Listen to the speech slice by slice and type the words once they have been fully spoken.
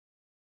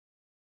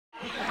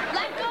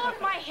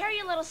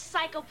little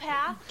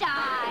psychopath.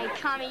 Die,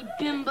 commie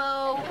bimbo.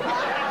 Now,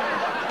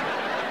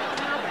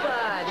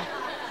 Bud,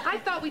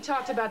 I thought we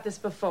talked about this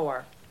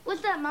before.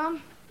 What's that,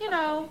 Mom? You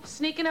know,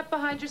 sneaking up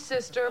behind your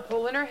sister,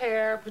 pulling her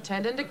hair,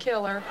 pretending to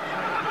kill her.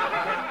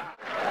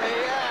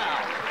 Hey,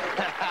 Al.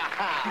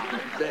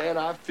 Man,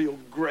 I feel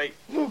great.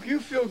 Luke, you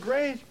feel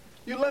great?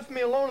 You left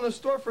me alone in the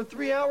store for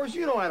 3 hours?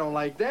 You know I don't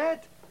like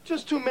that.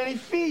 Just too many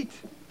feet.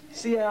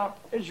 See, Al,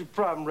 there's your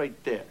problem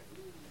right there.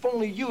 If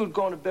only you had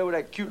gone to bed with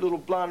that cute little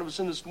blonde that was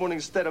in this morning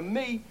instead of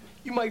me,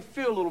 you might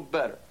feel a little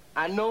better.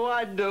 I know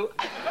I do.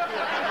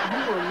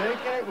 You were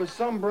making it with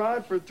some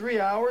broad for 3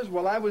 hours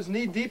while I was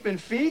knee-deep in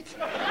feet?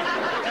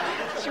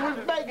 She was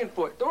begging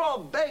for it. They're all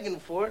begging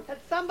for it. Can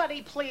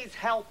somebody please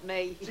help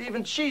me? See,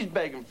 even she's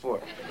begging for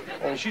it.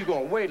 And she's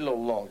gonna wait a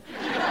little longer.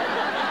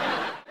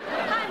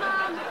 Hi,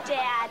 Mom.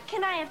 Dad,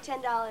 can I have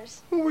 $10?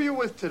 Who were you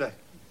with today?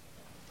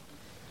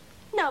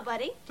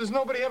 Nobody. Does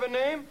nobody have a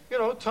name? You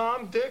know,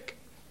 Tom, Dick,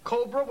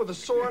 Cobra with a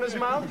sore on his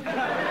mouth?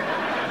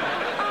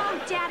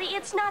 Oh, Daddy,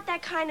 it's not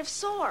that kind of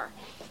sore.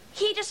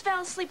 He just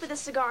fell asleep with a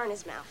cigar in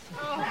his mouth.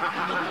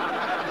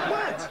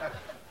 What?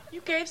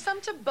 You gave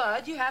some to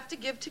Bud, you have to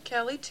give to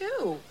Kelly,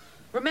 too.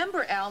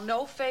 Remember, Al,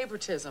 no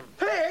favoritism.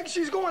 Peg,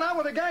 she's going out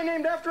with a guy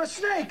named after a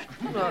snake.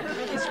 Look,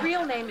 his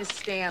real name is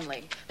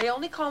Stanley. They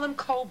only call him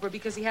Cobra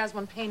because he has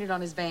one painted on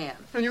his van.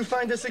 And you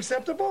find this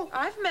acceptable?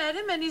 I've met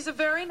him, and he's a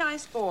very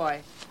nice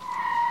boy.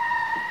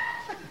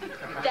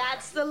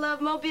 That's the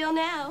Love Mobile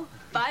now.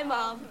 Bye,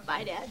 Mom.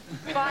 Bye, Dad.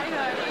 Bye,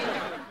 honey.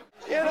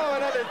 You know,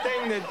 another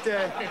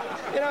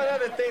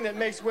thing that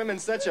makes women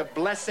such a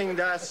blessing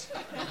to us.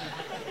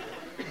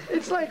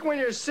 It's like when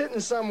you're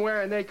sitting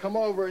somewhere and they come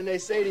over and they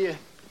say to you,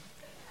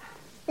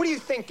 "What are you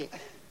thinking?"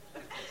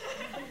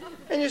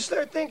 And you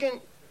start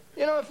thinking,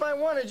 you know, if I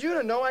wanted you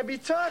to know, I'd be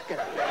talking.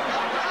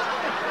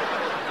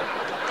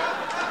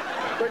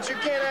 But you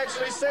can't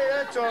actually say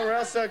that to them or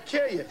else they'll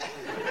kill you.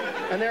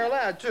 And they're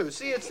allowed to.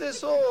 See, it's this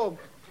whole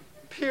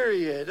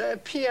period,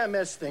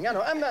 PMS thing. I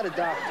know, I'm not a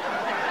doctor.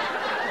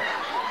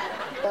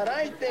 But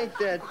I think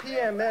that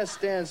PMS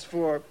stands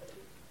for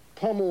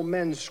pummel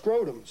men's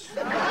scrotums.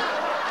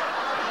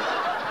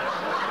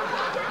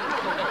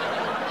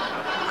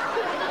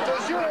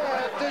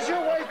 Does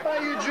your wife buy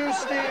you juice,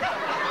 Steve?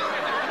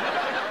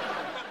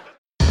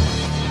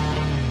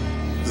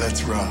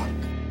 Let's rock.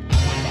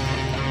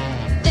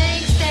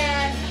 Thanks,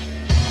 Dad.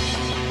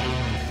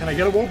 Can I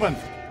get a whooping?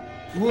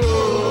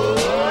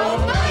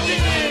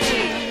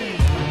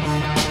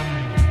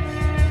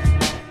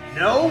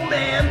 No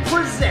Man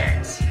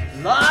presents,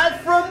 live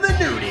from the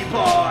nudie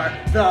bar,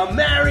 the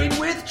Married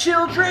with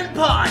Children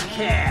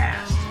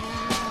podcast.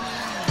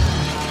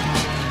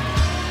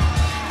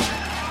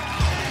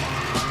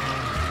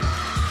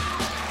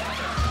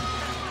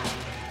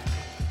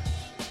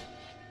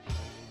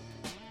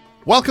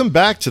 Welcome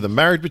back to the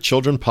Married with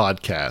Children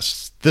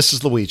podcast. This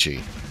is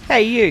Luigi.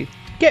 Hey, you.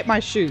 Get my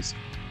shoes.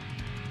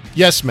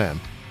 Yes, ma'am.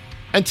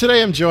 And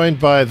today I'm joined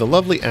by the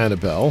lovely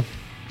Annabelle.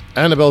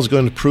 Annabelle is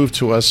going to prove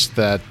to us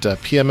that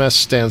PMS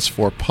stands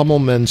for pummel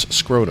men's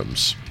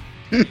scrotums.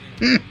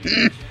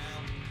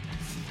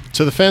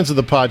 To the fans of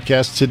the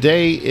podcast,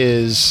 today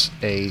is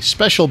a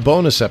special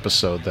bonus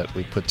episode that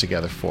we put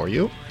together for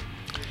you.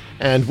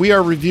 And we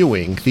are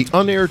reviewing the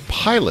unaired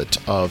pilot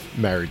of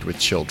Married with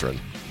Children.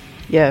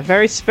 Yeah,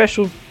 very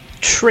special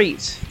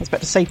treat. I was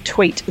about to say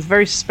tweet. A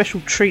very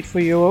special treat for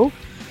you all.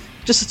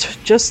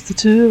 Just the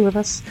two of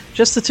us.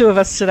 Just the two of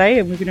us today,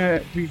 and we're going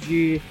to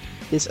review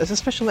this as a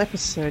special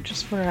episode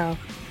just for our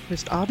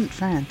most ardent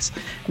fans.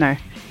 No.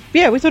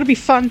 But yeah, we thought it'd be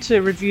fun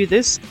to review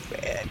this.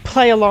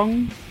 Play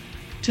along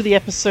to the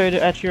episode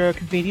at your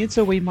convenience,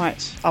 or we might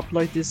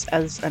upload this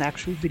as an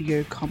actual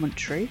video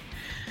commentary.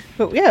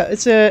 But yeah,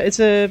 it's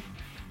a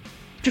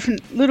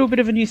different little bit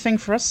of a new thing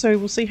for us, so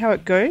we'll see how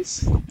it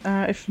goes.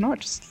 If not,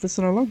 just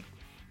listen along.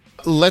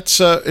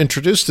 Let's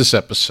introduce this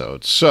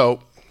episode.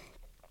 So,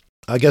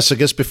 I guess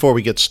before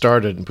we get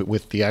started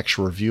with the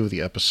actual review of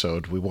the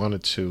episode, we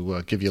wanted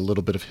to give you a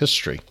little bit of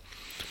history.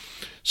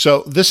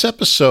 So, this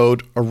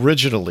episode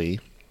originally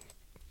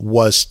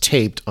was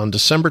taped on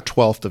December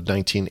 12th of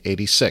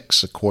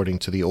 1986, according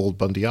to the old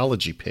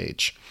Bundyology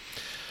page.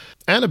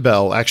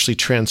 Annabelle actually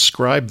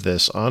transcribed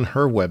this on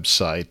her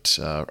website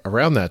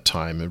around that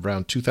time,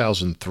 around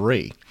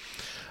 2003.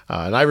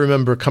 And I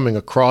remember coming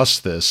across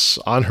this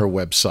on her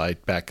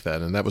website back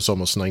then, and that was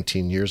almost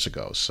 19 years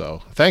ago.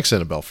 So thanks,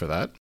 Annabelle, for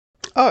that.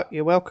 Oh,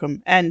 you're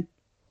welcome. And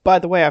by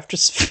the way, I've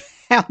just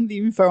found the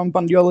info on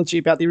Bundyology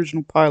about the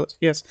original pilot.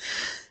 Yes.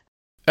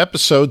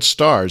 Episode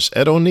stars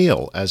Ed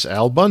O'Neill as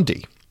Al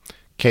Bundy,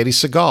 Katie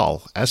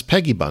Segal as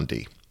Peggy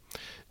Bundy,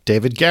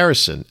 David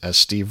Garrison as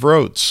Steve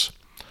Rhodes,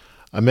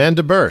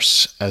 Amanda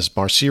Burse as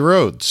Marcy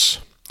Rhodes,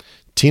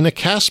 Tina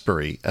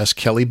Caspary as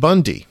Kelly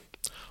Bundy,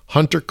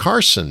 Hunter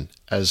Carson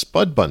as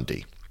Bud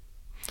Bundy,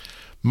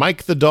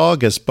 Mike the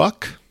Dog as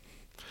Buck.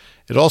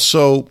 It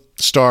also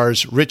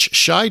stars Rich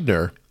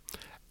Scheidner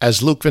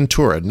as Luke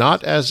Ventura,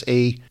 not as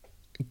a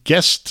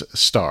guest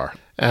star,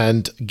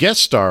 and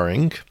guest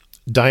starring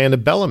Diana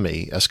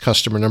Bellamy as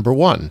customer number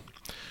one,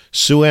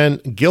 Sue-Ann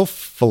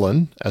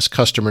Gilfillan as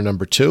customer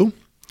number 2,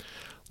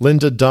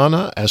 Linda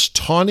Donna as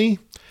Tawny,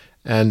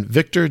 and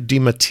Victor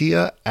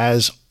DiMattia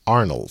as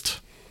Arnold.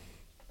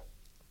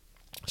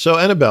 So,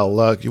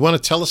 Annabelle, you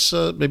want to tell us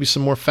maybe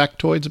some more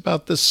factoids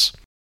about this?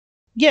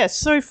 Yes,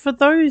 so for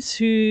those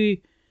who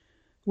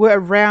were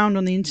around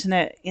on the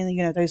internet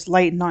in those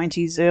late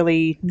 90s,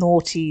 early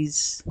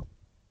noughties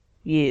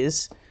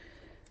years,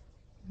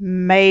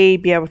 may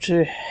be able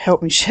to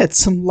help me shed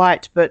some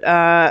light, but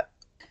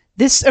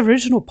this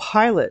original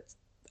pilot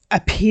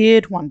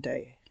appeared one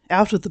day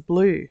out of the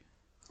blue.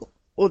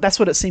 Well, that's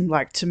what it seemed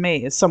like to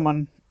me as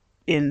someone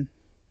in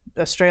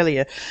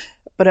Australia.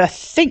 But I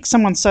think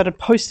someone started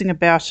posting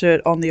about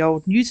it on the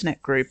old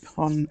Newsnet group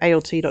on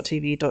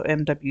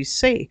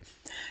alt.tv.mwc.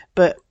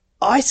 But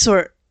I saw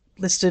it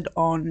listed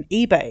on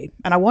eBay,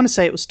 and I want to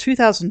say it was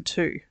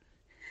 2002.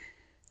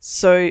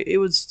 So it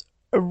was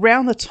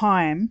around the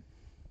time,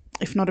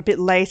 if not a bit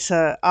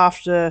later,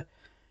 after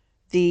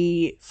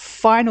the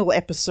final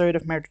episode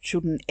of Married with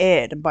Children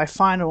aired. And by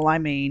final, I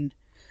mean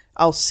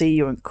I'll See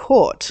You in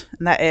Court.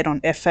 And that aired on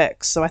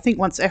FX. So I think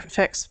once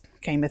FX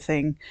became a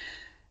thing,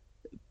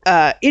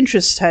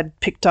 interest in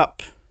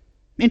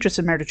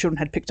Married with Children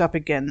had picked up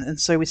again. And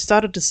so we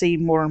started to see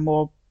more and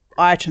more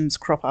items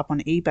crop up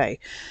on eBay.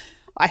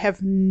 I have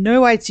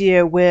no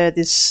idea where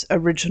this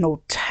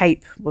original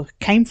tape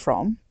came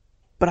from,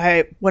 but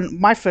I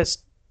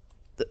was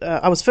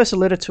first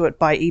alerted to it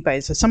by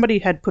eBay. So somebody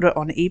had put it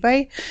on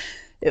eBay.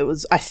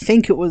 I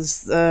think it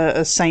was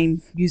the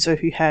same user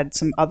who had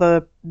some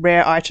other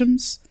rare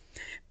items,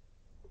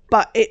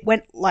 but it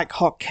went like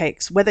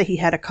hotcakes. Whether he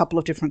had a couple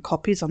of different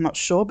copies, I'm not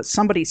sure, but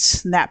somebody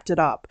snapped it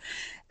up,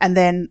 and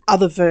then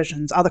other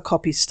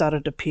copies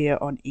started to appear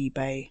on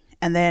eBay.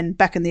 And then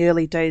back in the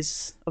early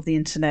days of the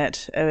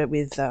internet,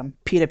 with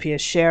peer-to-peer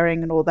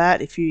sharing and all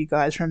that, if you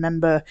guys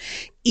remember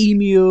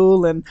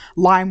Emule and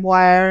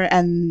LimeWire,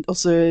 and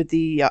also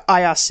the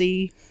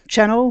IRC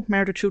channel,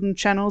 Married with Children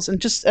channels, and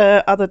just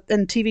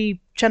and TV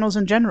channels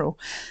in general.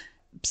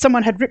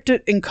 Someone had ripped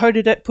it,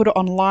 encoded it, put it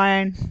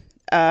online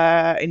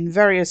in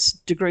various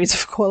degrees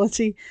of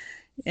quality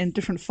in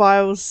different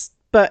files,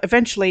 but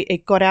eventually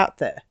it got out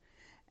there.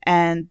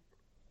 And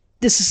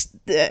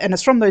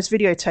it's from those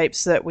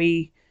videotapes that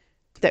we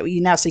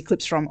now see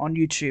clips from on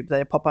YouTube.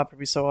 They pop up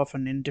every so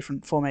often in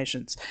different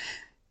formations.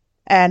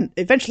 And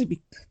eventually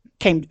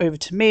came over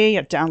to me.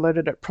 I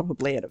downloaded it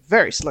probably at a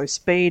very slow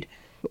speed.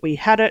 But we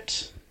had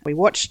it, we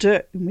watched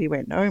it, and we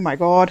went, oh my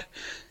God,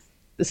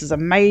 this is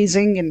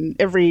amazing in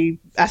every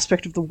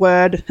aspect of the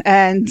word.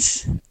 And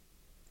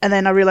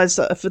then I realized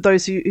that for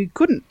those who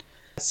couldn't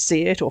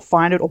see it or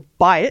find it or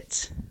buy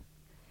it,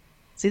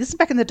 see, this is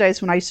back in the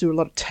days when I used to do a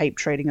lot of tape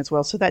trading as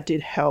well, so that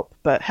did help.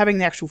 But having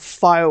the actual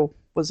file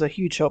was a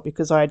huge help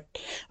because I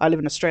live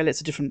in Australia.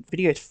 It's a different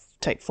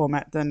videotape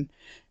format than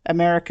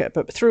America.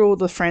 But through all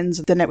the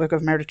friends, the network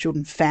of Married with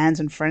Children fans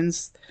and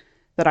friends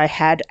that I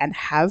had and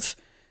have,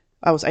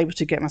 I was able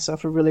to get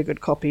myself a really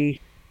good copy.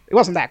 It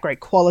wasn't that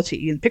great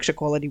quality in picture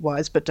quality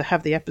wise, but to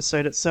have the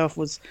episode itself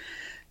was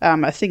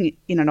a thing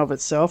in and of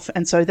itself.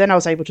 And so then I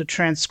was able to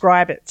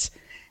transcribe it.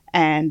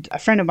 And a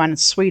friend of mine in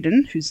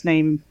Sweden, whose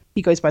name,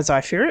 he goes by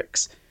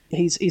Zyphyrix,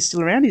 he's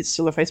still around, he's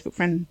still a Facebook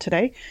friend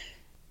today.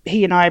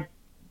 He and I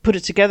put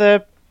it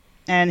together,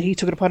 and he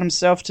took it upon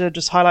himself to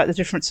just highlight the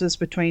differences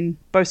between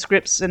both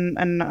scripts,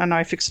 and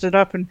I fixed it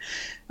up and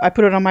I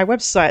put it on my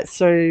website.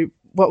 So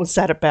what was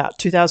that about?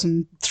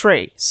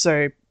 2003.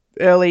 So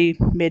early,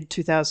 mid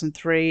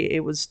 2003,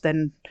 it was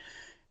then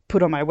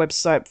put on my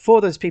website for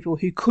those people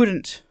who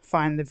couldn't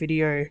find the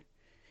video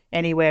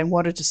anywhere and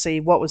wanted to see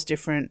what was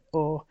different,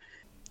 or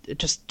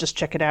just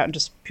check it out and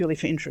just purely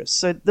for interest.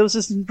 So there was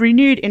this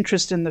renewed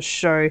interest in the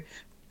show.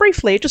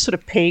 Briefly, it just sort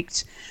of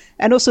peaked.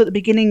 And also at the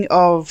beginning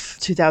of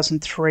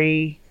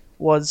 2003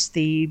 was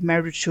the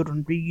Married with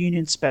Children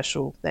reunion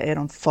special that aired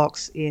on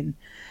Fox in,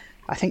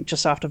 I think,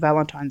 just after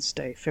Valentine's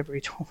Day,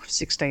 February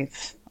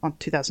 16th, on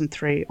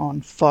 2003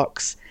 on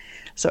Fox.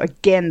 So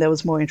again, there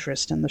was more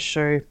interest in the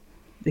show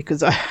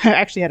because I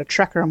actually had a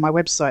tracker on my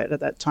website at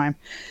that time,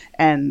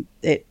 and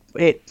it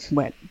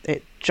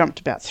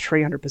jumped about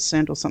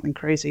 300% or something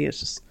crazy.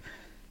 It's just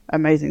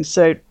amazing.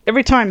 So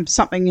every time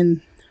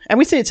something and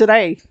we see it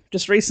today,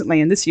 just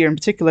recently, and this year in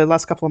particular, the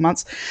last couple of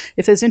months,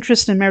 if there's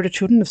interest in Married with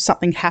Children, if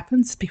something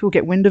happens, people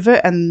get wind of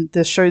it and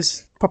the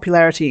show's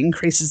popularity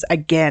increases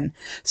again.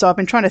 So I've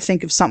been trying to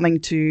think of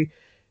something to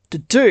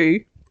do,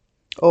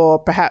 or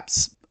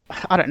perhaps,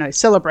 I don't know,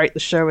 celebrate the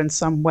show in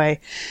some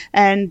way.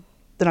 And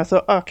then I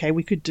thought, okay,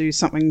 we could do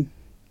something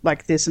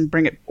like this and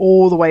bring it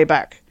all the way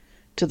back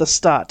to the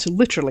start, to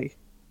literally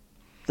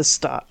the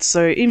start.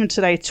 So even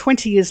today,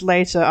 20 years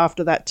later,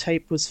 after that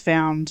tape was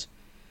found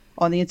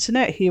on the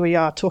internet, here we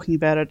are talking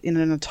about it in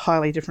an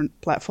entirely different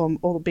platform,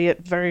 albeit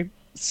very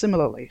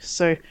similarly.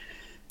 So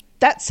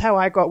that's how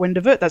I got wind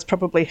of it. That's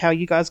probably how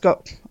you guys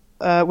got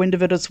wind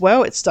of it as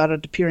well. It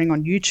started appearing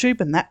on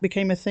YouTube, and that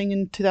became a thing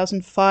in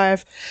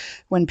 2005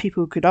 when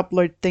people could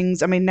upload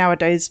things. I mean,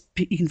 nowadays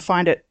you can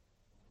find it.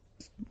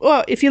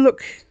 Well, if you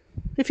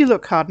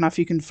look hard enough,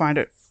 you can find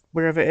it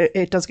wherever,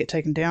 it does get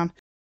taken down.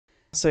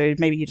 So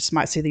maybe you just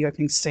might see the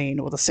opening scene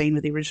or the scene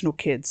with the original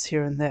kids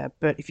here and there.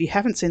 But if you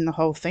haven't seen the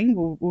whole thing,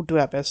 we'll do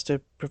our best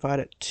to provide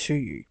it to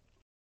you.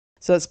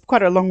 So it's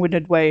quite a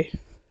long-winded way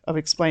of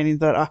explaining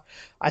that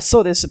I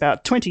saw this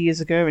about 20 years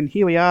ago, and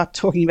here we are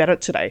talking about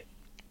it today.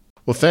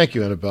 Well, thank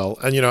you, Annabelle.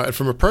 And, and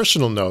from a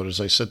personal note,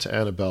 as I said to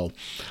Annabelle,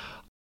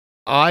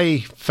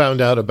 I found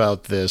out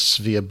about this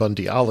via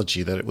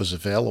Bundyology, that it was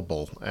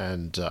available.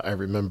 And I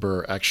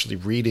remember actually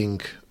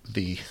reading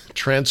the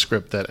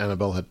transcript that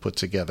Annabelle had put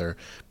together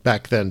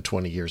back then,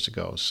 20 years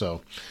ago.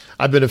 So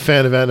I've been a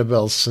fan of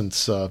Annabelle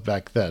since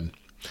back then.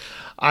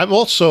 I'm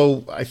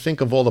also, I think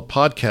of all the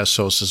podcast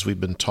hosts as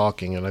we've been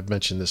talking, and I've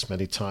mentioned this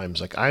many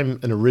times, like I'm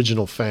an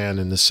original fan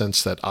in the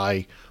sense that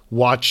I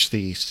watched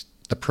the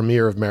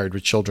premiere of Married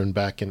with Children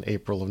back in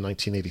April of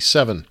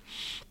 1987.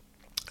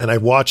 And I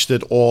watched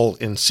it all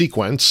in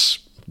sequence,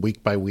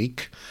 week by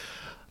week.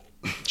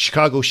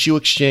 Chicago Shoe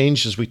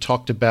Exchange, as we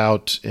talked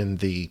about in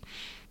the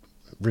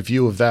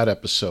review of that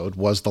episode,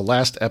 was the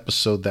last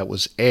episode that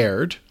was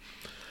aired.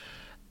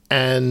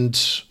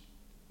 And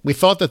we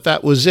thought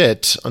that was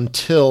it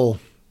until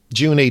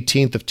June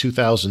 18th of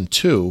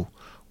 2002,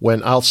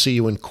 when I'll See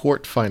You in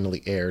Court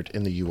finally aired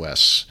in the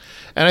U.S.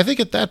 And I think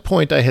at that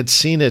point I had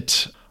seen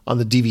it on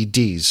the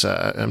DVDs.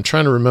 I'm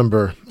trying to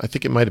remember. I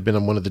think it might have been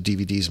on one of the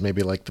DVDs,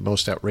 maybe like the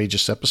most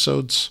outrageous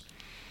episodes.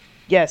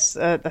 Yes,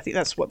 I think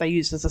that's what they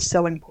used as a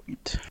selling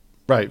point.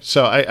 Right.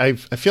 So I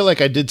feel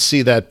like I did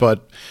see that,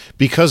 but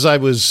because I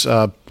was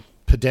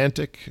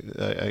pedantic,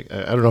 I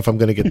don't know if I'm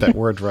going to get that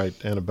word right,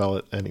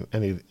 Annabelle,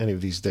 any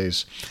of these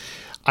days,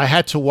 I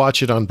had to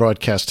watch it on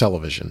broadcast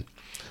television.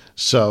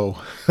 So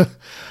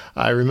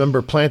I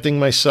remember planting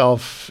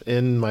myself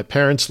in my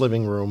parents'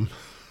 living room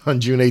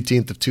on June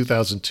 18th of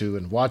 2002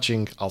 and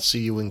watching I'll See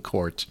You in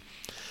Court.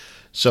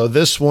 So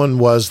this one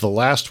was the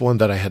last one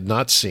that I had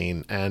not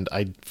seen, and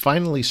I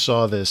finally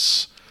saw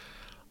this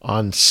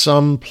on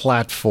some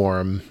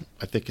platform.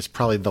 I think it's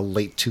probably the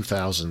late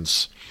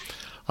 2000s.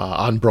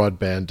 On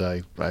broadband,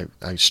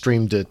 I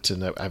streamed it,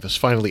 and I was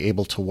finally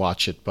able to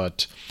watch it,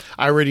 but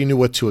I already knew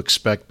what to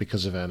expect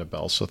because of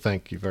Annabelle, so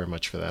thank you very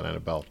much for that,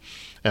 Annabelle.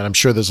 And I'm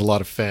sure there's a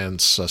lot of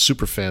fans,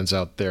 super fans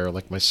out there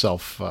like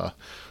myself,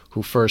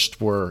 who first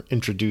were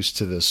introduced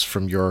to this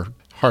from your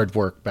hard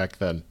work back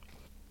then.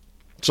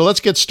 So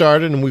let's get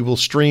started, and we will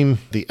stream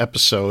the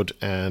episode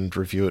and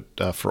review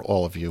it for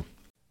all of you.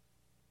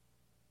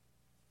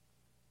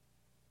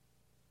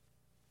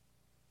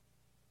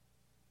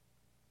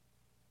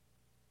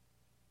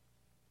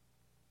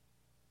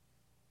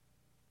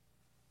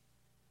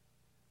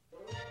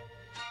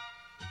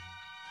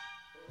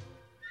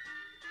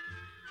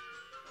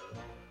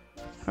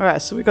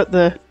 Alright, so we got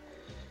the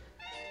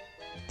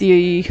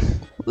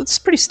it's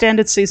pretty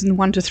standard season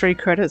 1 to 3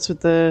 credits with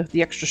the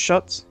extra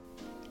shots.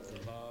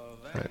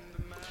 Right.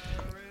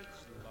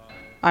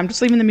 I'm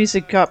just leaving the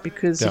music up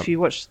because if you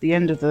watch the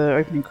end of the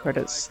opening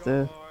credits,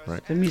 the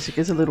music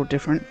is a little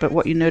different, but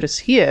what you notice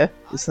here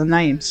is the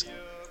names.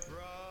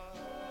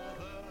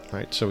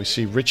 Right, so we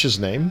see Rich's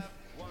name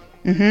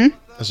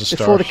as a star.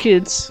 Before the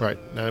kids. Right,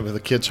 now with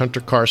the kids,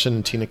 Hunter Carson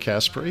and Tina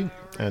Caspary,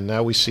 and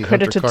now we see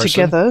credited Hunter Carson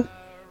together.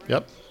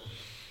 Yep.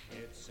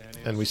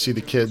 And we see the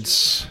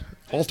kids,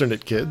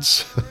 alternate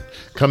kids,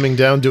 coming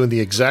down doing the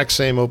exact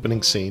same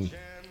opening scene.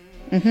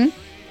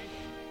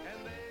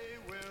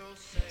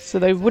 So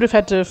they would have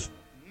had to...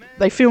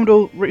 They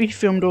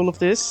refilmed all of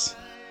this.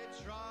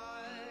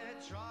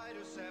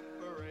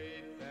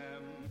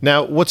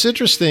 Now, what's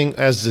interesting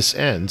as this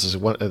ends, is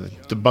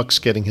the Buck's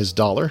getting his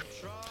dollar,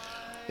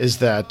 is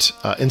that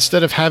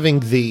instead of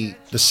having the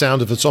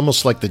sound of, it's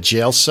almost like the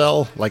jail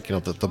cell, like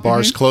the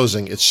bar's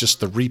closing, it's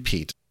just the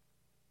repeat.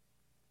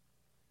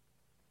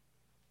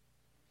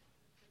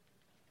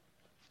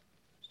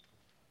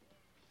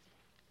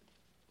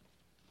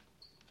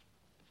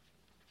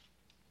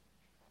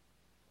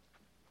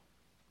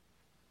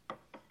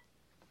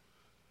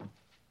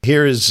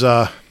 Here is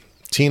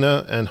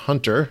Tina and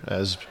Hunter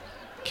as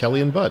Kelly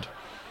and Bud.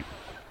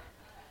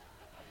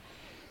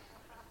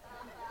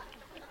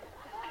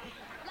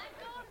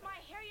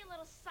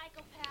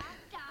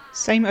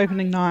 Same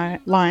opening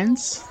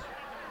lines,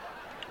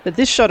 but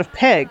this shot of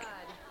Peg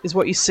is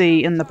what you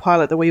see in the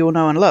pilot that we all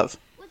know and love.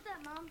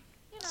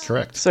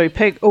 Correct. So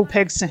all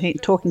Peg's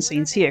talking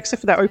scenes here,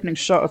 except for that opening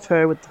shot of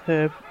her with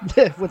her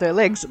with her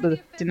legs at the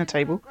dinner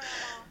table.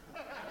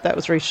 That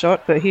was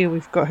reshot, but here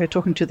we've got her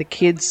talking to the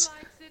kids.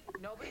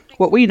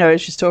 What we know is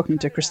she's talking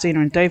to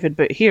Christina and David,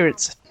 but here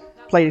it's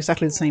played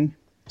exactly the same.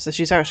 So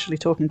she's actually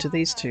talking to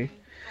these two.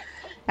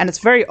 And it's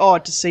very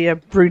odd to see a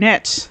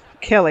brunette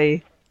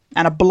Kelly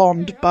and a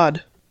blonde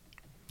Bud.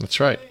 That's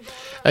right.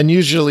 And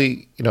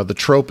usually, the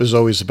trope is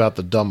always about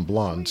the dumb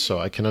blonde, so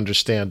I can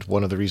understand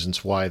one of the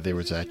reasons why there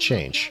was that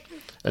change.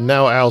 And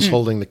now Al's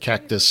holding the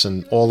cactus,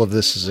 and all of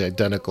this is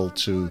identical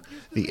to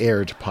the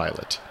aired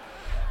pilot.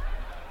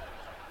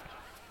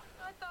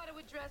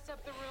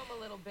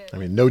 I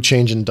mean, no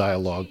change in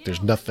dialogue.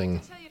 There's nothing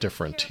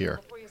different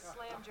here.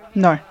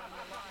 No.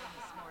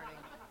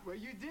 Well,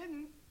 you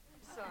didn't.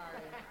 Sorry.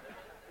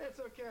 It's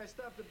okay. I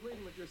stopped the bleeding.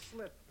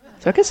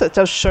 So I guess that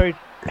does show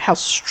how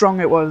strong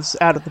it was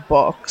out of the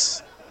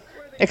box,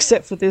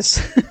 except for this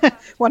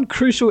one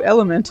crucial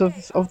element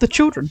of the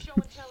children.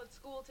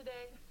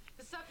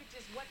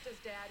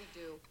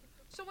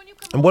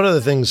 And one of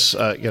the things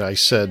I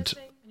said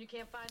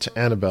to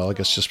Annabelle, I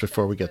guess just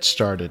before we get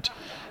started,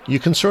 you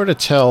can sort of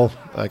tell,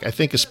 like, I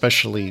think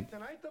especially,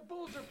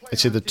 I'd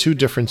say the two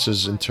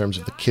differences in terms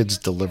of the kids'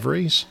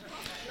 deliveries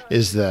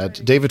is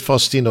that David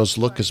Faustino's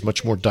look is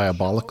much more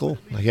diabolical.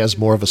 He has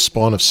more of a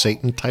Spawn of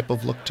Satan type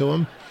of look to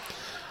him.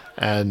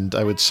 And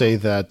I would say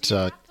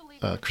that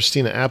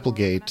Christina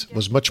Applegate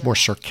was much more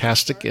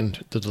sarcastic in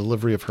the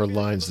delivery of her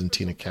lines than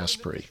Tina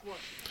Caspary.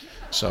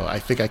 So I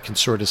think I can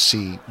sort of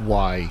see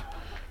why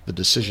the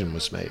decision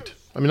was made.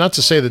 I mean, not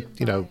to say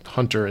that,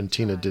 Hunter and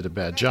Tina did a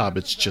bad job.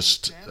 It's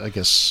just, I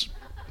guess,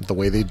 the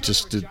way they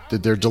just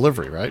did their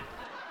delivery, right?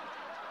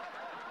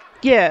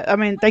 Yeah, I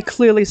mean, they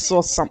clearly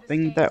saw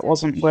something that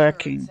wasn't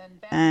working,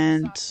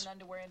 and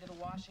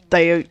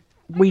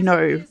we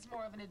know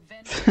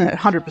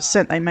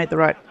 100% they made the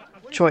right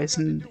choice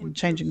in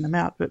changing them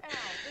out, but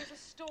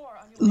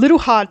a little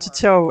hard to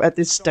tell at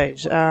this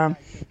stage.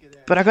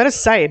 But I gotta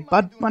say,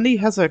 Bud Bundy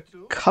has a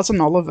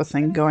Cousin Oliver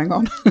thing going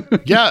on.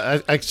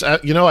 Yeah, I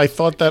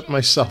thought that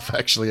myself,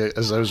 actually,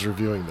 as I was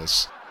reviewing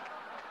this.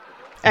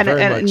 And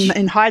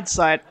in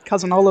hindsight,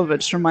 Cousin Oliver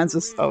just reminds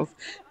us of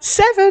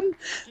Seven.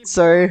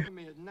 So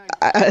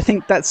I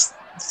think that's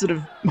sort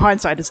of,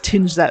 hindsight has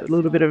tinged that a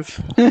little bit of...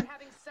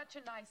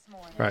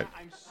 Right.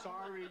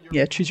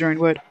 Yeah, choose your own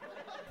word.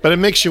 But it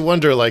makes you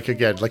wonder, like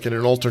in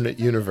an alternate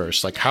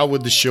universe, like how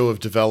would the show have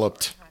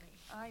developed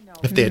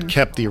if they had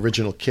kept the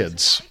original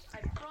kids?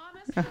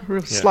 A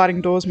real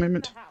sliding doors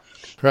moment.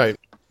 Right.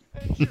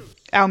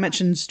 Al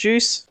mentions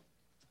Juice.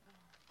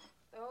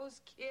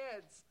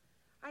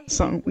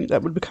 Something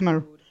that would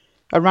become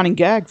a running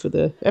gag for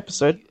the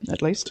episode,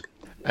 at least.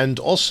 And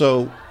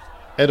also,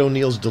 Ed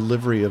O'Neill's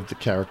delivery of the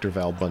character of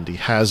Al Bundy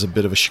has a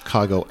bit of a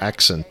Chicago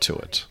accent to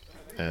it.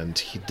 And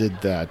he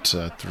did that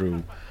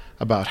through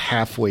about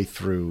halfway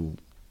through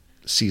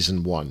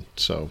season 1.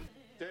 So,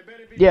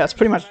 yeah, it's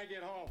pretty much...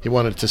 He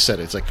wanted to set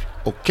it. It's like,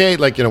 okay,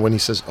 when he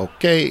says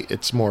okay,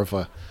 it's more of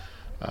a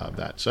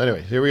that. So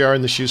anyway, here we are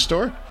in the shoe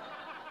store.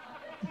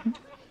 Mm-hmm.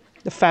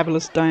 The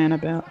fabulous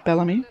Diana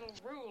Bellamy.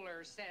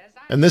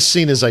 And this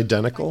scene is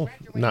identical,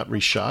 not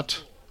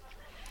reshot.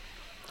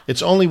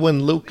 It's only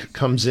when Luke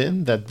comes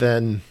in that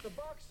then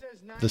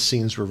the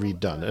scenes were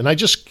redone. And I'm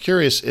just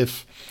curious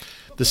if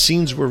the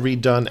scenes were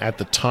redone at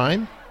the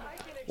time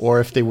or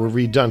if they were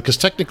redone. Because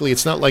technically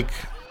it's not like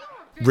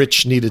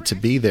Rich needed to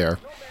be there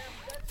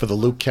for the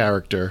Luke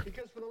character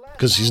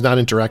because he's not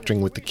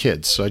interacting with the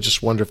kids. So I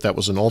just wonder if that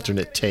was an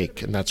alternate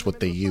take and that's what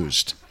they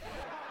used.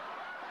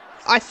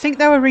 I think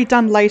they were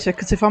redone later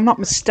because if I'm not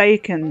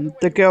mistaken,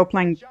 the girl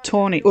playing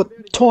Tawny,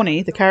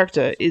 the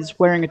character, is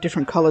wearing a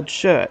different coloured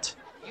shirt.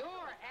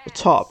 The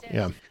top.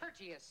 Yeah.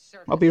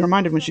 I'll be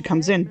reminded when she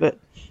comes in, but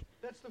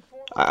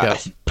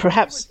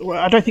perhaps,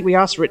 I don't think we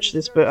asked Rich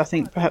this, but I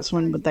think perhaps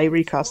when they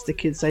recast the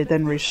kids, they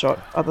then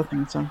reshot other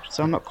things.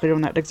 So I'm not clear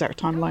on that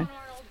exact timeline.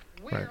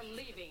 Right.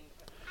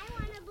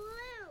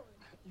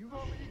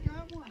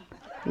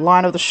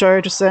 Line of the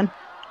show just then.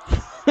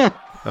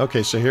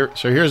 Okay, so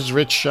here's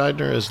Rich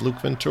Scheidner as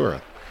Luke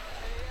Ventura.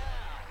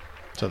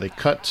 So they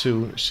cut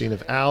to a scene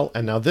of Al,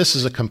 and now this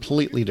is a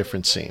completely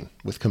different scene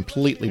with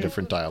completely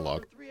different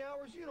dialogue. 3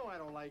 hours, I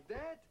don't like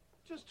that.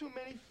 Just too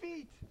many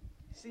feet.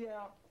 See,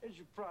 Al, there's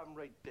your problem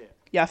right there.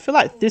 Yeah, I feel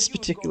like this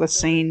particular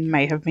scene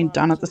may have been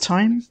done at the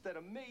time. Instead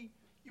of me,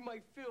 you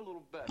might feel a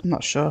little better. I'm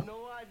not sure.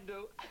 No, I do. You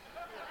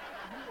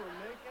were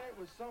making it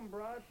with some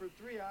broad for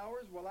 3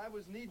 hours while I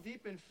was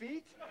knee-deep in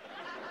feet?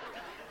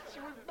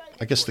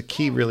 I guess the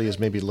key really is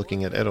maybe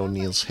looking at Ed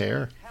O'Neill's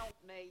hair.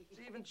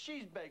 Even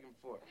she's begging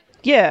for it.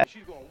 Yeah.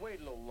 She's gonna wait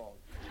a little longer.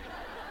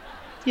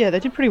 Yeah, they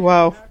did pretty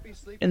well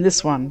in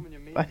this one.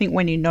 I think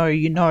when you know,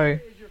 you know.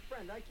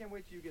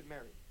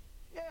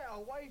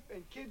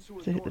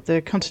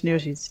 The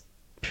continuity is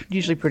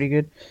usually pretty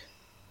good.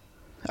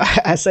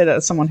 I say that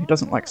as someone who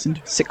doesn't like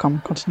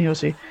sitcom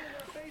continuity.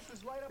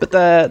 But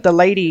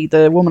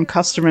the woman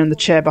customer in the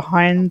chair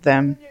behind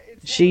them,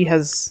 she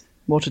has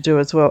more to do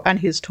as well. And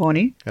here's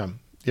Tawny. Yeah,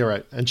 you're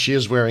right. And she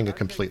is wearing a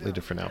completely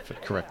different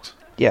outfit, correct?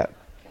 Yeah.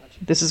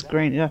 This is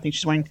green. I think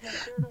she's wearing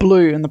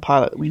blue in the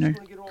pilot that we know.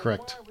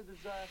 Correct.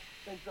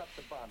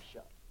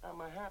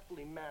 I'm a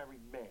happily married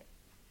man.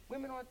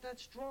 Women aren't that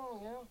strong,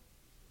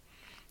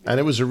 And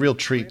it was a real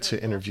treat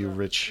to interview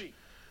Rich.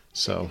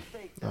 So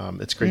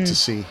it's great to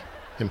see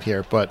him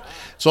here. But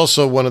it's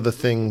also one of the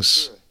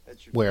things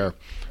where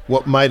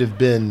what might have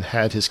been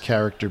had his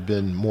character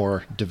been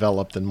more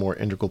developed and more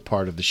integral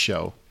part of the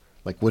show.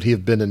 Like, would he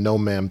have been a no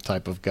ma'am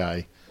type of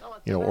guy,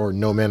 or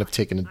no man have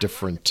taken a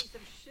different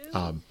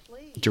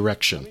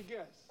direction? Let me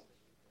guess.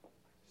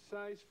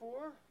 Size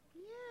 4?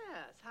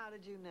 Yes, how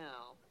did you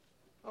know?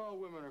 Oh,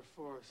 women are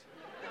force.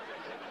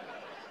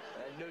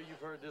 I know you've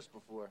heard this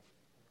before,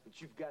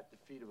 but you've got the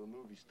feet of a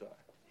movie star.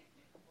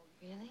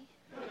 Really?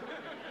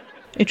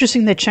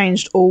 Interesting they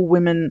changed all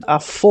women are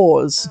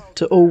 4s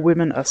to all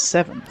women are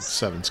 7s.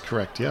 7's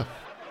correct, yeah.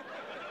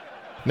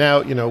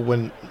 Now,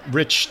 when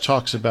Rich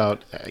talks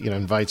about,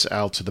 invites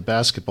Al to the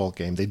basketball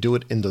game, they do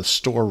it in the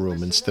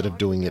storeroom instead of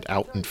doing it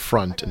out in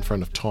front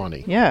of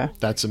Tawny. Yeah.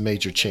 That's a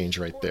major change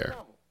right there.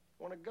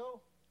 Want to go?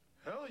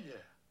 Hell yeah.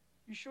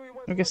 You sure you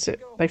want I guess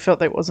they felt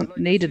they wasn't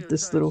needed,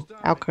 this little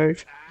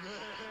alcove.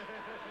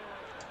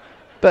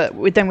 But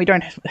then we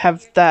don't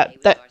have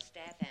that.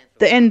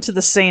 The end to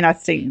the scene, I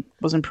think,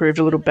 was improved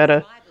a little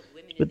better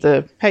with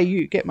the, hey,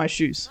 you, get my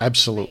shoes.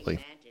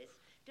 Absolutely.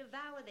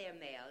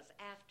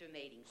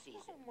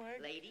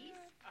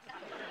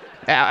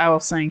 Al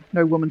saying,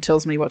 no woman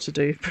tells me what to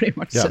do, pretty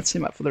much sets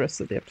him up for the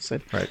rest of the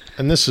episode. Right.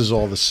 And this is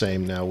all the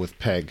same now with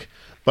Peg.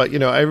 But,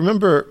 I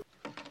remember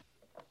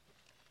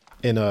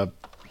in a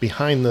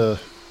behind the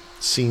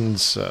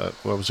scenes, it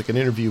was like an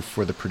interview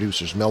for the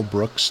producers. Mel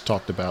Brooks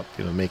talked about,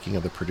 making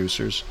of the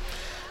producers.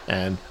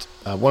 And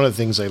one of the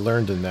things I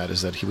learned in that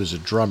is that he was a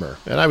drummer.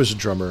 And I was a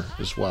drummer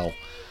as well.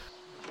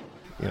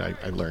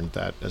 I learned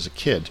that as a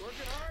kid.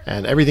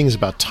 And everything's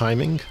about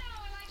timing.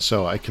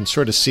 So I can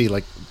sort of see,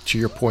 like, to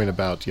your point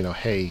about,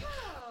 hey,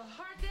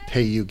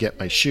 you, get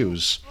my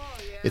shoes.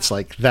 It's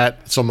like that,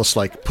 it's almost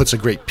like puts a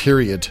great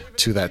period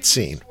to that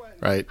scene,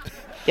 right?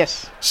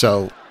 Yes.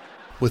 So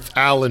with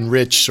Al and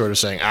Rich sort of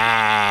saying,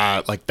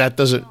 like that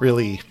doesn't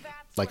really,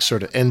 like,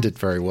 sort of end it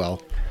very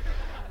well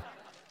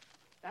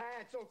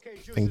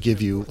and give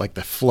you, like,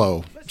 the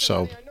flow.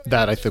 So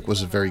that, I think,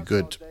 was a very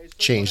good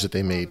change that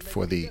they made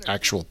for the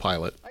actual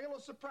pilot. I got a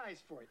little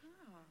surprise for you.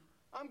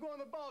 I'm going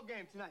to the ball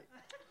game tonight.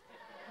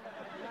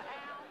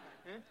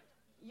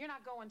 You're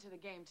not going to the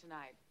game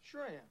tonight.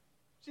 Sure I am.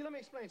 See, let me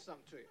explain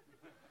something to you.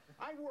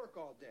 I work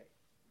all day.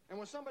 And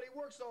when somebody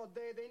works all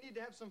day, they need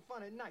to have some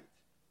fun at night.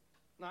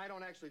 Now, I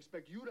don't actually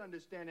expect you to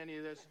understand any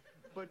of this,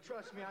 but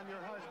trust me, I'm your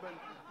husband.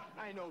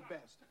 I know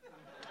best.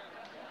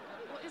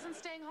 Well, isn't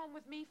staying home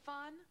with me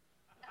fun?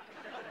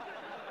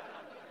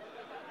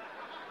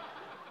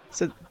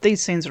 So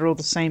these scenes are all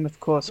the same, of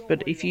course,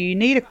 but if you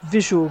need a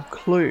visual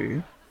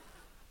clue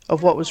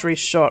of what was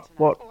reshot,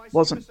 what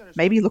wasn't,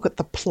 maybe look at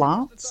the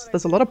plants.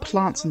 There's a lot of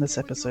plants in this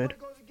episode.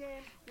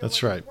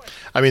 That's right.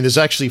 I mean, there's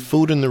actually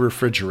food in the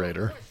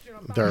refrigerator.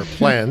 There are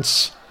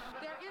plants.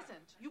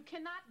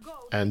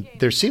 And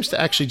there seems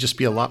to actually just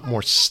be a lot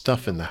more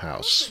stuff in the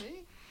house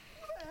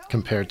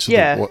compared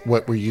to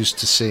what we're used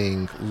to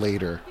seeing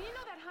later.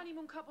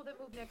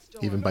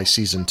 Even by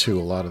season 2,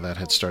 a lot of that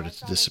had started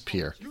to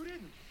disappear.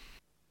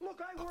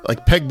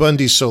 Like, Peg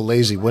Bundy's so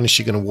lazy, when is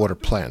she going to water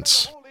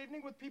plants?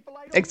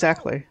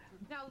 Exactly.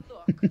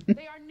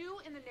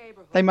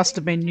 They must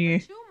have been new.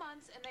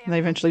 And they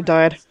eventually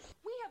died.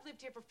 We have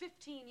lived here for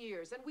 15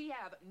 years, and we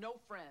have no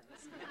friends.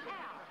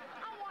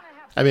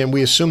 I mean,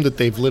 we assume that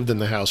they've lived in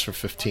the house for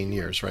 15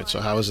 years, right? So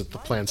how is it the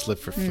plants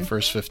lived for the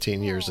first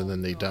 15 years and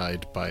then they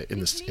died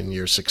in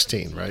year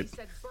 16, right?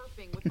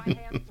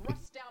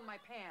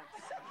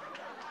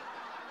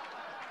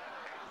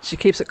 She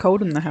keeps it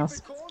cold in the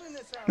house.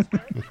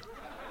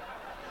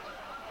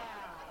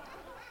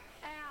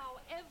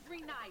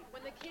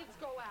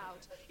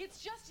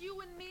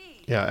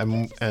 Yeah,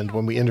 and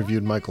when we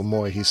interviewed Michael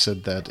Moy, he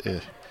said that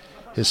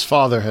his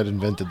father had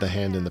invented the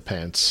hand in the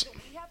pants.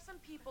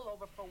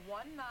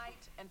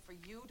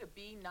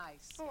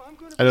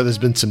 I know there's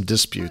been some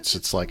disputes.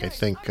 It's like, I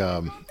think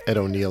Ed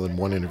O'Neill in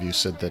one interview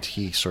said that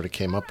he sort of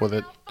came up with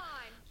it,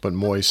 but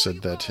Moy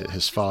said that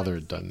his father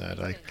had done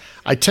that.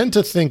 I tend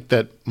to think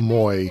that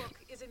Moy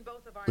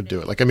would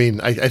do it. Like, I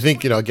mean, I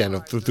think, again,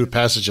 through the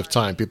passage of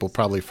time, people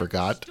probably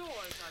forgot.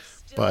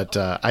 But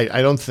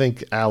I don't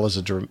think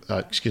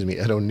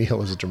Ed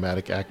O'Neill as a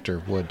dramatic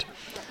actor would,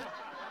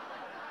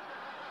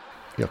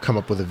 come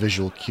up with a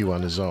visual cue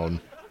on his own,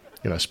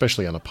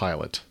 especially on a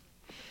pilot.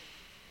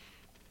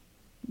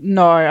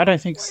 No, I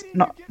don't think so.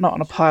 Not on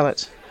a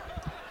pilot.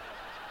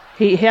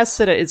 He has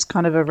said it's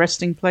kind of a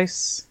resting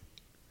place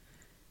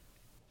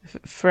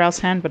for Al's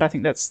hand, but I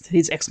think that's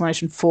his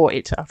explanation for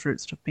it after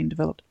it's been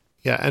developed.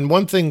 Yeah, and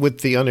one thing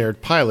with the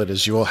unaired pilot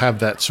is you will have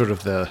that sort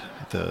of the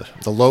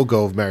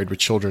logo of Married with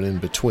Children in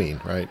between,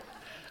 right?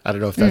 I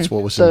don't know if that's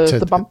what was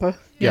the bumper.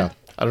 Yeah,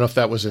 I don't know if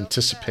that was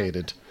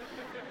anticipated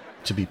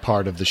to be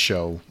part of the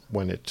show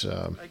when it,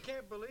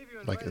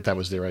 like, that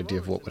was their idea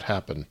of what would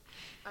happen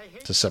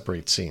to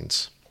separate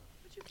scenes.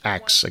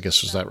 Acts, I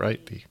guess, was that right?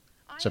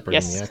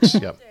 Separating the acts?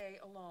 Yep.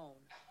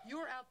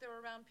 You're out there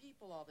around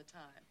people all the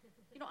time.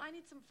 I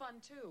need some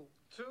fun too.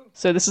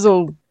 So this is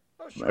all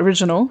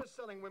original,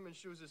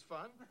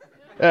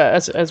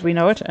 as we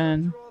know it,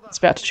 and it's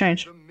about to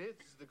change. The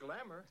myths, the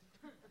glamour.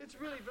 It's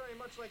really very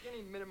much like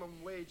any minimum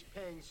wage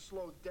paying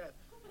slow death.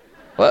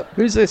 What?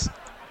 Who's this?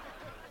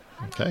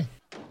 Okay.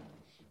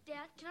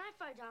 Dad, can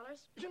I have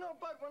 $5?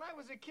 Bud, when I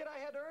was a kid, I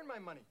had to earn my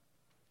money.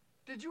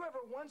 Did you ever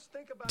once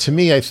think about... To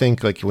me, I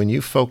think, like, when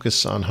you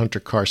focus on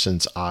Hunter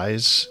Carson's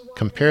eyes,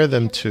 compare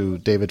them to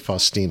David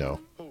Faustino.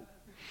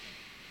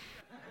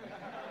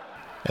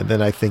 And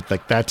then I think,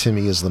 like, that to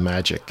me is the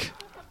magic.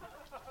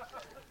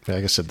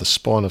 Like I said, the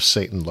spawn of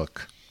Satan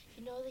look.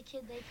 You know the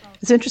kid they call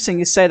It's interesting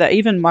you say that.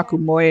 Even Michael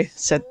Moy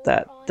said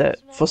that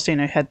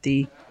Faustino had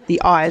the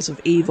eyes of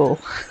evil.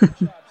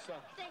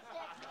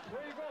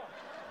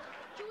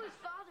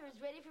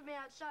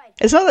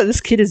 It's not that this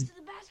kid is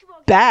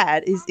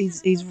bad.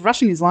 He's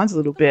rushing his lines a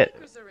little bit,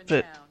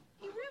 but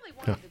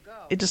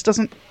it just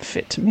doesn't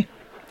fit to me.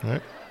 All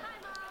right.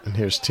 And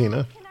here's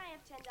Tina.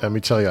 Let me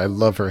tell you, I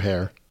love her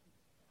hair.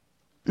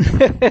 Does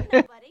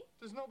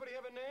nobody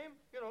have a name?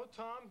 You know,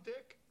 Tom,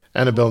 Dick?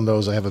 Annabelle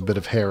knows I have a bit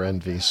of hair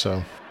envy,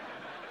 so...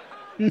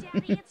 Daddy,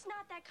 it's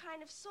not that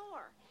kind of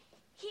sore.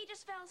 He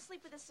just fell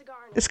asleep with a cigar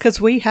in his It's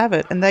because we have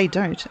it and they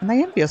don't, and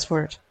they envy us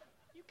for it.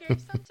 You gave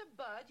some to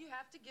Bud, you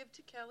have to give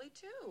to Kelly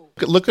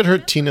too. Look at her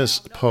Tina's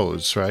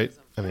pose, right?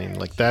 I mean,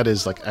 like, that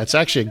is, like, it's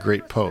actually a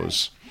great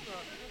pose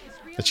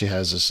that she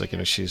has. This, like, you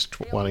know, she's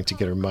wanting to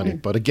get her money.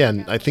 But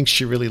again, I think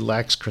she really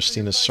lacks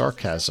Christina's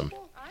sarcasm.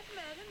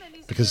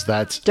 Because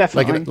that's...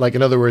 Definitely. Like,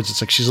 in other words,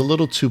 it's like she's a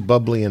little too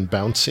bubbly and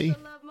bouncy.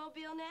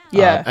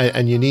 Yeah.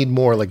 And you need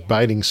more, like,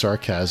 biting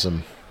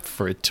sarcasm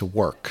for it to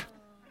work.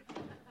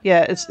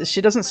 Yeah,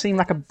 she doesn't seem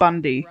like a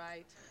Bundy.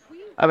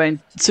 I mean,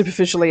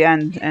 superficially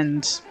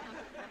and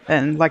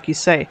like you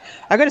say.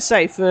 I got to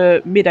say,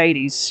 for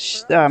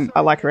mid-'80s, I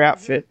like her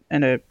outfit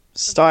and her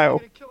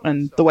style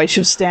and the way she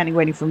was standing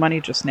waiting for money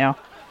just now.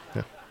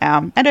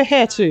 Yeah. And her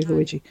hair too,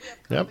 Luigi.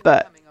 Yep.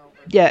 But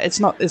yeah, it's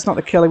not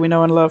the Kelly we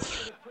know and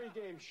love.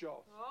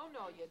 Oh,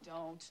 no, you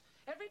don't.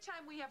 Every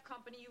time we have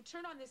company, you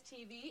turn on this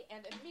TV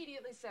and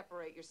immediately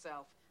separate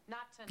yourself. Not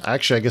tonight.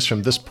 Actually, I guess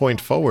from this point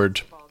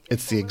forward,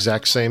 it's the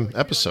exact same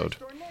episode.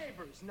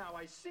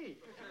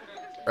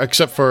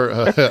 Except for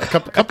a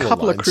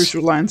couple of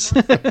crucial lines.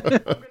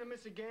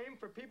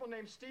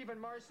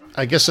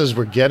 I guess as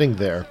we're getting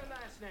there,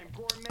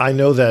 I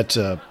know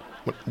that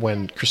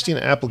when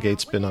Christina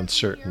Applegate's been on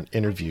certain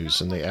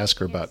interviews and they ask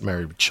her about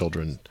Married with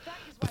Children,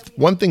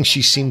 one thing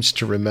she seems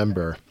to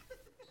remember,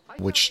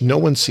 which no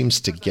one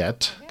seems to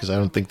get, because I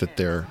don't think that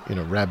they're,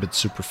 rabid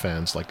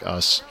superfans like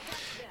us,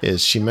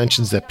 is she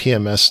mentions that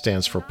PMS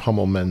stands for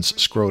Pummel Men's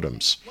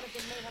Scrotums.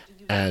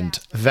 And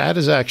that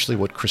is actually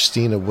what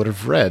Christina would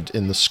have read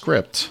in the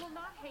script.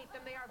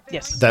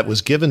 Yes. That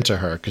was given to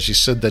her, because she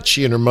said that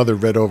she and her mother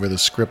read over the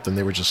script and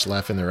they were just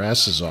laughing their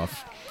asses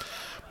off.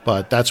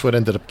 But that's what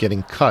ended up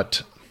getting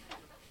cut.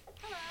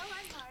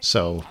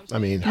 So, I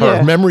mean,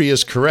 her memory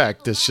is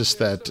correct. It's just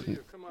that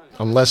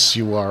unless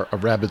you are a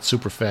rabid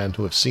superfan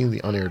who have seen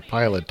the unaired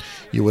pilot,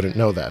 you wouldn't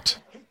know that.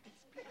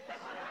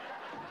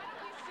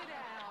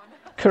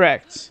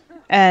 Correct.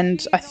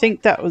 And I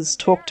think that was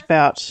talked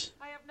about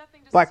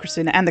by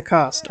Christina and the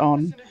cast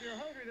on,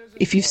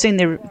 if you've seen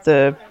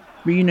the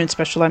reunion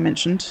special I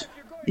mentioned,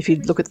 if you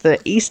look at the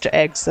Easter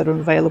eggs that are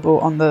available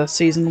on the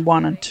season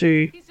 1 and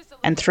 2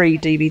 and 3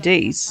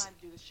 DVDs,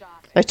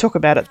 they talk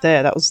about it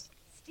there. That was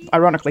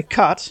ironically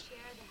cut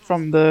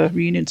from the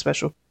reunion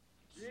special.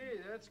 Gee,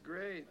 that's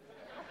great.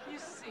 You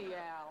see,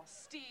 Al,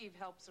 Steve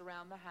helps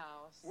around the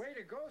house. Way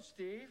to go,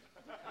 Steve.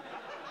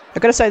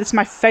 I've got to say, this is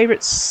my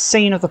favourite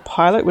scene of the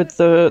pilot with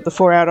the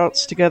 4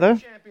 adults together.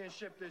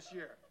 Championship this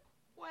year.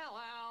 Well,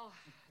 Al,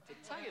 to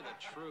tell you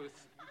the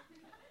truth,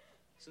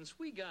 since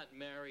we got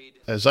married...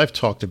 As I've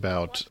talked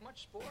about,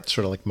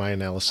 sort of like my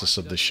analysis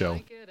of the show,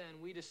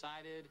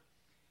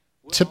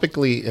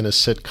 typically in a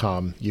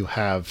sitcom, you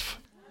have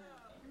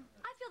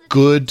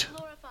good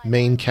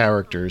main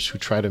characters who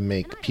try to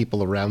make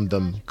people around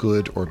them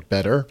good or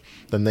better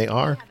than they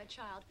are.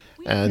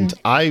 And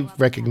I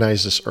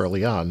recognized this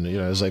early on.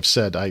 As I've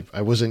said,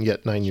 I wasn't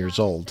yet 9 years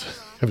old.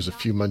 I was a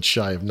few months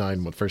shy of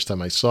 9 the first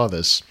time I saw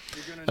this.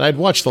 And I'd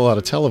watched a lot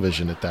of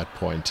television at that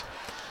point.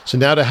 So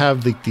now to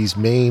have these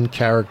main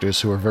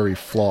characters who are very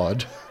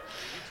flawed,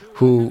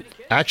 who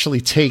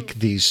actually take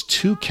these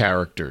two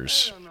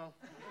characters,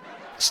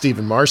 Steve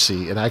and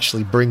Marcy, and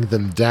actually bring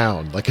them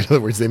down. Like, in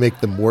other words, they make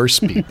them worse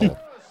people.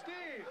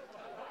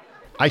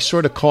 I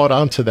sort of caught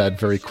on to that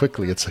very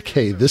quickly. It's like,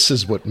 hey, this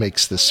is what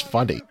makes this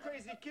funny.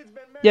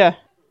 Yeah.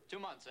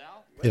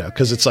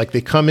 Because it's like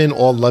they come in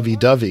all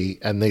lovey-dovey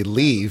and they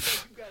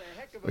leave,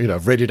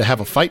 ready to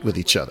have a fight with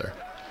each other.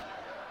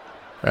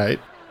 Right?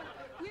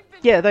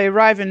 Yeah, they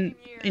arrive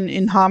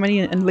in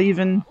harmony and leave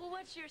in,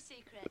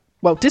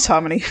 well,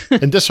 disharmony.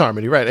 In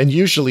disharmony, right. And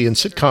usually in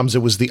sitcoms, it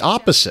was the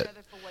opposite.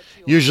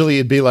 Usually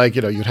it'd be like,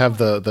 you'd have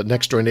the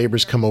next-door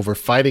neighbors come over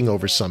fighting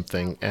over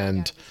something,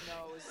 and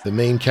the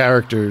main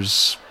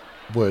characters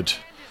would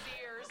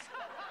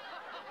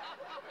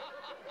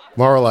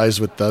moralize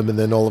with them, and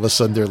then all of a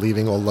sudden they're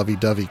leaving all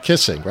lovey-dovey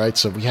kissing, right?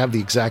 So we have the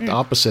exact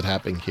opposite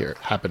happening here.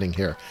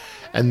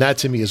 And that,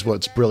 to me, is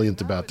what's brilliant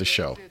about the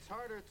show.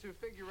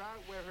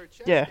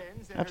 Yeah,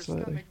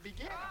 absolutely.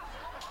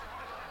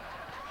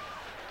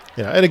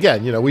 And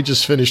again, we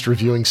just finished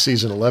reviewing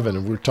season 11,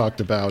 and we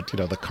talked about,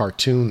 the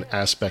cartoon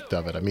aspect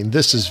of it. I mean,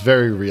 this is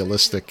very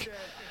realistic.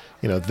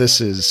 This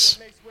is,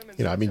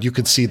 you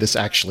could see this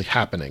actually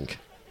happening.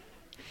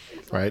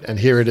 Right. And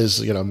here it is,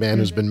 a man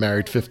who's been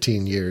married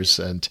 15 years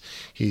and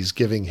he's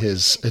giving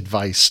his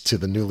advice to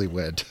the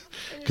newlywed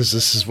because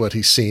this is what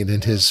he's seen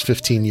in his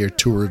 15-year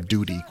tour of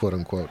duty, quote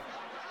unquote.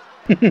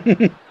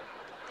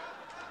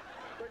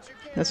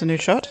 That's a new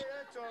shot. Say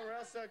that to 'em or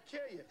else I'll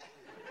kill you.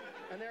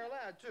 And they're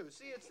allowed to.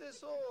 See, it's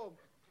this whole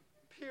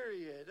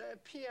period,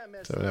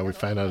 PMS. So now we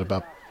find out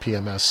about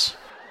PMS.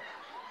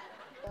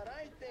 But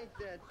I think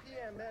that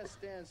PMS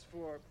stands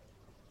for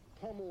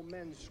pummel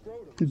men's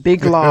scrotum.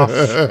 Big laugh.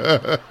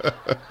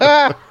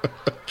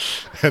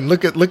 And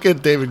look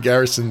at David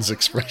Garrison's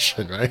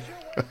expression, right?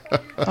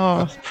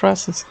 Oh,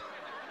 priceless.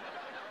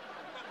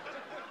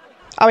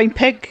 I mean,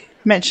 Peg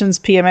mentions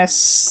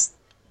PMS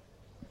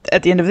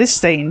at the end of this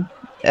scene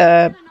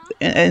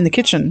in the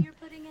kitchen.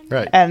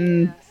 Right.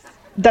 And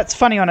that's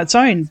funny on its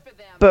own.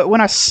 But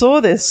when I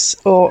saw this,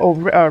 or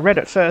read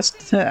it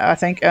first, I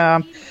think,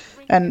 and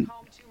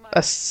I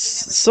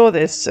saw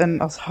this,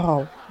 and I was,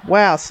 oh,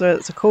 wow, so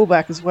it's a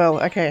callback as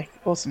well. Okay,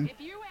 awesome.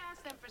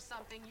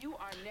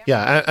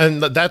 Yeah,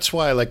 and that's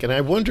why, like, and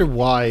I wonder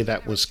why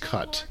that was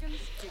cut.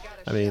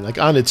 I mean, like,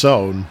 on its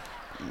own.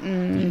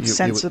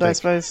 Censored, I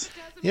suppose.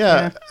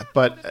 Yeah,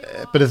 but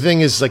the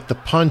thing is, like, the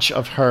punch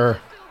of her,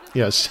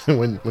 yes,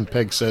 when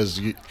Peg says,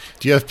 "Do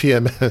you have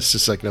PMS?"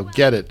 It's like, no,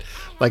 get it.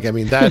 Like, I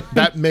mean,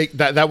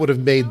 that would have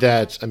made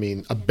that, I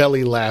mean, a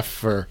belly laugh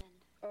for,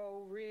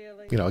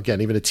 again,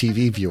 even a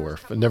TV viewer,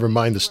 but never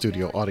mind the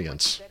studio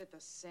audience.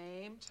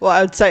 Well,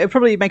 I would say it would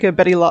probably make a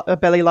belly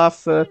laugh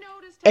for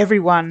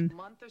everyone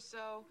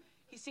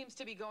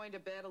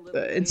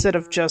instead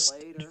of just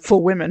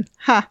for women.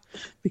 Ha!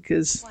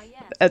 Because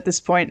at this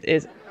point,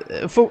 if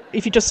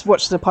you just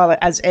watch the pilot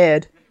as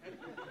aired,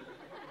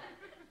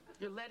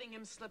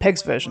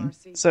 Peg's version,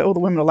 so all the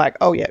women are like,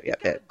 oh, yeah,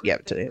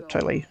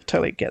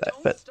 totally get that.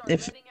 But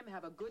if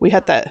we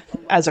had that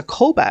as a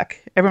callback,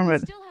 everyone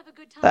would,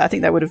 I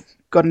think that would have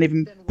got an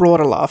even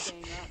broader laugh.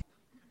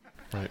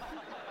 Right.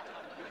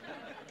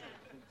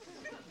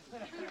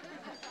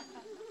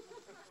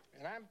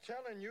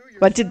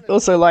 But I did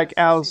also like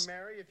Al's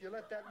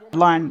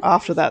line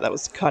after that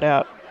was cut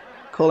out,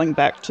 calling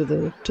back to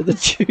the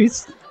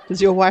juice.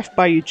 Does your wife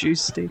buy you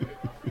juice, Steve?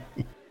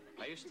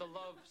 I used to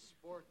love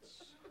sports.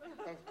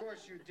 Of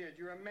course you did.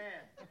 You're a man.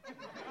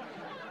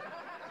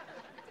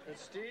 And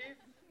Steve,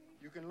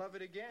 you can love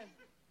it again.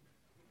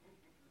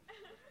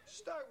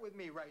 Start with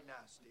me right now,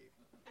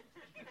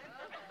 Steve.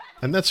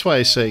 And that's why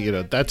I say,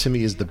 that to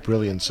me is the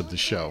brilliance of the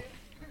show.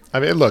 I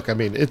mean, look,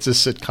 it's a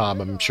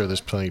sitcom. I'm sure there's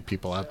plenty of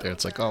people out there.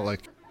 It's like, oh,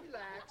 like,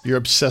 you're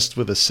obsessed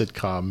with a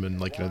sitcom and,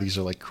 like, these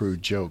are like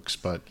crude jokes.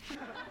 But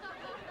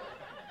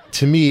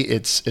to me,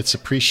 it's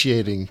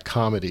appreciating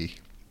comedy,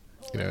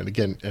 and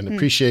again, and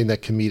appreciating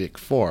that comedic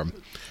form.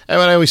 And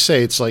what I always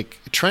say, it's like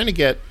trying to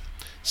get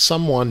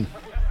someone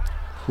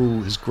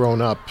who has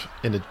grown up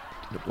in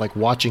like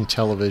watching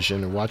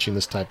television and watching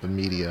this type of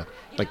media,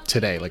 like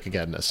today, like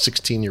again, a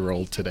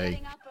 16-year-old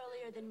today.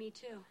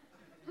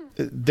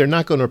 They're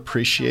not going to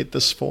appreciate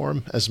this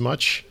form as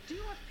much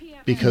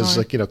because,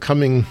 like,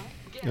 coming,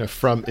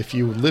 from, if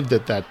you lived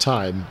at that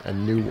time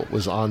and knew what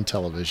was on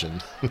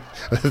television,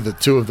 the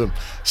two of them,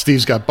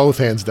 Steve's got both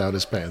hands down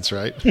his pants,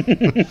 right?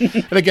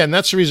 And again,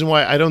 that's the reason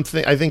why I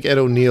think Ed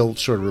O'Neill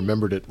sort of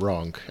remembered it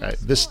wrong.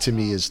 This to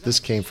me this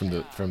came from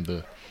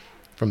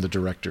the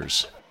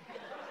directors.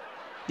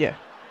 Yeah.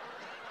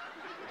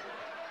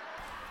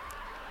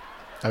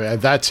 I mean,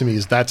 that to me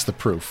that's the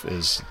proof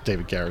is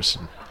David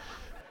Garrison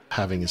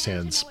having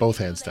his both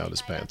hands down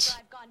his pants.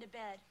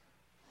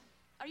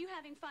 Are you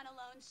having fun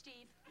alone,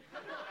 Steve?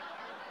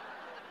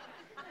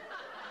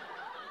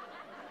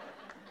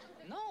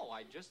 No,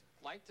 I just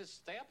like to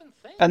stay up and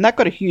think. And that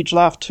got a huge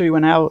laugh too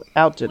when Al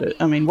did it.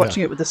 I mean,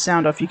 watching it with the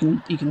sound off, you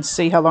can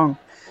see how long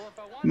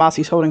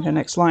Marcy's holding her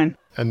next line.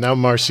 And now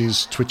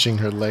Marcy's twitching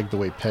her leg the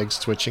way Peg's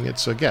twitching it.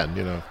 So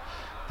again,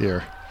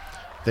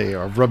 they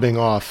are rubbing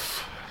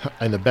off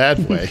in a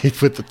bad way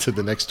to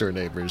the next door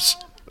neighbors.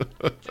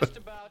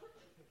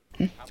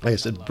 Like I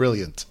said,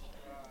 brilliant.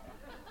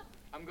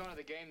 I'm going to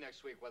the game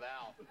next week with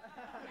Al.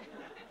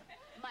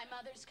 My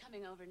mother's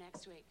coming over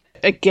next week.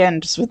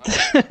 Again, just with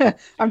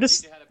I'm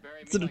just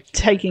sort of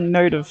taking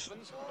note of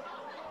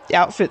the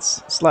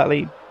outfits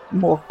slightly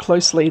more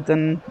closely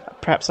than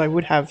perhaps I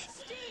would have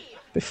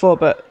before.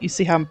 But you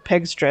see how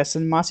Peg's dressed,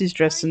 and Marcy's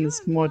dressed in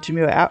this more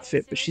demure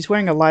outfit, but she's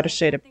wearing a lighter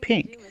shade of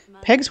pink.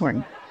 Peg's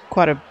wearing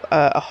quite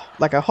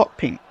like a hot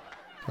pink.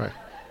 Right.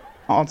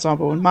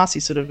 Ensemble, and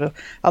Marcy's sort of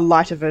a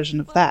lighter version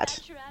of that.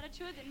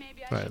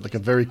 Right, like a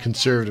very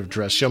conservative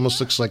dress. She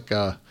almost looks like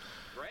a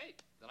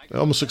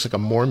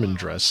Mormon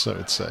dress, I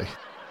would say.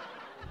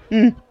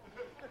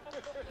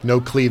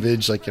 No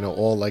cleavage, like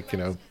all like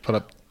put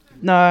up.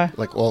 No.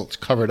 Like all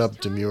covered up,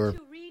 demure.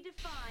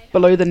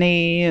 Below the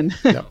knee and.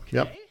 Yep.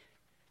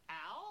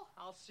 Al,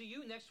 I'll see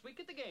you next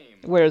week at the game.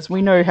 Whereas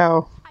we know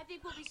how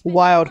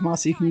wild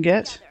Marcy can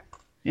get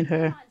in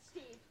her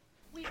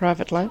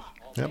private life.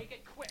 Yep.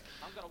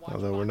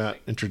 Although we're not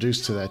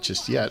introduced to that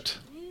just yet.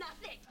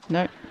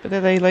 No, but there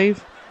they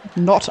leave.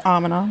 Not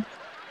arm in arm.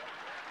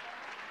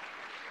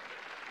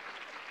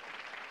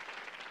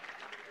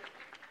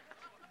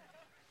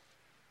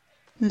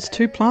 There's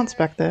 2 plants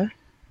back there.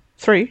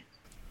 3. It's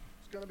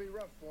gonna be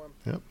rough for him.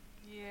 Yep.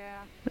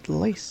 Yeah. At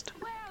least.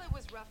 Well, it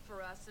was rough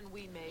for us, and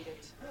we made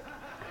it.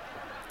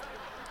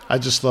 I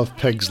just love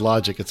Peg's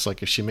logic. It's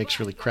like if she makes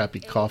really crappy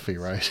coffee,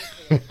 right?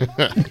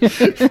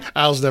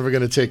 Al's never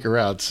going to take her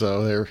out,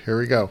 so here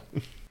we go.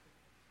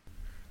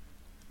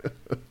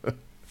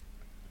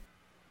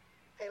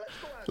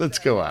 Let's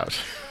go out.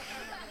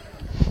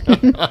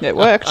 It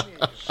worked.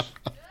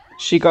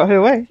 She got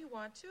her way. You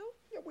want to?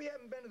 Yeah, we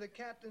haven't been to the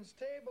captain's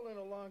table in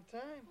a long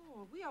time.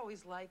 Oh, we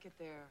always like it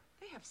there.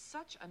 They have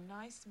such a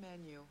nice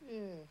menu. Yeah.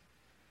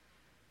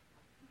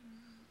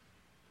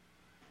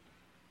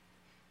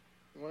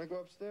 You want to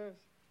go upstairs?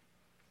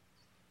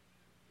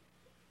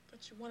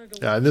 But you wanted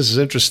to. Yeah, and this is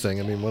interesting.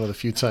 I mean, one of the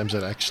few times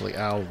that actually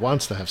Al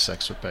wants to have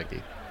sex with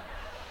Peggy.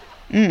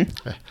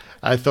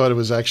 I thought it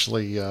was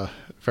actually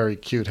very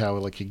cute how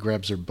like he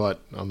grabs her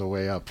butt on the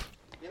way up.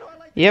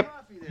 Yep.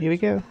 Here we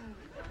go.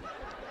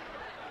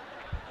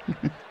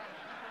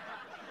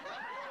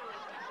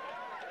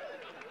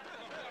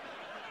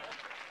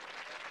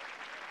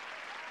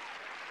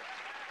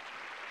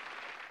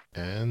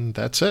 And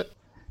that's it.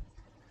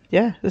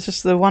 Yeah, this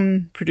is the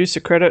one producer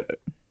credit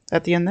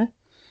at the end there.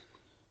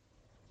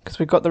 Because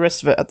we got the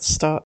rest of it at the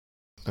start.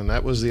 And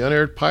that was the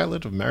unaired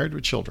pilot of Married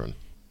with Children.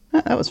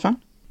 That was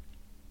fun.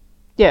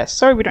 Yeah,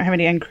 sorry we don't have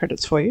any end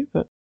credits for you,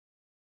 but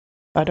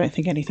I don't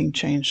think anything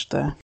changed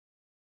there.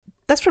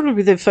 That's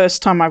probably the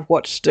first time I've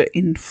watched it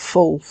in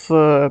full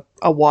for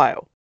a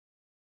while.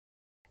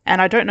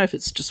 And I don't know if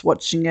it's just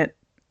watching it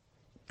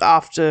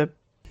after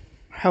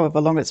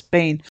however long it's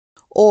been,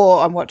 or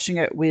I'm watching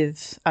it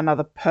with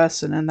another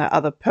person and that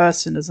other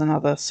person is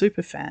another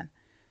super fan.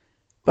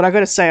 But I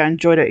got to say I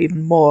enjoyed it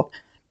even more.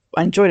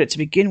 I enjoyed it to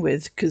begin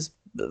with because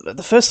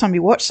the first time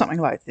you watch something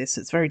like this,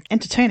 it's very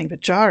entertaining but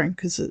jarring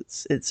because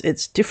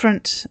it's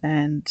different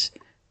and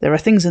there are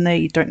things in there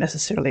you don't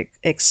necessarily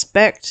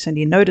expect, and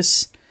you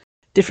notice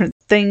different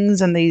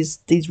things and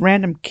these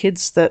random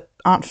kids that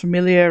aren't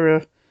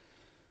familiar.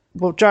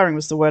 Well, jarring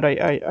was the word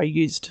I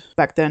used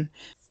back then.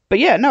 But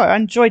yeah, no, I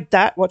enjoyed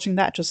that, watching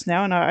that just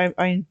now, and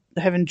I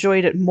have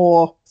enjoyed it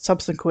more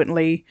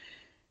subsequently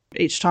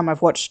each time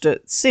I've watched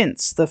it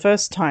since the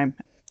first time.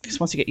 Because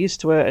once you get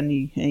used to it and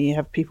you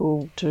have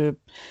people to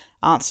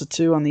answer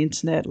to on the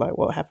internet, like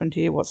what happened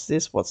here, what's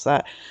this, what's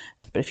that.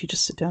 But if you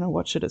just sit down and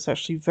watch it, it's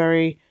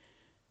actually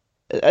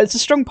it's a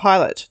strong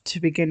pilot to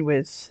begin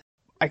with.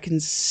 I can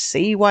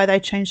see why they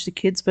changed the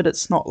kids, but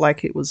it's not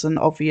like it was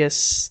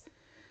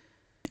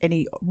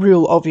any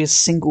real obvious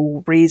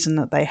single reason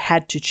that they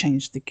had to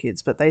change the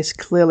kids, but they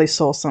clearly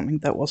saw something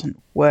that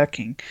wasn't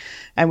working.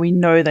 And we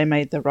know they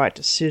made the right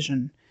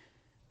decision.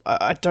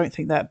 I don't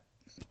think that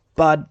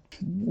Bud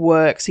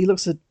works. He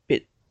looks a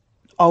bit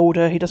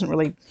older. He doesn't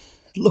really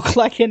look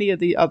like any of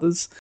the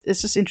others.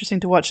 It's just interesting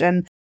to watch.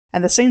 And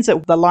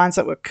the lines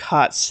that were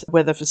cut,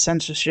 whether for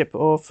censorship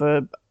or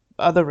for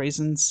other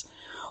reasons,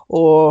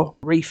 or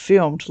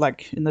refilmed,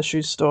 like in the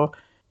shoe store,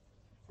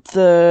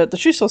 the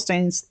shoe store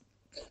scenes,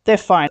 they're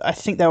fine. I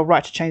think they were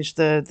right to change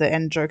the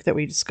end joke that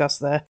we discussed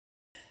there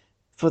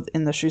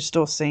in the shoe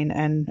store scene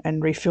and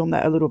refilm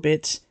that a little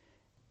bit.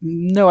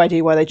 No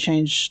idea why they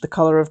changed the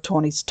color of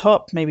Tawny's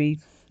top. Maybe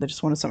they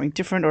just wanted something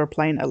different, or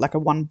like a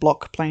one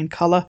block plain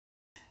color.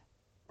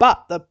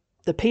 But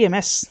the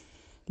PMS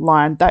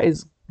line, that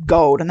is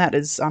gold, and that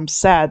is, I'm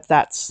sad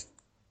that's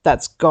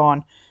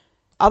gone.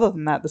 Other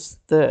than that,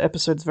 the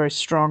episode's very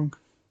strong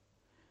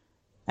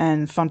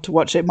and fun to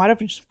watch. It might have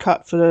been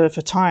cut for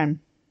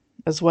time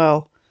as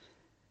well,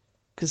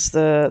 because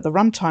the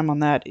runtime on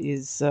that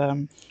is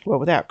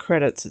without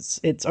credits,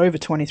 it's over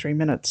 23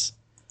 minutes.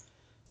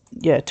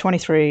 Yeah,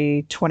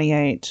 23,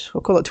 28. We'll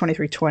call it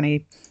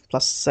 23:20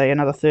 plus say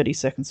another 30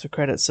 seconds for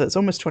credits. So it's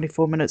almost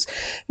 24 minutes.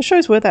 The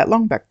shows were that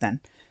long back then.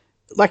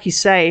 Like you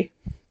say,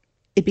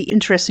 it'd be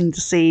interesting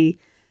to see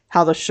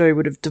how the show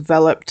would have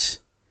developed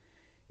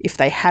if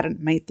they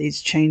hadn't made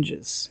these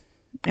changes.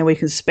 And we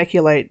can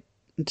speculate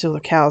until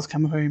the cows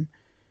come home.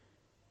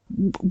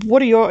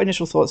 What are your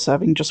initial thoughts,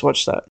 having just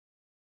watched that?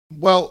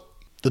 Well,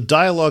 the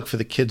dialogue for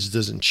the kids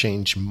doesn't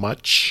change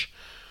much,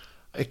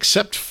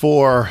 except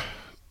for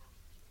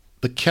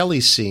the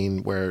Kelly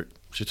scene where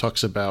she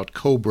talks about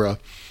Cobra,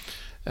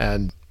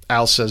 and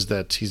Al says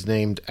that he's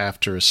named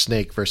after a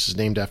snake versus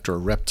named after a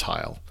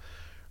reptile,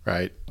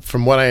 right?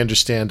 From what I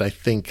understand, I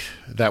think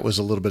that was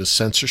a little bit of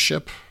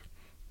censorship.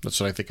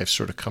 That's what I think I've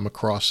sort of come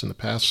across in the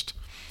past.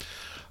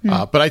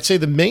 But I'd say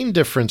the main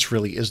difference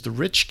really is the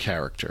Rich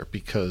character,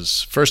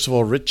 because first of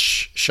all,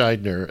 Rich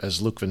Scheidner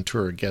as Luke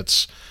Ventura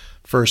gets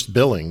first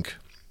billing,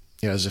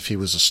 as if he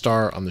was a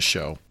star on the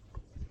show.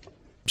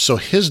 So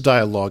his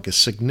dialogue is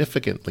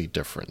significantly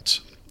different.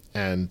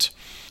 And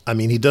I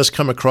mean, he does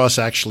come across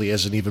actually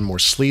as an even more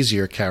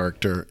sleazier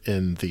character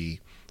in the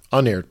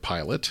unaired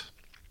pilot.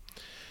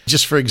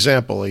 Just for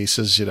example, he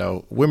says,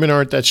 women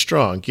aren't that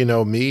strong.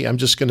 Me, I'm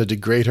just going to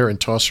degrade her and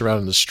toss her out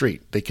in the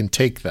street. They can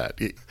take that.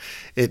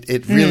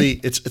 It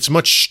really, it's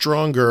much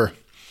stronger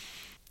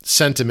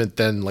sentiment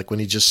than like when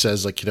he just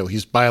says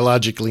he's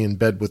biologically in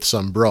bed with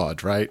some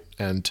broad, right?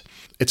 And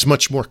it's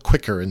much more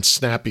quicker and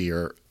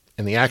snappier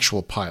in the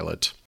actual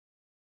pilot.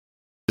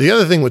 The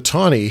other thing with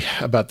Tawny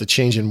about the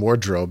change in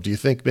wardrobe, do you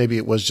think maybe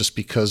it was just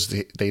because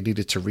they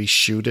needed to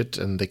reshoot it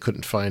and they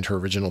couldn't find her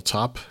original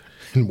top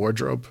in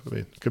wardrobe? I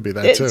mean, it could be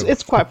that too.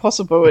 It's quite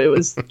possible. It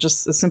was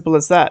just as simple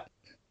as that.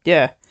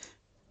 Yeah.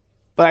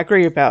 But I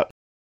agree about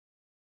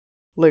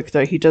Luke,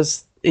 though.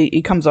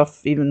 He comes off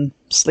even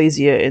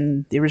sleazier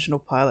in the original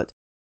pilot.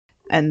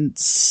 And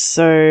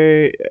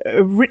so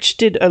Rich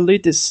did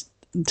allude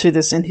to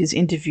this in his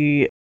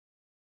interview.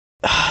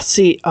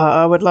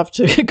 I would love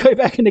to go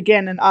back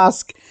and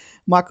ask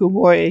Michael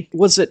Moy,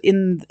 was it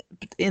in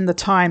the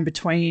time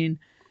between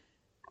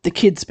the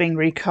kids being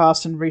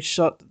recast and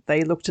reshot that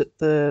they looked at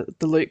the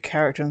Luke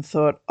character and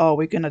thought, oh,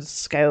 we're going to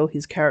scale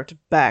his character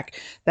back.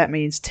 That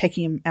means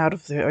taking him out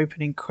of the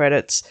opening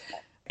credits,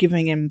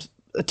 giving him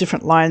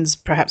different lines,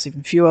 perhaps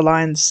even fewer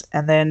lines,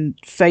 and then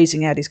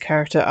phasing out his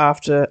character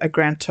after a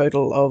grand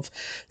total of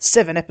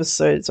 7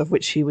 episodes, of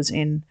which he was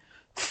in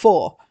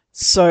 4.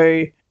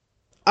 So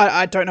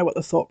I don't know what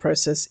the thought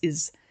process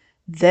is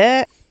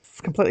there.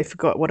 Completely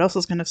forgot what else I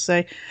was going to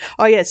say.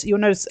 Oh, yes, you'll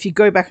notice if you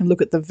go back and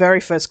look at the very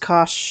first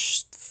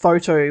cast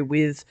photo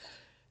with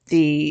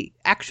the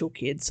actual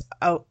kids,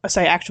 I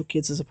say actual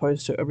kids as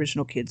opposed to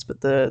original kids,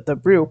 but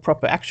the real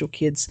proper actual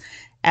kids,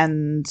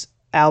 and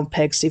Alan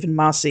Pegg, Stephen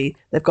Marcy,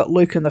 they've got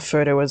Luke in the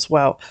photo as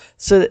well.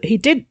 So he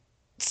did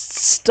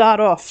start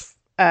off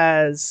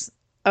as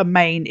a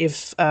main,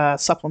 if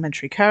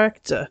supplementary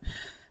character,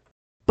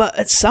 but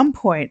at some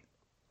point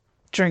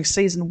during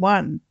season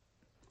 1,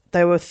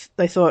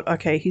 they thought,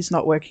 okay, he's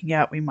not working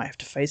out, we might have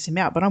to phase him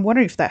out. But I'm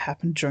wondering if that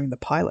happened during the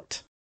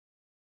pilot.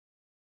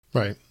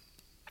 Right.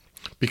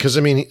 Because,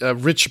 I mean,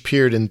 Rich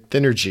appeared in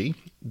Thinnergy,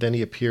 then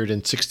he appeared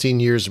in 16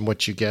 Years and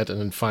What You Get,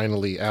 and then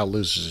finally Al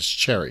Loses His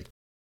Cherry.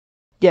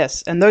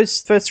 Yes, and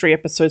those first 3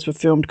 episodes were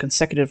filmed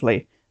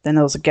consecutively. Then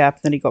there was a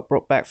gap, then he got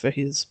brought back for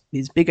his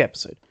big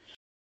episode.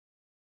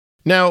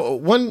 Now,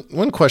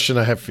 one question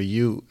I have for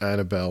you,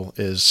 Annabelle,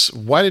 is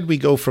why did we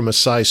go from a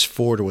size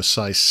 4 to a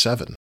size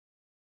 7?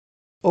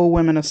 All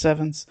women are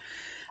 7s.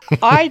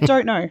 I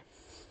don't know.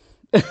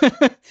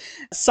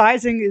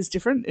 Sizing is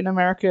different in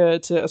America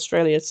to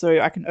Australia, so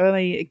I can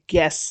only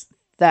guess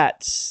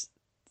that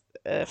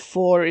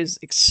 4 is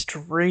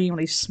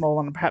extremely small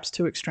and perhaps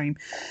too extreme.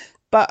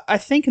 But I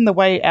think in the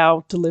way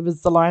Al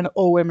delivers the line,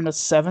 all women are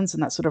 7s,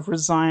 and that sort of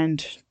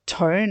resigned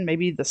tone,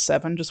 maybe the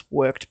 7 just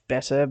worked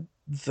better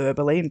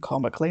verbally and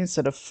comically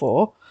instead of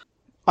 4.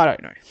 I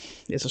don't know.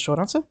 Is a short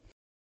answer.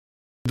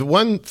 The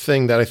one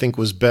thing that I think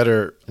was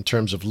better in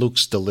terms of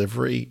Luke's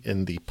delivery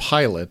in the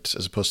pilot,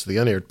 as opposed to the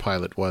unaired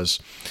pilot, was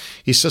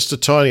he says to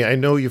Tawny, I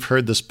know you've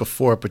heard this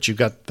before, but you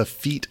got the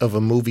feet of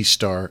a movie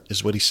star,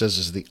 is what he says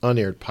is the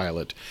unaired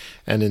pilot.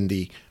 And in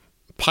the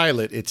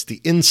pilot, it's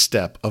the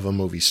instep of a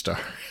movie star.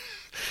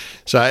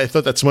 So I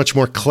thought that's much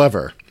more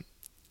clever.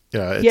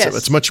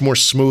 It's a much more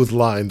smooth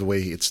line the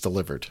way it's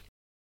delivered.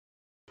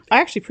 I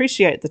actually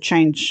appreciate the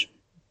change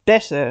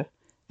better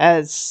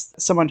as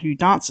someone who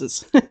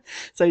dances.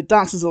 So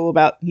dance is all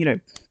about,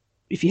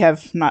 if you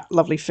have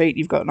lovely feet,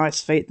 you've got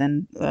nice feet,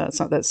 then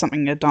that's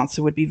something a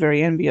dancer would be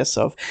very envious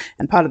of.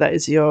 And part of that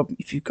is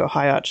if you've got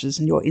high arches,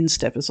 and your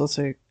instep is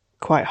also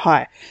quite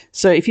high.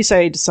 So if you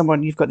say to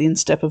someone you've got the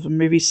instep of a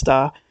movie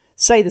star,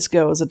 say this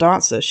girl is a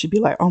dancer, she'd be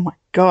like, oh my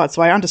God.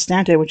 So I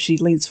understand her when she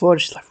leans forward,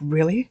 she's like,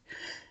 really?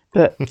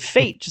 But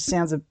feet just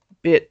sounds a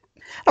bit,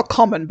 not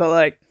common, but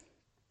like,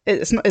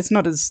 it's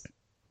not as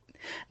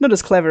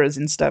clever as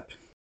instep.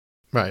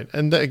 Right.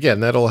 And again,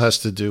 that all has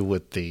to do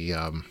with the,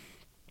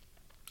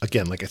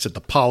 again, like I said,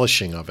 the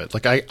polishing of it.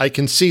 Like I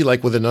can see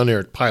like with an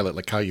unaired pilot,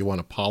 like how you want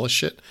to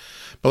polish it.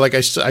 But like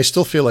I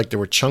still feel like there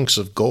were chunks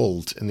of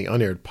gold in the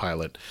unaired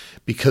pilot,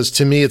 because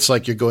to me, it's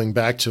like you're going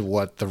back to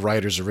what the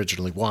writers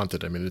originally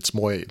wanted. I mean, it's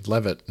Moy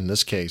Levitt in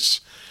this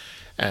case.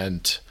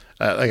 And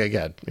like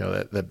again,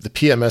 the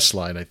PMS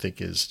line, I think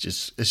is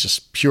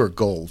just pure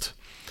gold.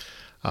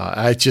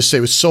 I just say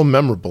it was so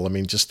memorable. I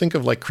mean, just think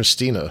of like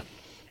Christina.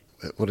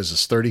 What is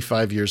this,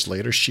 35 years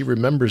later? She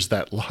remembers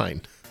that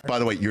line. By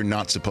the way, you're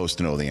not supposed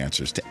to know the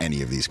answers to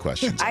any of these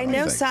questions. I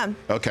know some.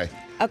 Okay.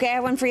 Okay, I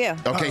have one for you.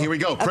 Okay, here we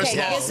go. Chris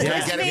Law.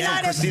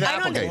 Christina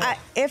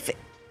Applegate.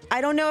 I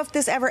don't know if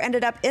this ever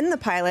ended up in the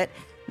pilot,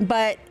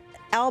 but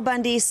Al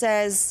Bundy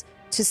says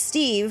to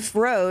Steve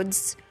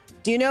Rhodes,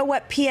 do you know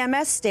what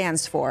PMS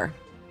stands for?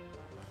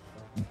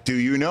 Do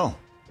you know?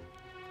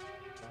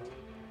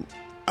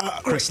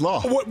 Chris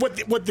Law.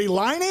 What the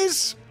line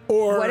is?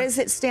 Or what does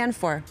it stand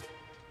for?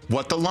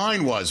 What the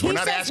line was. We're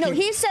not asking. No,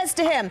 he says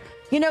to him,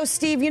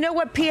 Steve, you know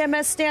what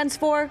PMS stands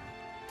for?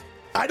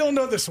 I don't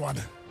know this one.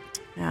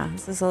 Yeah,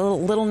 this is a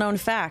little known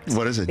fact.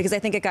 What is it? Because I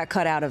think it got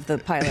cut out of the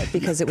pilot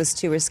because it was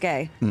too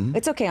risque. Mm-hmm.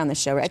 It's okay on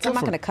this show, right? I'm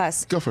not going to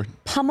cuss. Go for it.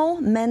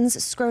 Pummel men's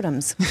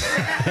scrotums.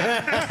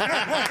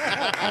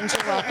 And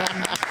you're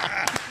welcome.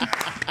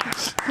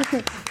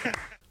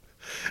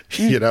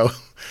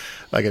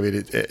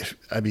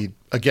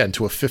 Again,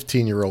 to a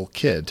 15-year-old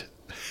kid,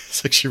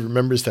 it's like she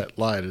remembers that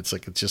line. It's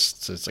like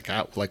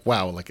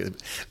wow,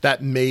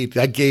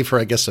 that gave her,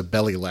 I guess, a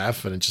belly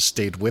laugh, and it just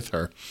stayed with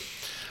her.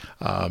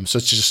 So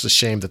it's just a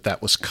shame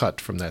that was cut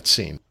from that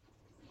scene.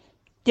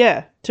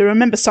 Yeah, to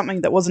remember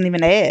something that wasn't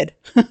even aired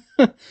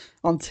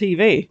on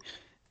TV.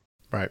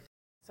 Right.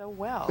 So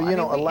well. But you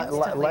know, like the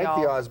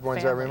all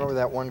Osbournes, I remember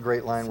that one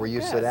great line where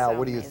you said, Al,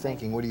 what are you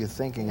thinking? What are you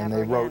thinking? And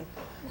they wrote,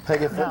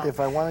 Peg, if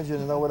I wanted you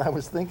to know what I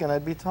was thinking,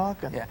 I'd be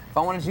talking. Yeah, if I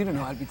wanted you to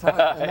know, I'd be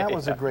talking. And that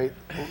was a great,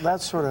 that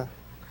sort of...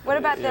 What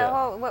about the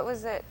whole, what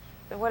was it?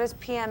 What does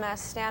PMS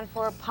stand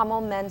for?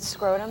 Pummel men's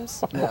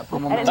scrotums? Yeah,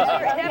 pummel men's They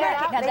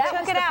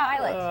took it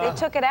out. They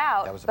took it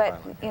out,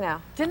 but, you know.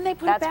 Didn't they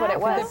put that's it back? what it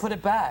was. They put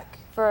it back.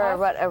 For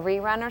what, a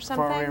rerun or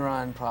something? For a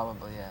rerun,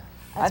 probably, yeah.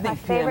 That's I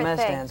think my favorite PMS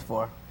thing. stands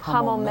for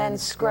Pummel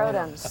men's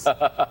scrotums.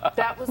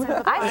 That was in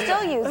the I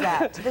still use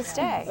that to this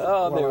day.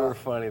 Oh, they were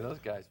funny, those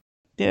guys.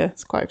 Yeah,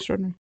 it's quite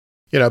extraordinary.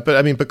 You know,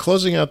 but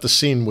closing out the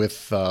scene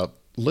with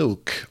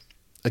Luke,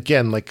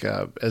 again, like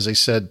as I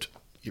said,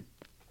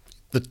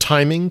 the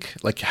timing,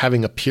 like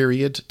having a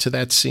period to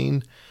that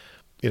scene.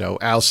 You know,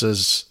 Al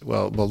says,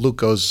 well,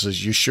 Luke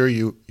says, you sure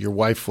your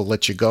wife will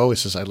let you go? He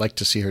says, I'd like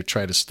to see her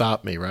try to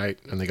stop me, right?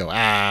 And they go,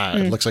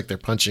 it looks like they're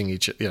punching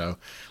each,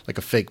 like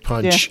a fake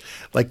punch. Yeah.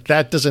 Like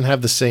that doesn't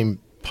have the same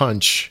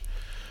punch.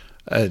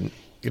 And,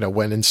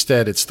 when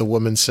instead it's the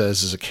woman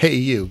says, is like, hey,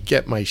 you,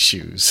 get my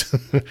shoes.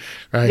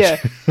 Right?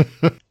 Yeah.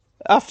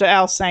 After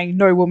Al saying,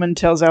 no woman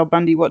tells Al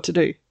Bundy what to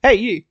do. Hey,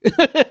 you.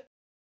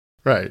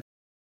 Right.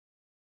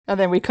 And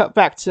then we cut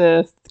back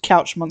to the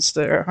couch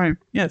monster at home.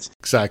 Yes.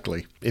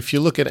 Exactly. If you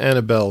look at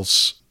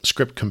Annabelle's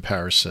script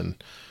comparison,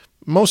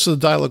 most of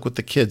the dialogue with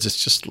the kids,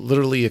 it's just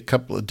literally a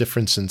couple of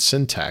difference in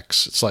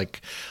syntax. It's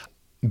like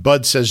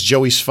Bud says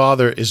Joey's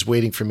father is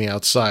waiting for me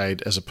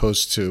outside, as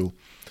opposed to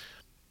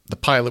the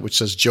pilot, which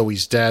says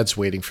Joey's dad's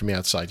waiting for me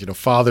outside.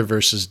 Father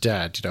versus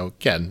dad.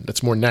 Again,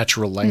 that's more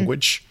natural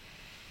language.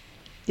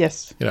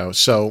 Yes.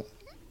 So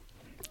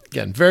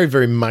again, very,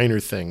 very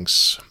minor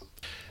things.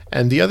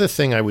 And the other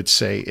thing I would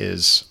say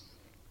is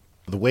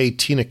the way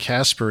Tina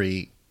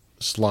Casperi's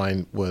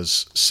line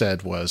was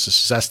said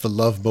was, that's the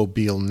Love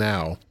Mobile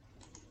now.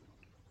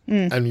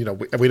 And,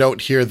 we don't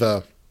hear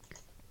the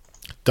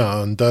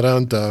dun, dun,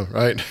 dun, dun,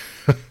 right?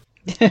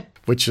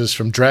 Which is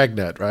from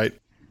Dragnet, right?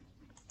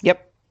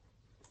 Yep.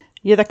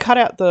 Yeah, they cut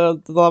out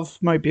the Love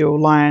Mobile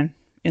line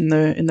in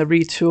the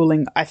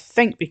retooling, I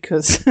think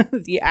because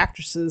the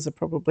actresses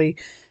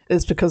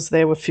is because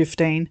they were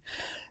 15.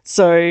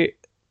 So...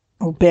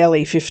 or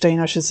barely 15,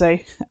 I should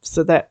say.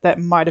 So that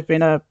might have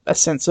been a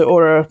censor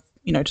or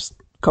just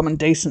common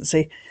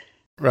decency.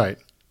 Right.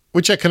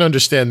 Which I can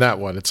understand that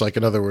one. It's like,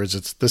 in other words,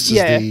 it's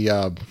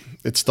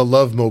the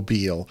Love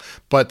Mobile.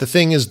 But the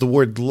thing is, the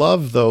word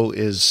love, though,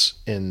 is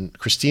in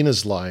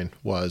Christina's line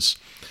was,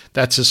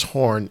 that's his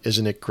horn,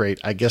 isn't it great?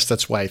 I guess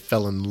that's why I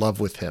fell in love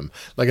with him.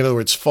 Like, in other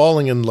words,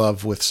 falling in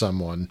love with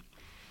someone,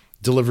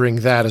 delivering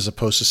that as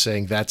opposed to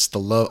saying, that's the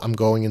love, I'm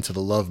going into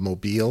the Love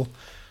Mobile.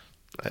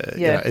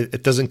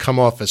 It doesn't come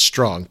off as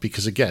strong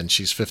because, again,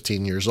 she's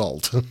 15 years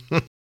old.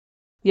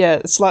 Yeah,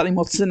 it's slightly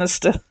more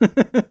sinister.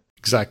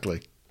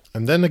 Exactly.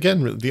 And then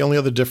again, the only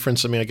other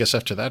difference, I guess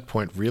after that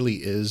point really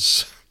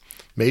is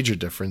major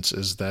difference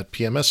is that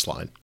PMS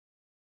line.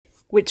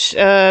 Which,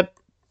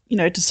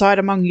 decide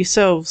among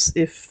yourselves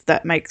if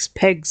that makes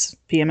Peg's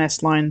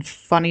PMS line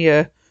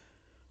funnier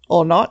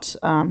or not.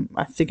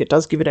 I think it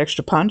does give it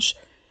extra punch.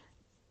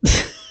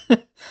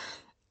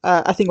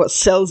 I think what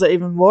sells it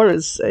even more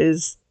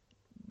is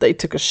they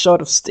took a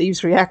shot of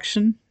Steve's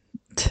reaction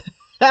to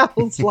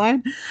Al's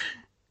line,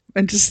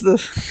 and just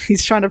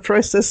he's trying to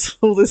process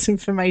all this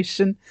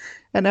information,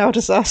 and Al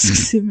just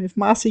asks him if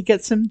Marcy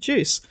gets him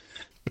juice.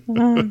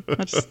 The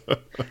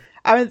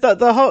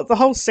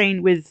whole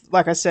scene with,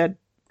 like I said,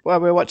 while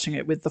we're watching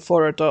it with the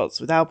four adults,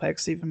 with Alpeg,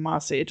 Steve, and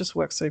Marcy, it just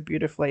works so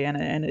beautifully, and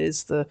it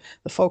is the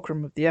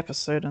fulcrum of the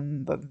episode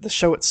and the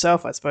show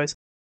itself, I suppose,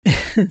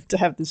 to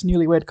have this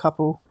newlywed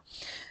couple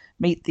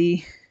meet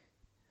the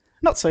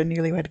not so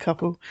newlywed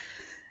couple,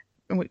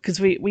 because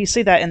we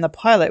see that in the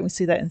pilot, we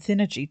see that in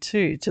Thinnergy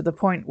too, to the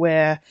point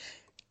where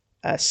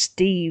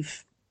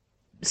Steve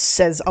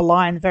says a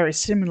line very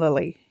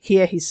similarly.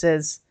 Here he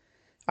says,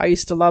 I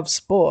used to love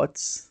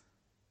sports,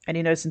 and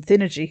in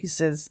Thinnergy he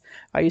says,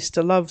 I used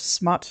to love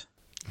smut,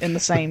 in the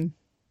same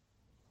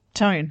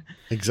tone.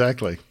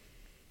 Exactly.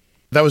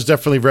 That was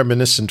definitely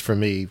reminiscent for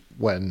me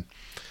when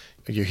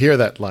you hear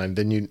that line,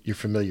 then you're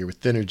familiar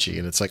with Thinnergy,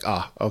 and it's like,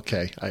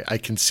 okay, I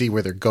can see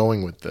where they're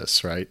going with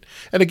this, right?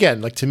 And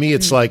again, like to me,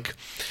 it's like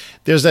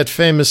there's that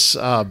famous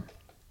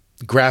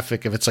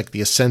graphic of it's like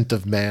the ascent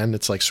of man.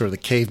 It's like sort of the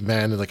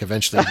caveman, and like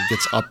eventually he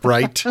gets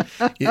upright,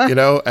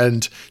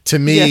 And to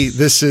me,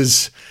 this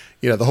is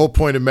the whole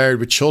point of Married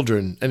with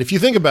Children. And if you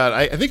think about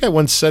it, I think I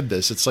once said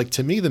this. It's like,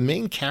 to me, the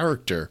main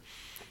character,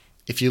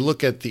 if you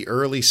look at the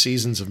early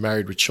seasons of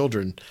Married with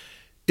Children,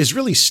 is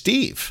really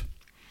Steve.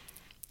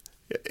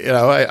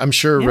 I'm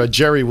sure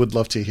Jerry would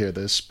love to hear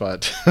this,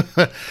 but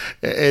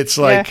it's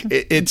like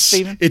it's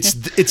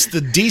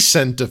the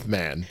descent of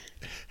man.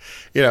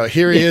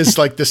 Here he is,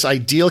 like this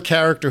ideal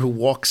character who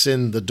walks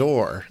in the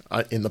door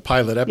in the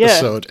pilot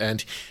episode,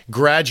 and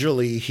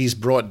gradually he's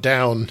brought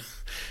down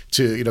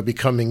to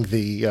becoming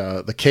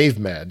the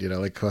caveman.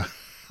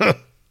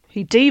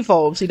 He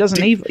devolves. He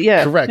doesn't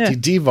yeah. Correct. Yeah. He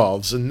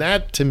devolves. And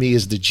that, to me,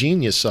 is the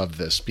genius of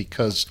this,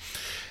 because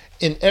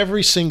in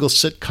every single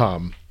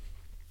sitcom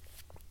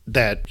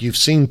that you've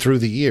seen through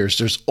the years,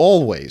 there's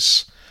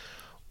always,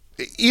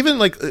 even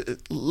like,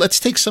 let's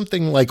take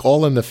something like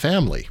All in the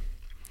Family.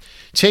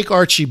 Take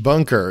Archie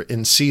Bunker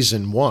in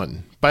season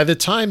 1. By the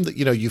time that,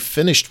 you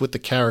finished with the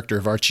character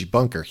of Archie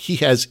Bunker, he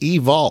has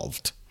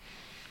evolved.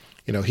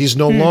 He's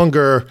no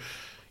longer,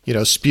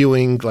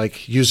 spewing,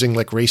 using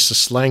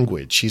racist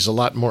language. He's a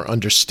lot more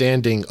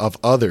understanding of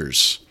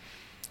others,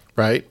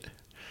 right?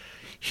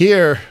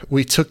 Here,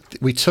 we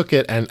took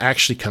it and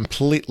actually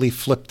completely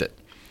flipped it.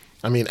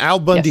 I mean, Al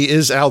Bundy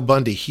is Al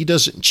Bundy. He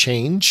doesn't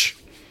change.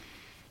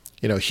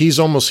 He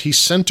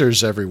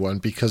centers everyone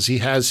because he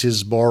has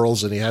his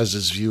morals and he has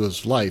his view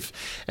of life.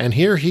 And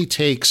here he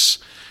takes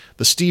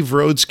the Steve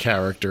Rhodes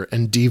character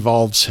and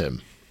devolves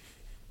him.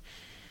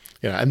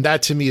 And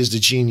that to me is the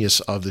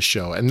genius of the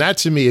show. And that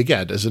to me,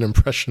 again, as an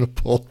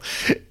impressionable,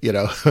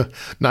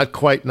 not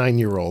quite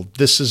 9-year-old,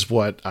 this is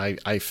what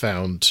I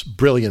found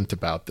brilliant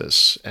about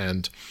this.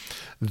 And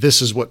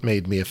this is what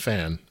made me a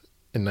fan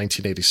in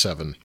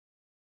 1987.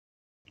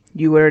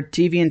 You were a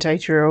deviant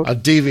 8-year-old. A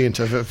deviant,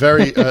 a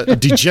very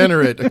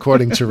degenerate,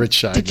 according to Rich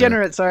Scheidler.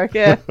 Degenerate, sorry,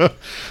 yeah.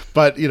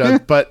 But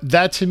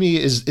that to me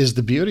is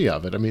the beauty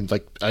of it. I mean,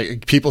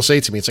 people say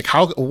to me, it's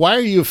like, why are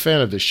you a fan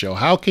of this show?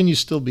 How can you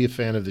still be a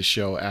fan of this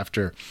show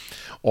after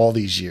all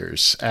these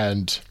years?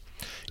 And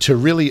to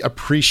really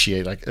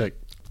appreciate,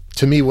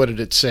 to me, what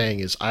it's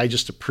saying is, I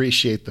just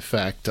appreciate the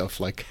fact of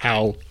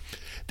how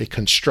they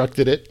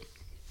constructed it.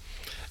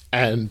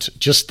 And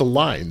just the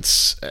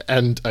lines.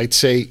 And I'd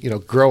say,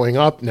 growing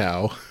up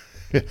now,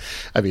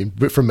 I mean,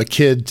 from a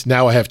kid,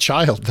 now I have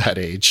child that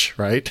age,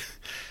 right?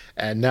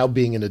 And now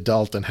being an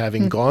adult and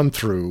having gone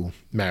through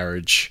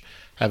marriage,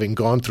 having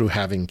gone through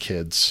having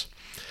kids,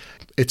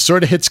 it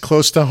sort of hits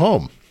close to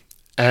home.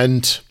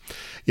 And,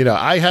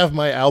 I have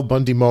my Al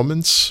Bundy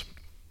moments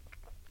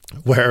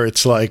where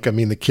it's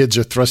the kids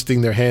are thrusting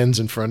their hands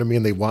in front of me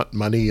and they want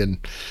money, and,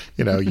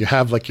 you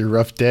have your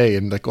rough day,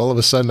 and all of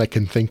a sudden I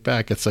can think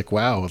back. It's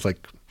wow,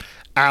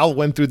 Al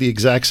went through the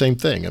exact same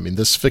thing. I mean,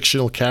 this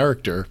fictional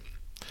character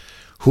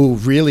who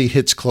really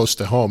hits close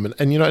to home.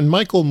 And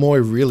Michael Moy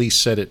really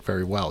said it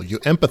very well. You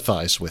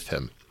empathize with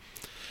him.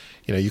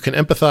 You can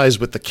empathize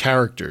with the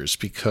characters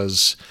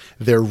because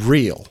they're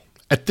real.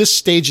 At this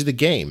stage of the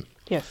game.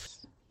 Yes.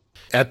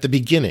 At the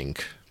beginning.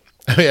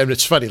 I mean,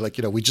 it's funny,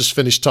 we just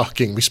finished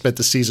talking. We spent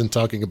the season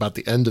talking about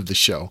the end of the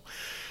show.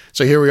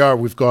 So here we are.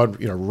 We've gone,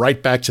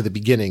 right back to the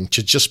beginning,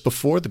 to just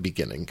before the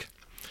beginning.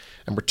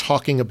 And we're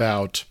talking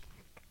about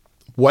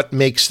what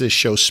makes this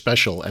show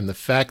special and the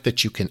fact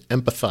that you can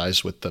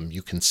empathize with them.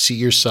 You can see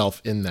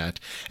yourself in that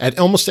at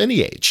almost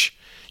any age.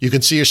 You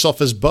can see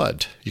yourself as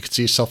Bud. You can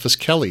see yourself as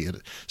Kelly at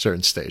a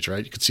certain stage,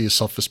 right? You can see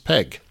yourself as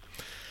Peg.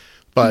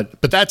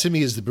 But that to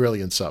me is the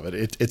brilliance of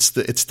it. It's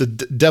the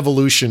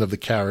devolution of the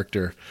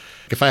character.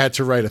 If I had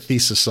to write a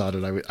thesis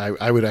on it,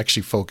 I would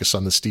actually focus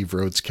on the Steve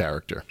Rhodes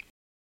character.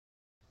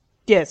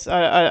 Yes,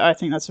 I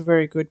think that's a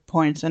very good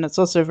point. And it's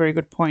also a very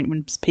good point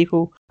when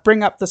people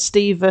bring up the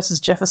Steve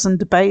versus Jefferson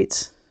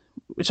debate,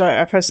 which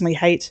I personally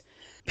hate.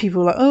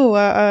 People are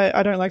like,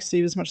 I don't like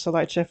Steve as much as I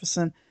like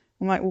Jefferson.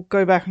 I'm like, well,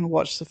 go back and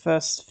watch the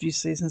first few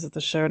seasons of the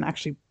show and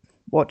actually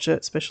watch it,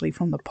 especially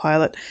from the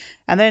pilot.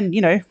 And then,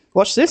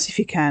 watch this if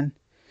you can.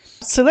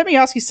 So let me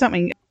ask you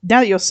something.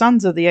 Now that your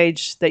sons are the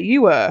age that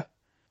you were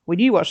when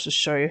you watched the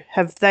show,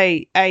 have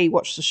they, A,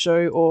 watched the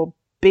show, or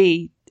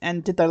B,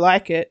 and did they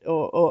like it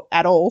or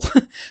at all?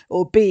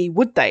 Or B,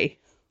 would they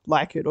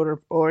like it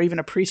or even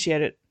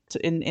appreciate it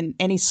in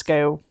any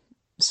scale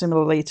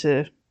similarly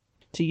to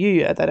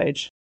you at that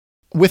age?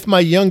 With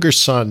my younger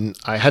son,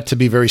 I had to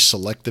be very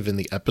selective in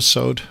the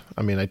episode.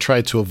 I mean, I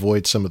tried to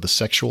avoid some of the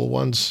sexual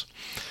ones,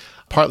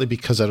 partly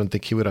because I don't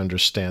think he would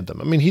understand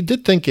them. I mean, he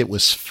did think it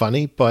was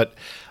funny, but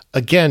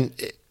again,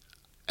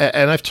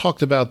 and I've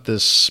talked about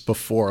this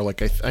before,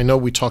 I know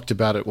we talked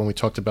about it when we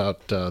talked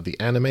about the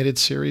animated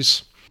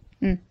series.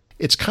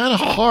 It's kind of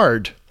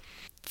hard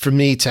for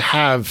me to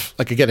have,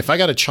 again, if I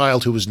got a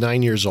child who was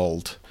 9 years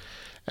old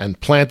and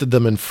planted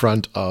them in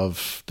front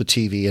of the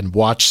TV and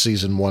watched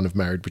season 1 of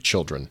Married with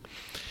Children,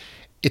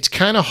 it's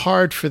kind of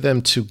hard for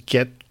them to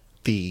get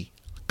the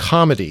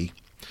comedy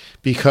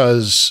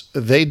because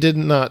they're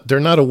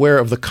not aware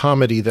of the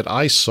comedy that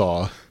I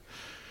saw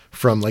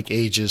from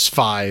ages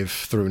 5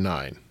 through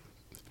 9.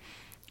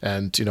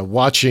 And,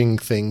 watching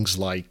things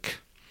like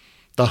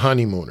The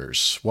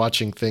Honeymooners,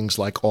 watching things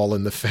like All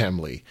in the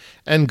Family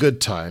and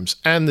Good Times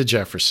and The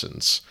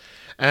Jeffersons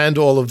and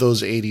all of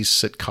those 80s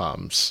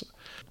sitcoms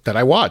that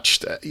I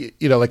watched,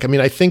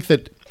 I think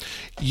that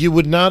you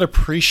would not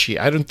appreciate,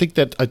 I don't think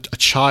that a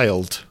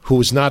child who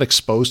was not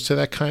exposed to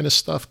that kind of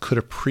stuff could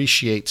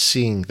appreciate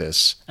seeing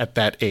this at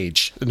that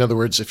age. In other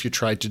words, if you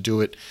tried to do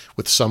it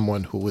with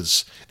someone who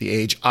was the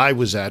age I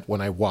was at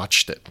when I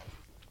watched it,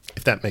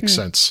 if that makes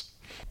sense.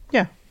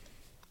 Yeah.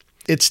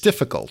 It's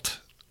difficult.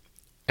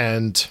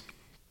 And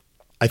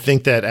I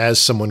think that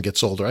as someone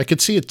gets older, I could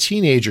see a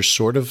teenager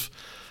sort of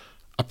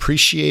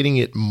appreciating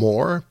it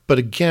more. But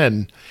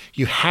again,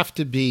 you have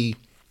to be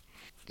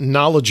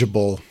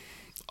knowledgeable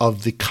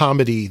of the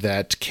comedy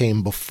that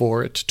came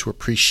before it to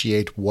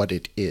appreciate what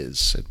it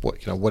is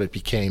and what it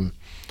became,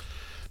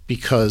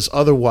 because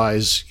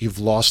otherwise you've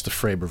lost the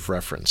frame of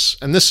reference.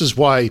 And this is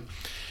why,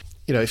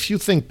 if you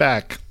think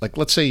back, like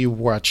let's say you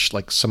watch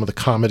like some of the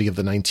comedy of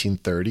the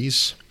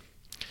 1930s,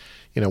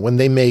 when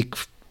they make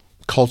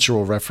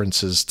cultural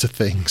references to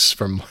things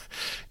from,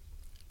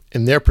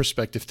 in their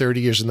perspective,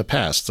 30 years in the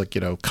past, like,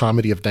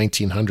 comedy of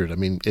 1900. I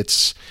mean,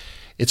 it's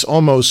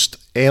almost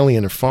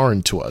alien or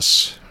foreign to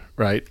us,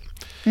 right?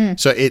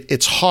 So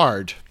it's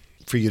hard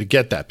for you to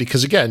get that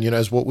because, again,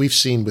 as what we've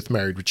seen with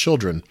Married with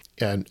Children,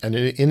 and in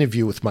an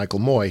interview with Michael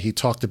Moy, he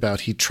talked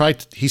about they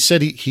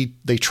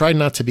tried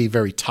not to be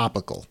very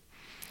topical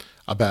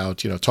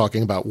about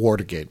talking about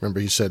Watergate. Remember,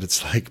 he said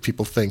it's like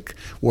people think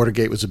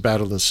Watergate was a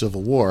battle in the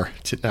Civil War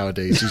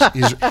nowadays.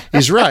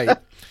 He's right,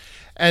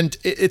 and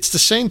it's the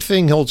same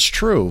thing holds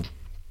true.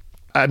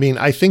 I mean,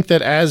 I think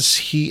that as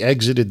he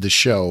exited the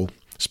show,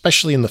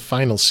 especially in the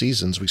final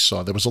seasons, we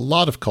saw there was a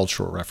lot of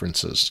cultural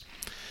references.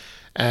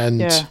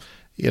 And,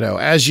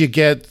 as you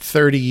get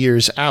 30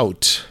 years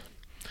out,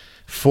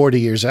 40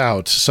 years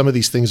out, some of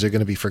these things are going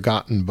to be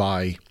forgotten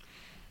by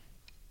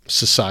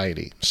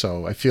society.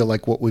 So I feel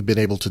like what we've been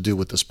able to do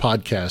with this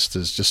podcast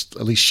is just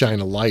at least shine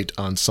a light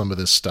on some of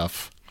this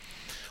stuff.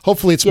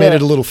 Hopefully it's made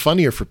it a little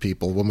funnier for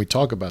people when we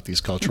talk about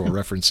these cultural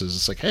references.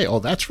 It's like, hey,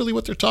 that's really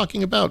what they're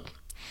talking about.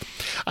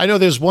 I know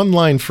there's one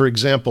line, for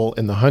example,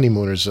 in The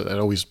Honeymooners that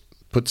always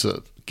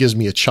gives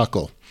me a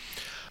chuckle.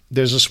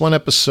 There's this one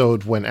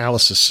episode when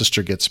Alice's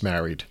sister gets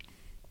married,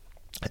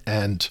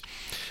 and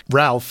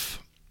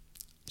Ralph,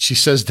 she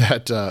says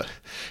that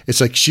it's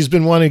like she's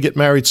been wanting to get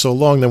married so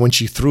long that when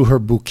she threw her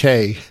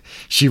bouquet,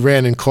 she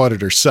ran and caught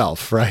it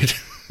herself, right?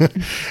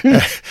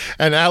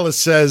 And Alice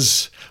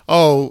says,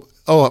 oh,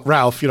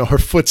 Ralph, her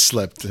foot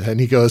slipped.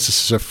 And he goes,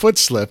 this is her foot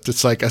slipped.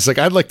 I was like,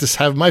 I'd like to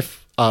have my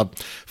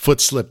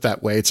foot slip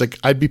that way. It's like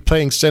I'd be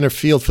playing center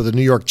field for the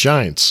New York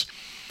Giants.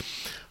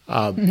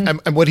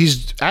 And what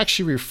he's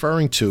actually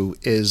referring to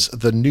is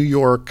the New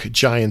York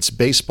Giants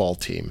baseball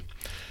team.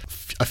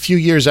 A few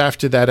years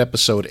after that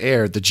episode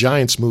aired, the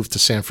Giants moved to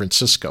San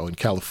Francisco in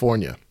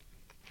California.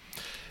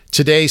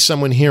 Today,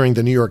 someone hearing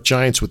the New York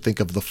Giants would think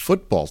of the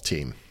football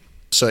team.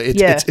 So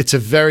it's a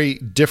very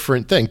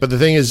different thing. But the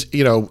thing is,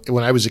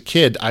 when I was a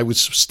kid, I was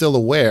still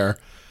aware.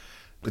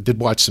 I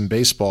did watch some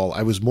baseball.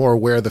 I was more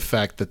aware of the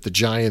fact that the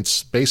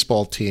Giants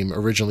baseball team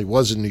originally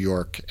was in New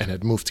York and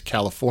had moved to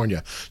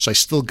California. So I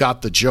still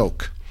got the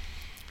joke.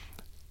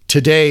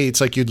 Today,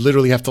 it's like you'd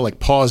literally have to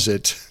pause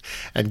it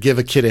and give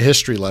a kid a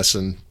history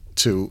lesson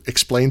to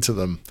explain to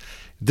them,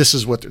 this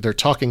is what they're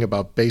talking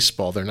about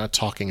baseball. They're not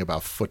talking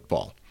about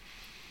football.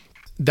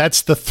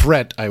 That's the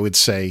threat, I would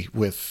say,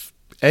 with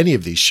any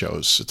of these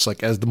shows. It's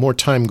like as the more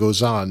time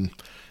goes on,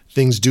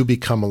 things do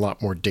become a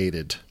lot more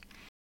dated.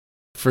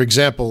 For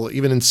example,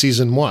 even in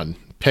season 1,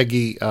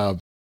 Peggy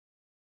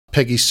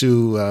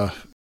Sue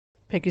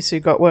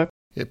got work.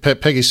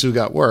 Peggy Sue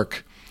got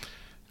work.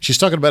 She's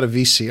talking about a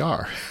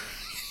VCR.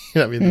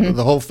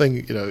 The whole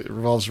thing,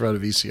 revolves around a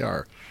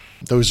VCR.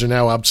 Those are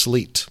now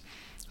obsolete.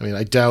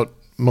 I doubt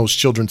most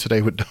children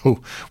today would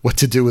know what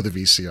to do with a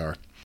VCR.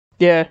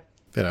 Yeah.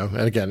 And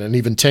again, and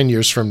even 10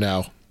 years from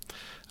now,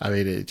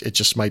 it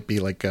just might be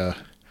like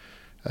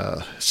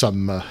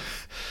some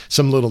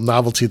little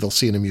novelty they'll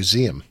see in a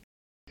museum.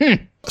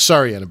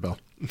 Sorry, Annabelle.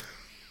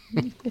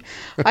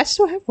 I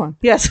still have one.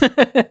 Yes.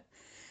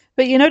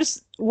 But you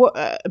notice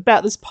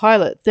about this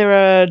pilot, there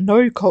are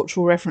no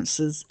cultural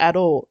references at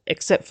all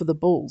except for the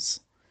bulls.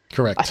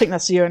 Correct. I think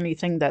that's the only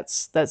thing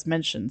that's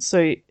mentioned.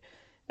 So,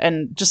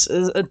 and just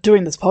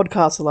doing this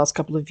podcast the last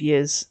couple of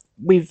years,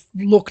 we've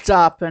looked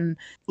up and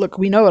look,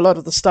 we know a lot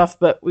of the stuff,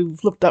 but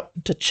we've looked up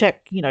to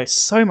check,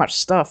 so much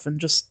stuff,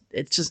 and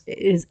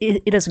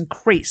it has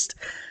increased,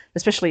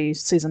 especially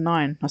season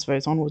 9, I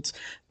suppose, onwards.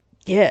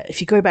 Yeah, if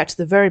you go back to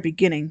the very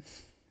beginning,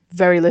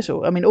 very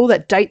little. All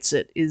that dates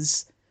it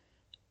is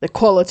the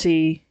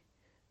quality,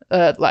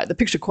 the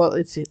picture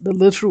quality, the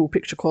literal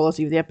picture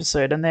quality of the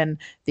episode, and then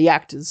the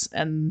actors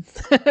and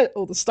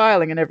all the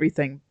styling and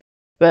everything.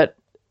 But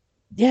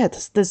yeah,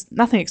 there's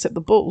nothing except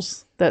the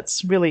bulls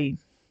that's really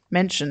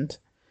mentioned,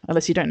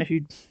 unless you don't know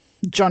who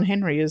John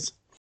Henry is.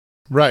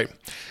 Right,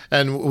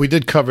 and we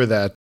did cover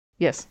that.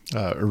 Yes.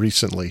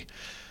 Recently.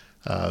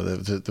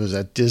 There was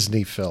that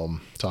Disney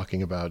film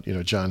talking about,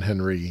 John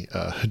Henry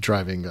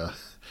driving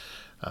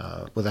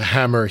with a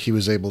hammer. He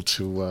was able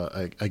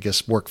to, I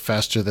guess, work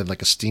faster than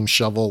like a steam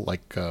shovel,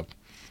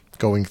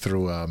 going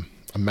through a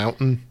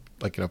mountain,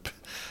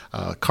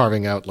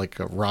 carving out like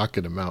a rock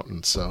in a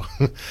mountain. So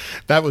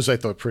that was, I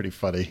thought, pretty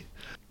funny.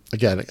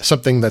 Again,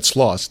 something that's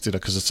lost,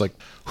 because it's like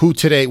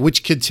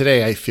which kid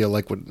today I feel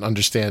like would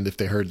understand if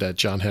they heard that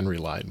John Henry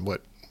line.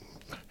 What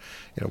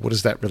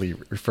does that really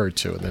refer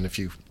to? And then if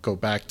you go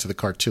back to the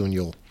cartoon,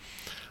 you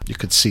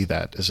could see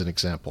that as an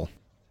example.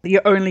 The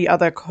only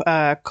other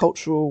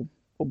cultural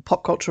or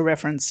pop culture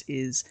reference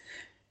is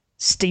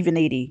Stephen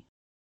Eady.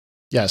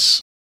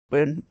 Yes.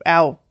 When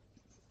our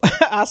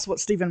asks what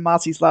Stephen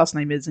Marcy's last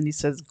name is, and he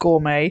says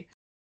Gourmet.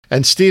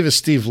 And Steve is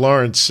Steve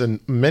Lawrence, and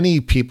many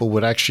people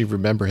would actually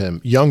remember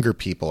him. Younger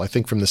people, I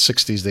think from the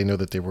 60s, they know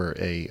that they were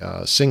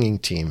a singing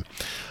team.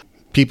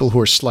 People who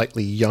are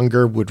slightly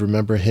younger would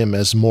remember him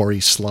as Maury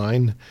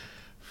Sline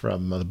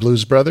from the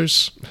Blues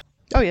Brothers.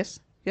 Oh, yes.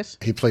 Yes.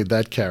 He played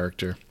that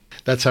character.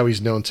 That's how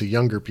he's known to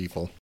younger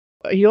people.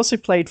 He also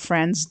played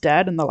Fran's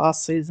dad in the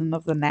last season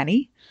of The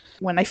Nanny,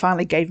 when they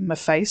finally gave him a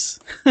face.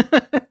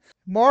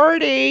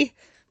 Morty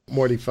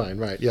Fine,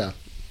 right, yeah.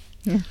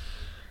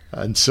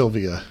 And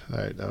Sylvia,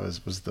 right, that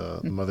was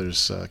the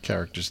mother's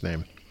character's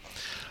name.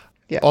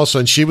 Yeah. Also,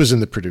 and she was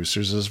in The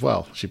Producers as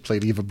well. She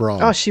played Eva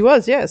Braun. Oh, she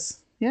was,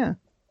 yes. Yeah.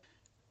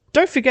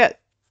 Don't forget,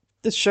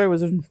 this show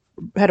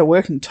had a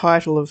working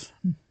title of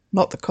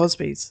Not the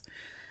Cosbys.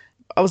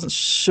 I wasn't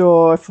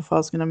sure if I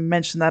was going to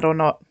mention that or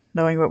not,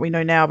 knowing what we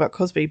know now about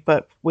Cosby,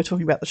 but we're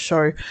talking about the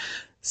show.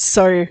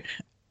 So,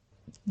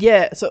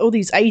 yeah, so all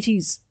these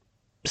 80s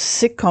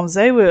sitcoms,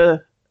 they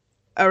were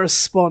a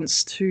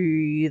response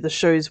to the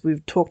shows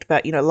we've talked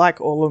about, like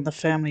All in the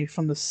Family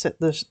from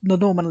the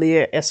Norman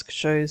Lear-esque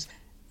shows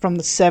from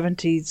the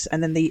 70s,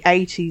 and then the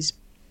 80s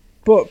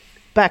brought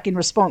back in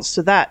response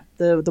to that,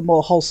 the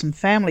more wholesome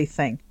family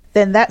thing.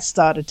 Then that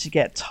started to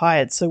get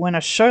tired. So when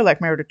a show like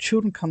Married with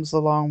Children comes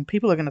along,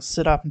 people are going to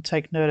sit up and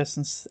take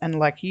notice and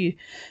like you,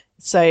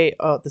 say,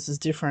 oh, this is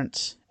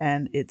different,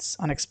 and it's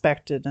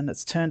unexpected, and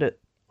it's turned it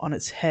on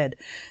its head.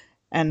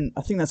 And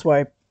I think that's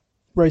why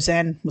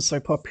Roseanne was so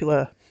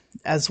popular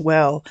as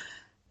well,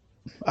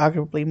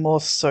 arguably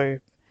more so.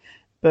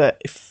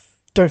 But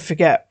don't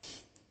forget,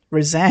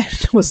 Roseanne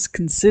was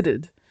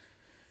considered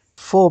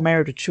for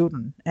Married with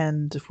Children.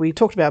 And if we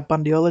talked about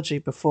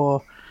Bundyology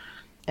before,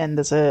 and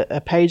there's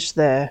a page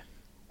there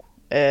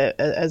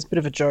as a bit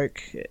of a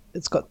joke.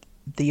 It's got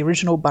the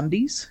original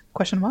Bundys, ?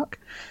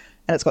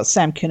 And it's got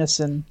Sam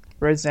Kinison,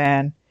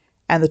 Roseanne,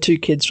 and the two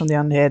kids from the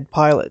unaired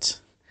pilot.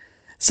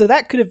 So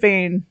that could have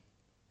been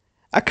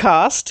a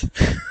cast.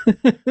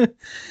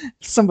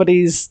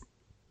 Somebody's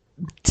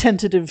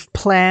tentative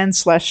plan /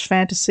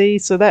 fantasy.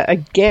 So that,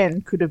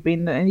 again, could have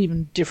been an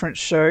even different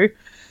show.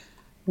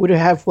 Would it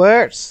have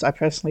worked? I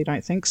personally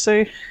don't think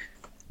so.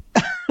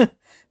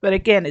 But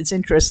again, it's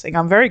interesting.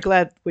 I'm very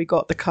glad we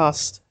got the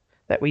cast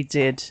that we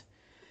did.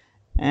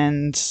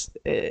 And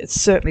it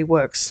certainly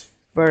works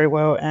very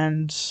well.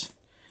 And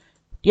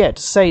yeah,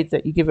 to say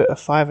that you give it a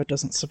 5, it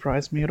doesn't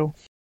surprise me at all.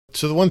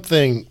 So the one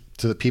thing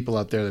to the people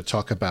out there that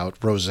talk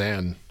about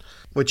Roseanne,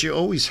 what you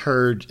always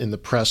heard in the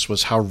press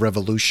was how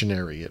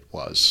revolutionary it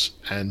was.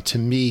 And to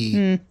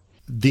me,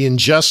 the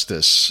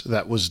injustice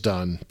that was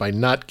done by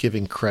not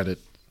giving credit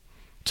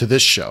to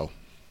this show,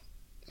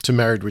 to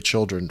Married with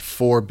Children,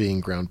 for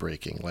being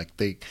groundbreaking. Like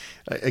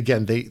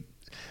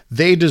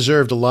they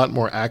deserved a lot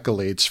more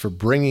accolades for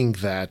bringing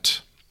that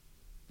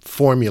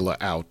formula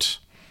out,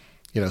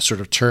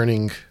 sort of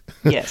turning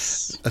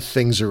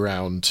things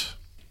around,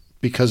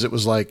 because it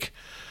was like,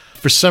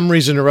 for some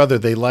reason or other,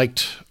 they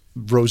liked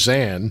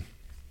Roseanne,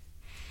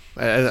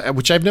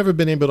 which I've never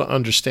been able to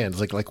understand.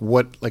 Like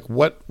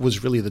what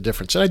was really the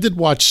difference? And I did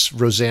watch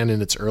Roseanne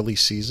in its early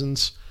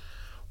seasons.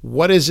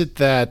 What is it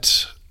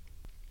that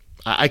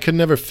I could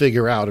never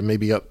figure out, and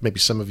maybe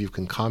some of you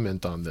can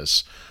comment on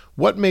this?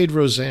 What made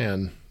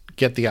Roseanne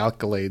get the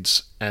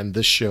accolades and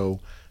this show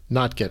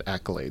not get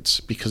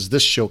accolades? Because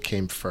this show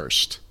came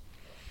first.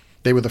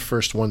 They were the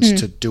first ones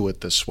to do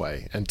it this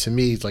way. And to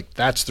me,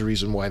 that's the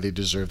reason why they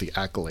deserve the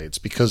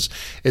accolades, because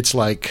it's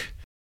like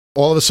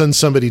all of a sudden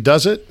somebody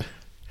does it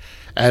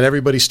and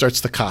everybody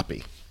starts to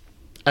copy.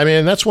 I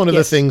mean, that's one of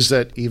the things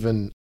that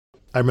even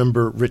I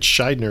remember Rich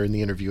Scheidner in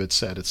the interview had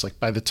said. It's like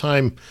by the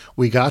time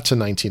we got to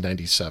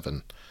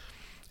 1997,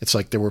 it's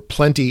like there were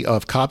plenty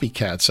of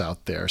copycats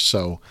out there.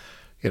 So,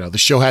 the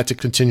show had to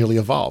continually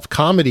evolve.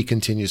 Comedy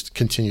continued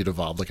to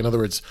evolve. Like, in other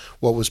words,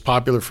 what was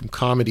popular from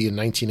comedy in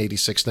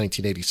 1986,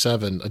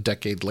 1987, a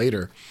decade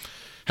later,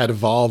 had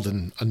evolved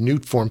and new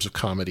forms of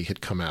comedy had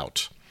come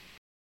out.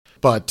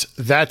 But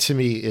that to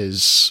me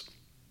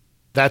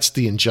that's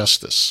the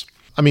injustice.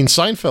 I mean,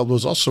 Seinfeld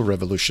was also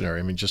revolutionary.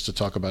 I mean, just to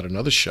talk about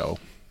another show,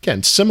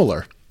 again,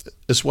 similar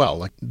as well.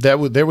 Like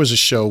there was a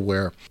show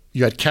where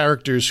you had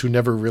characters who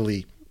never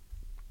really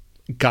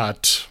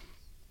got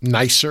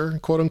nicer,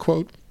 quote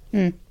unquote.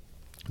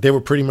 They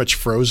were pretty much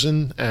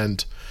frozen,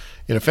 and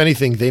if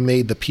anything, they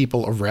made the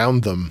people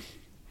around them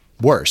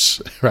worse,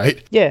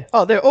 right? Yeah.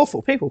 Oh, they're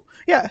awful people.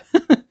 Yeah.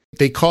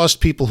 They caused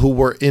people who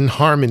were in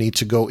harmony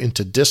to go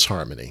into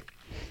disharmony.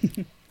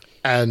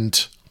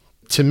 And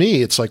to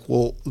me, it's like,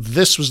 well,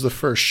 this was the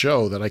first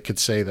show that I could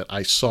say that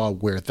I saw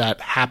where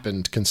that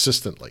happened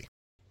consistently.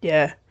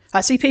 Yeah. I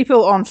see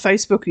people on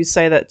Facebook who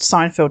say that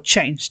Seinfeld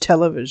changed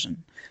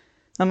television.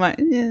 I'm like,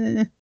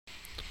 yeah.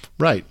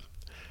 Right.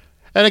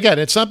 And again,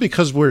 it's not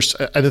because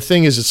and the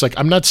thing is, it's like,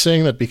 I'm not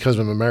saying that because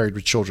I'm a Married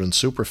with Children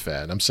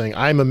superfan. I'm saying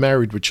I'm a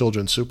Married with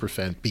Children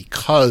superfan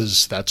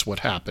because that's what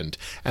happened.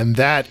 And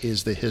that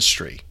is the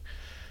history.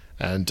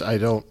 And I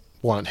don't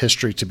want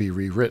history to be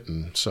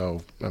rewritten.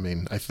 So, I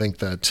mean, I think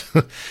that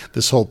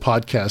this whole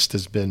podcast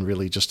has been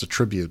really just a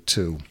tribute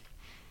to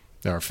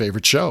our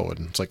favorite show.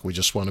 And it's like we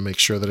just want to make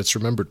sure that it's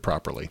remembered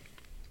properly.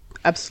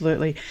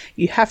 Absolutely.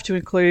 You have to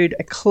include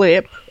a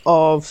clip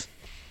of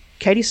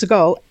Katie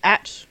Sagal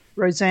at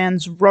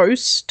Roseanne's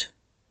roast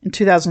in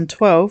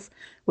 2012,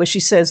 where she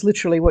says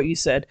literally what you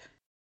said.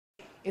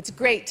 It's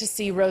great to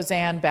see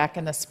Roseanne back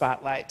in the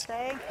spotlight.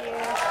 Thank you.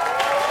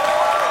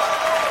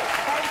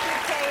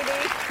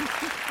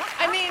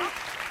 I mean,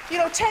 you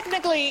know,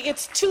 technically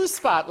it's 2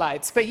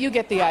 spotlights, but you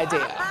get the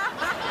idea.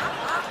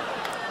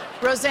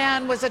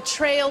 Roseanne was a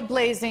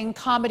trailblazing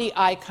comedy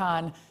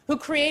icon who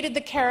created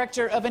the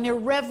character of an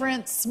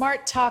irreverent,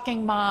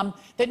 smart-talking mom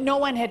that no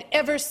one had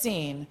ever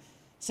seen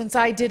since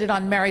I did it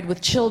on Married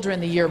with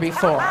Children the year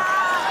before.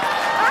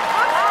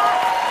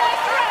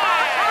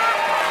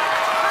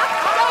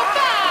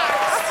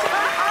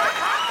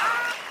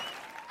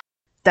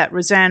 That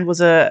Roseanne was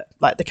the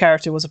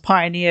character was a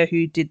pioneer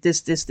who did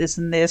this,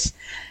 and this,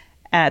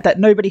 that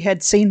nobody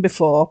had seen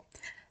before,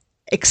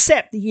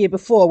 except the year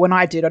before when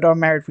I did it on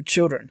Married with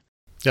Children.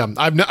 Yeah,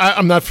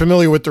 I'm not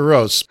familiar with the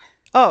roast.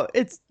 Oh,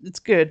 it's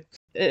good.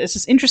 It's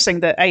just interesting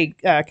that Katie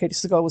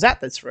Sagal was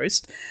at this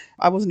roast.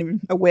 I wasn't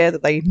even aware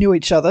that they knew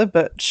each other,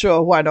 but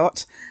sure, why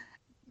not?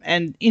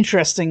 And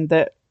interesting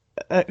that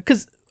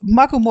because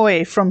Michael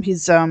Moye from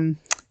his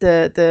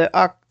the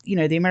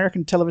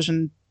American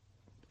television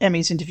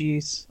Emmys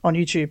interviews on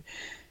YouTube,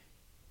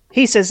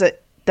 he says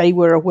that they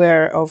were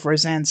aware of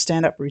Roseanne's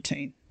stand-up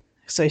routine.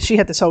 So she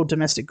had this whole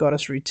domestic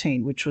goddess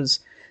routine, which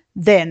was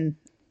then,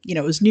 you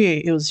know, it was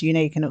new, it was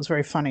unique, and it was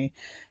very funny.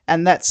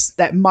 And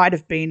that might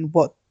have been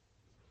what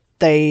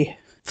they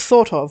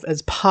thought of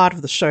as part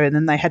of the show, and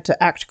then they had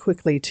to act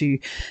quickly to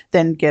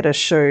then get a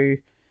show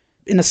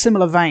in a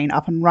similar vein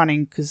up and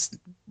running, because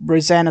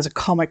Roseanne as a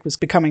comic was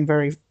becoming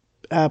very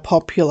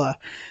popular.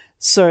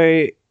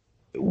 So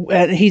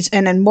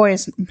then Moy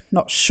is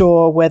not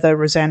sure whether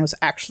Roseanne was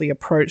actually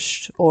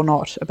approached or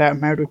not about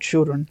Married with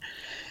Children.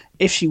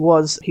 If she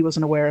was, he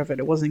wasn't aware of it.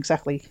 It wasn't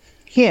exactly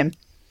him,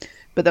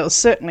 but that was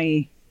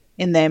certainly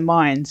in their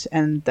minds.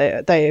 And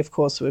they of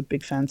course, were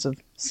big fans of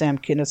Sam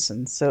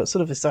Kinison. So it's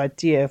sort of this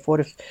idea of what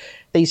if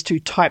these two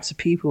types of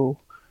people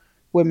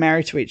were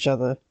married to each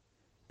other,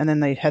 and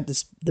then they had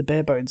the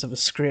bare bones of a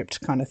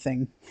script kind of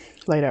thing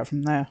laid out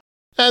from there.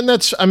 And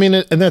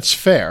that's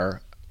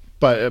fair.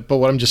 But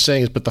what I'm just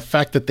saying is, but the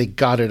fact that they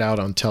got it out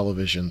on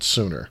television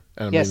sooner,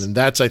 and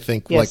that's, I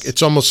think, like,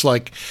 it's almost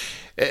like,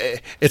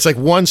 it's like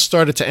one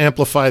started to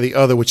amplify the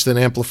other, which then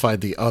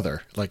amplified the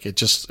other. Like it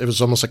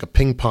was almost like a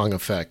ping pong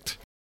effect.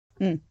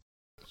 Mm.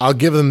 I'll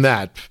give them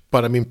that.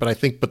 But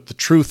the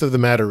truth of the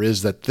matter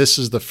is that this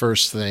is the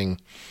first thing,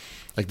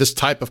 like this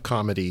type of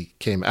comedy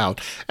came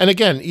out. And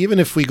again, even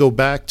if we go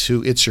back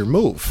to It's Your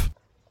Move,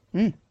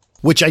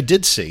 which I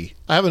did see,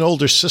 I have an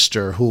older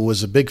sister who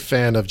was a big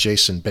fan of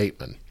Jason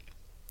Bateman.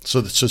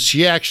 So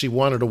she actually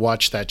wanted to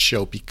watch that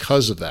show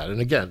because of that.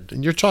 And again,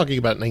 you're talking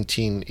about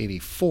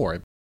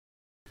 1984.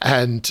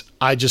 And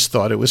I just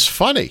thought it was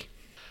funny.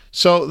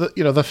 So,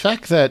 the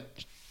fact that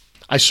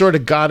I sort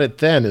of got it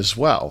then as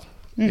well.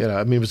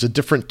 It was a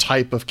different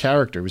type of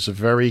character. It was a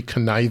very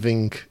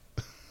conniving,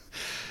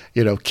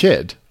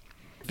 kid.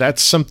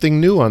 That's something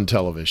new on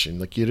television.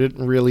 Like you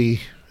didn't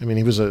really,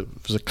 he was a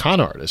con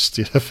artist,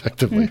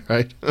 effectively,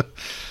 right?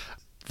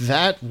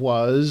 That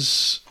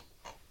was...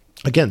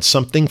 Again,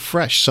 something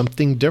fresh,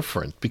 something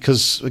different.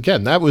 Because,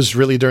 again, that was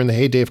really during the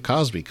heyday of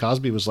Cosby.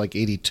 Cosby was like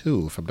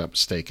 82, if I'm not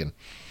mistaken.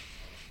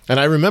 And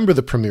I remember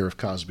the premiere of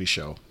Cosby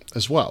Show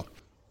as well.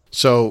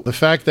 So the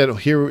fact that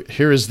here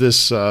is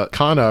this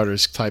con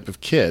artist type of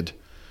kid,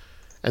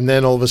 and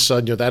then all of a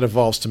sudden, that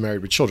evolves to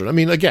Married with Children.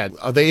 Again,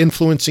 are they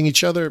influencing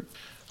each other?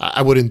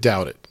 I wouldn't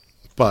doubt it.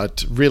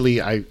 But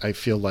really, I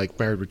feel like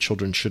Married with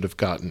Children should have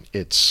gotten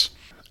its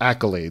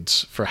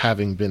accolades for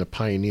having been a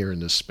pioneer in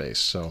this space.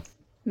 So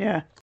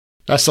yeah.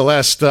 That's the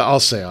last I'll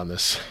say on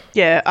this.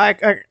 Yeah,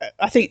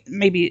 I think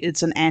maybe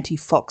it's an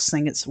anti-Fox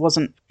thing. It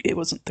wasn't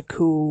the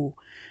cool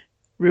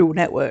real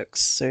networks.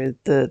 So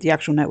the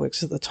actual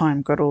networks at the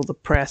time got all the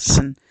press,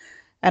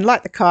 and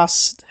like the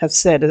cast have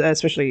said,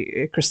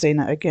 especially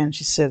Christina, again,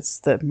 she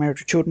says that Married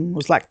with Children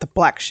was like the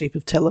black sheep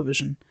of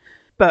television.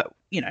 But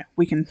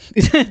we can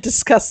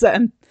discuss that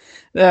and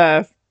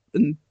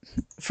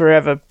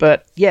forever.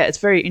 But yeah, it's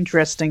very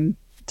interesting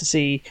to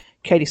see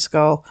Katie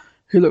Sagal,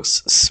 who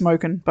looks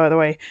smoking, by the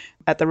way,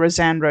 at the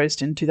Roseanne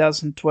roast in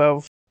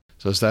 2012.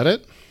 So is that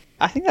it?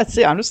 I think that's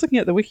it. I'm just looking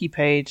at the wiki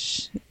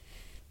page.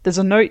 There's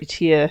a note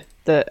here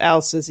that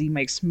Al says he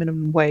makes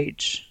minimum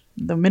wage.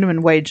 The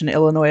minimum wage in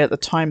Illinois at the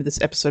time of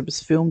this episode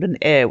was filmed and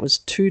aired was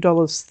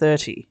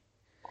 $2.30.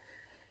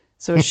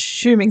 So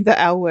assuming that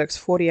Al works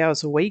 40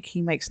 hours a week,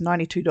 he makes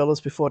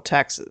 $92 before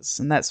taxes,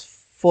 and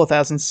that's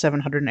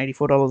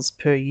 $4,784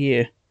 per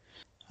year.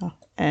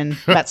 And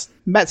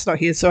Matt's not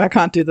here, so I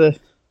can't do the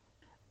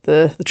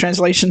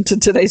translation to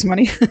today's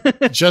money.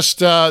 Just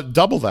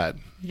double that.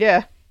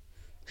 Yeah.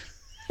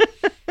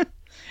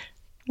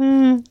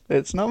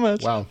 It's not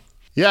much. Wow.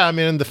 Yeah,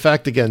 and the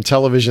fact, again,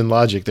 television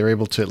logic, they're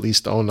able to at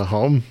least own a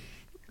home.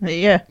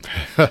 Yeah.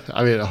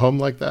 I mean, a home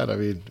like that. I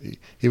mean,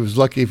 he was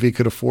lucky if he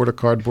could afford a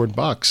cardboard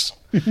box,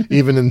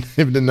 even in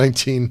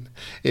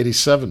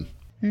 1987.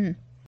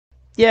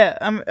 Yeah.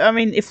 I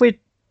mean, if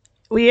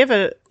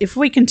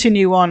we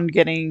continue on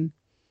getting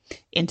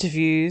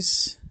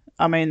interviews,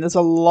 I mean, there's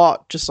a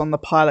lot just on the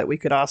pilot we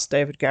could ask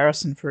David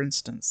Garrison, for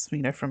instance. You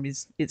know, from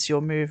his "It's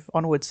Your Move"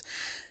 onwards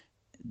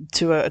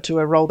to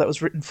a role that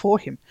was written for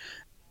him.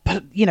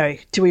 But you know,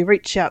 do we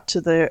reach out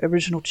to the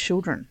original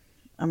children?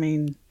 I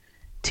mean,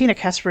 Tina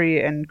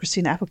Caspary and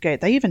Christina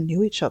Applegate, they even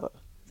knew each other.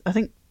 I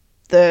think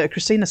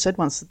Christina said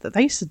once that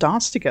they used to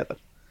dance together.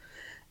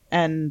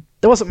 And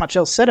there wasn't much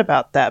else said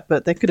about that,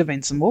 but there could have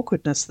been some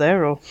awkwardness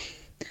there.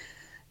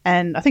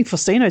 And I think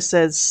Faustino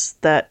says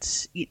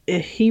that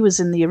he was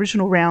in the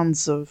original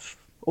rounds of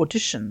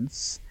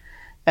auditions,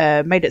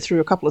 made it through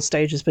a couple of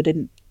stages, but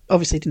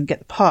obviously didn't get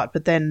the part.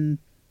 But then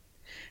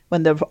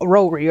when the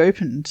role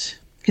reopened,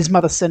 his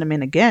mother sent him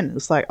in again. It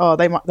was like, oh,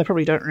 they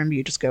probably don't remember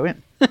you, just go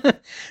in.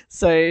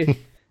 So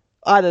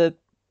either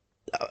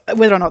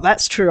whether or not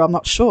that's true, I'm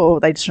not sure.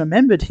 They just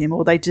remembered him,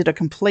 or they did a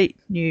complete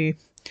new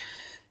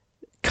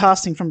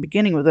casting from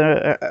beginning with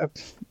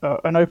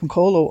an open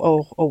call,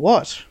 or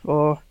what,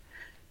 or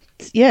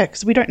yeah,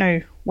 because we don't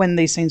know when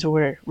these scenes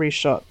were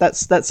reshot.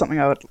 That's something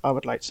I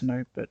would like to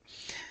know. But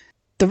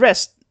the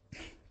rest,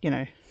 you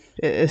know,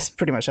 is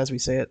pretty much as we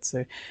see it.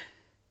 So,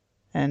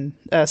 and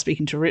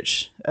speaking to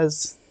Rich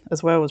as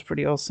well was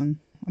pretty awesome.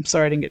 I'm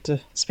sorry I didn't get to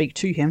speak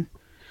to him.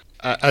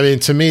 I mean,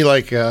 to me,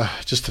 like,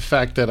 just the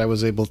fact that I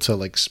was able to,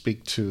 like,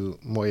 speak to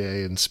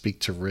Moye and speak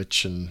to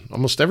Rich and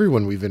almost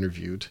everyone we've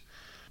interviewed,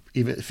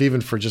 even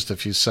for just a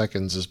few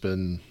seconds, has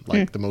been,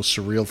 like, the most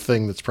surreal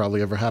thing that's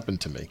probably ever happened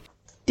to me.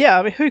 Yeah,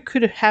 I mean, who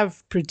could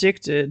have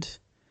predicted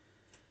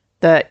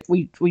that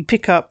we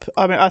pick up...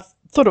 I mean, I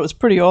thought it was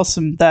pretty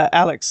awesome that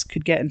Alex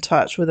could get in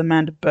touch with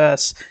Amanda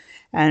Burse,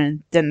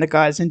 and then the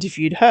guys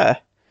interviewed her.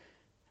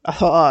 I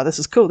thought, oh, this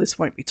is cool, this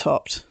won't be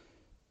topped.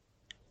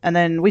 And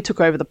then we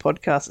took over the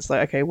podcast. It's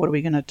like, okay, what are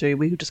we going to do?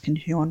 We just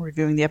continue on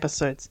reviewing the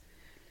episodes.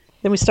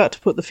 Then we start to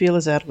put the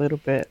feelers out a little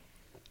bit.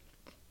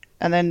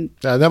 And then...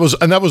 that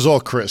was all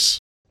Chris.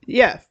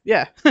 Yeah.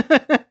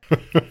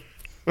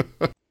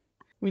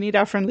 We need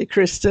our friendly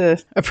Chris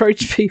to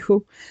approach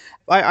people.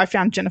 I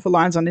found Jennifer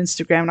Lyons on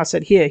Instagram and I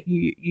said, here,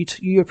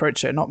 you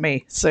approach her, not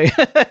me. So,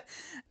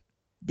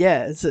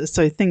 yeah,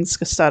 so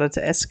things started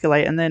to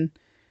escalate. And then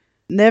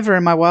never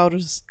in my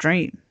wildest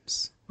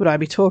dreams would I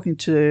be talking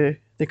to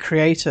the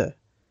creator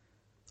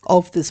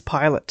of this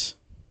pilot.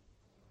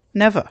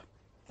 Never.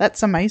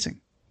 That's amazing.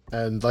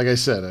 And like I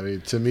said, I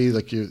mean, to me,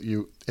 like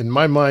you in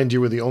my mind,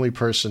 you were the only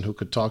person who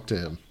could talk to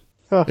him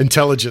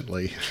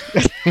intelligently.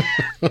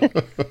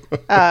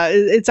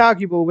 It's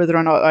arguable whether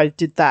or not I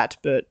did that,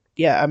 but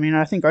yeah, I mean,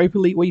 I think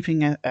openly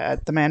weeping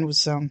at the man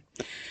was,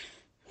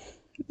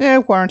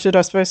 warranted,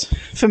 I suppose,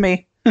 for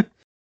me.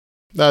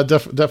 No,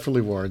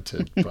 definitely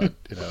warranted, but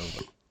you know.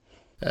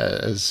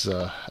 As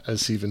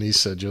even he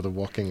said, you're the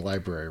walking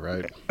library,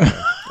 right?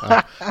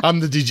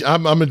 I'm a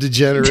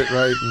degenerate,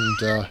 right?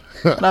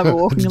 And I'm a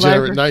walking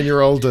degenerate library.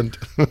 9-year-old, and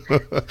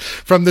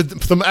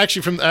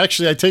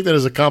actually, I take that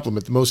as a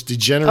compliment. The most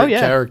degenerate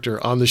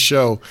character on the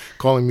show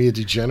calling me a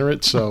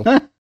degenerate. So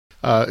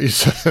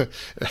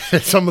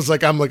it's almost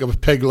like I'm like a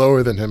peg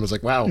lower than him. It's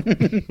like, wow.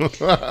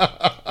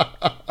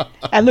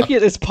 And looking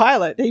at this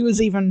pilot, he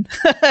was even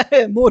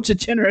more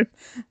degenerate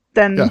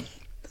than.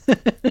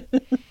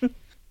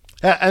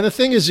 Yeah. And the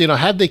thing is, you know,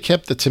 had they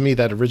kept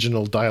that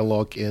original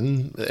dialogue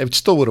in, it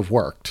still would have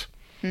worked.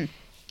 You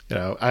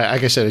know,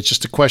 like I said, it's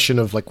just a question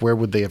of like, where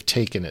would they have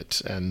taken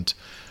it? And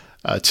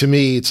to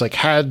me, it's like,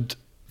 had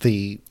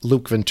the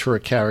Luke Ventura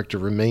character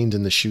remained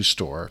in the shoe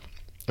store,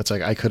 it's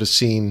like I could have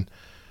seen,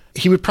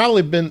 he would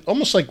probably have been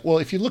almost like, well,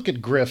 if you look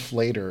at Griff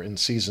later in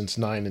seasons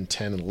 9 and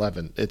 10 and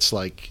 11, it's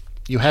like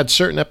you had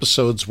certain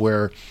episodes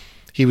where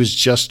he was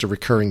just a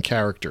recurring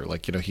character.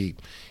 Like, you know, he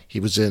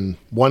was in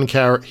one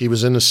character, he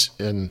was in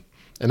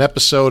an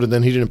episode, and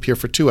then he didn't appear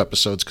for 2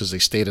 episodes because they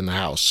stayed in the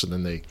house, and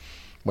then they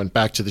went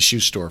back to the shoe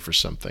store for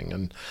something.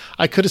 And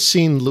I could have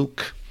seen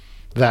Luke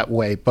that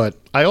way, but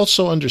I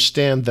also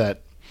understand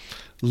that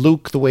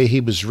Luke, the way he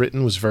was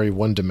written, was very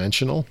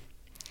one-dimensional.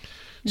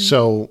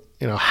 So,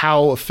 you know,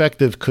 how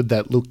effective could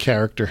that Luke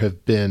character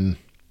have been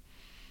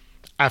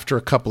after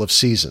a couple of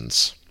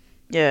seasons?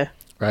 Yeah.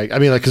 Right? I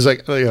mean, like, because,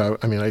 like, you know,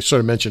 I mean, I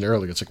sort of mentioned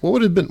earlier, it's like, what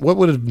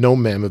would have No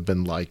Ma'am have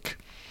been like?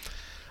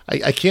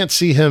 I can't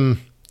see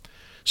him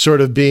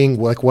sort of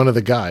being like one of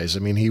the guys. I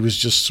mean, he was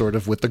just sort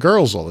of with the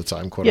girls all the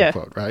time, quote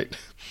unquote, right?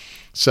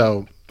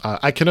 So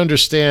I can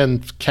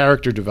understand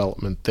character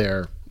development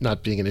there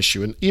not being an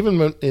issue. And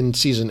even in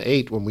season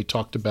 8, when we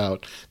talked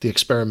about the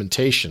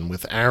experimentation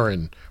with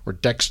Aaron or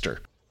Dexter,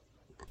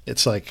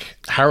 it's like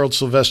Harold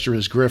Sylvester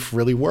as Griff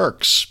really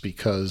works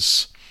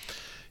because,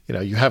 you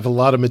know, you have a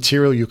lot of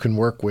material you can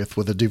work with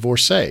a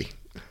divorcee,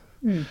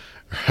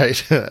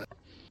 right?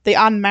 The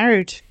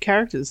unmarried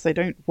characters, they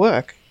don't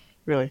work,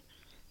 really.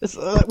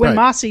 When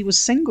Marcy was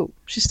single,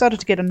 she started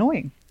to get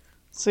annoying.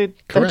 So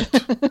correct.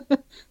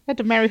 had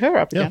to marry her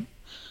up again.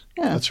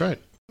 Yeah, that's right.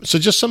 So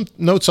just some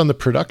notes on the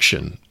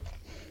production.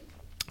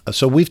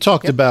 So we've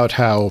talked about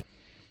how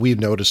we've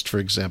noticed, for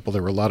example,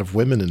 there were a lot of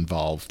women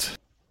involved.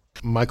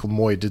 Michael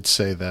Moye did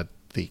say that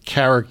the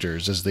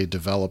characters, as they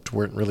developed,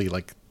 weren't really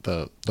like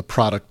the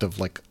product of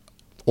like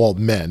all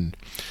men.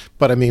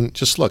 But I mean,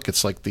 just look,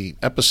 it's like the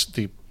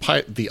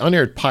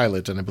unaired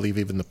pilot, and I believe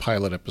even the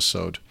pilot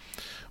episode,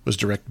 was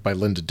directed by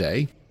Linda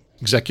Day.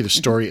 Executive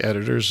story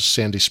editors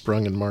Sandy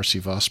Sprung and Marcy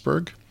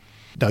Vosberg.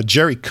 Now,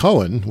 Jerry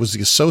Cohen was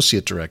the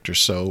associate director,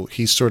 so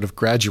he sort of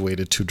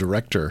graduated to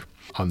director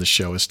on the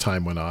show as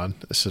time went on.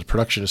 This is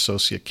production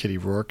associate Kitty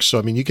Rourke. So,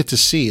 I mean, you get to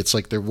see it's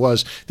like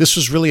this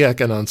was really like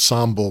an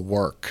ensemble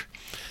work.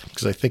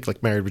 Because I think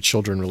like Married with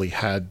Children really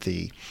had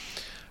the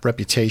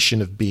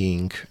reputation of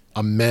being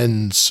a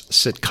men's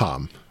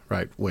sitcom,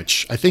 right?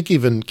 Which I think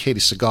even Katie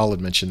Segal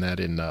had mentioned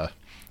that in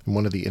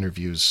one of the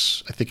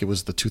interviews. I think it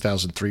was the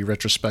 2003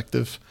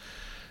 retrospective.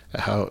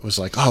 How it was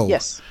like,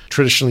 yes,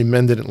 traditionally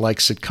men didn't like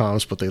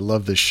sitcoms, but they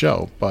loved this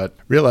show. But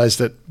realized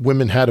that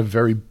women had a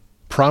very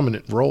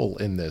prominent role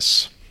in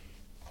this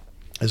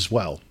as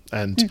well.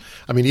 And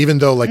I mean, even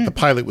though like the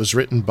pilot was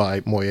written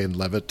by Moye and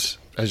Levitt,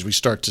 as we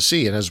start to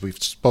see, and as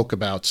we've spoke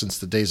about since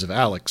the days of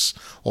Alex,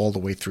 all the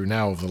way through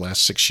now over the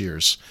last 6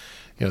 years,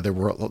 you know, there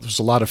was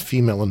a lot of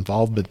female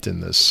involvement in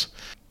this.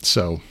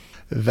 So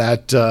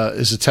that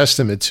is a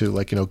testament to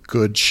like, you know,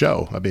 good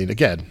show. I mean,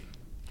 again,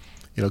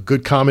 you know,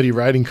 good comedy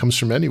writing comes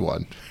from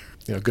anyone.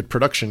 You know, good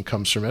production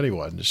comes from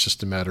anyone. It's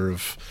just a matter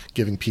of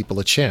giving people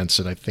a chance.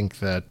 And I think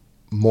that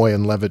Moye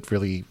and Levitt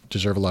really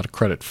deserve a lot of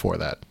credit for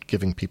that,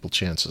 giving people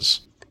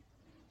chances.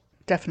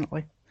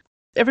 Definitely.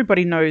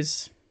 Everybody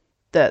knows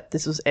that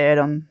this was aired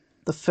on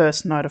the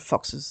first night of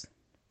Fox's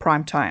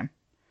prime time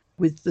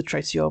with the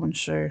Tracy Ullman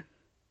Show.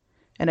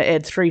 And it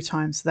aired 3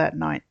 times that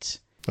night.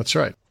 That's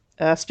right.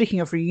 Speaking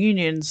of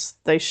reunions,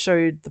 they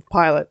showed the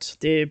pilot,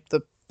 the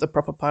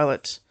proper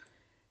pilot,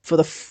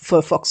 for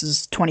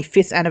Fox's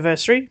 25th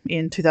anniversary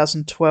in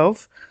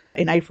 2012,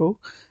 in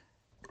April.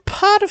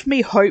 Part of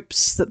me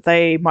hopes that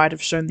they might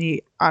have shown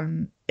the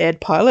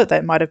unaired pilot.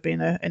 That might have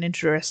been an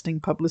interesting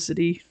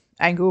publicity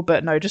angle,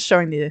 but no, just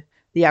showing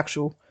the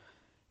actual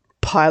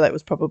pilot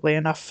was probably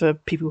enough for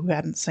people who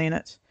hadn't seen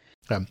it.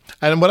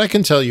 And what I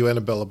can tell you,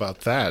 Annabelle,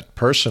 about that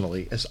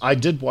personally is I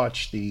did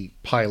watch the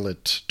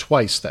pilot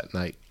twice that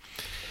night.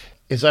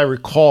 As I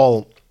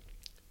recall,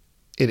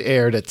 it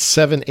aired at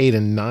 7, 8,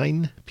 and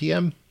 9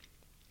 p.m.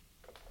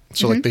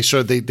 So like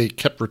they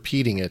kept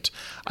repeating it.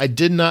 I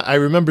did not. I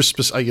remember.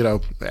 You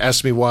know,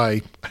 ask me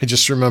why. I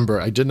just remember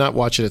I did not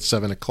watch it at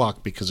 7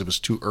 o'clock because it was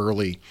too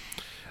early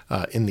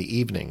in the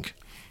evening.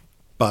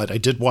 But I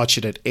did watch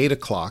it at 8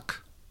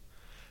 o'clock,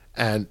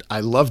 and I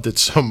loved it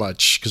so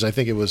much because I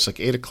think it was like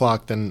 8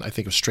 o'clock. Then I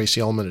think it was Tracy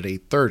Ullman at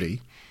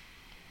 8:30.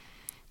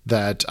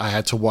 That I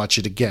had to watch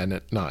it again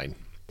at 9.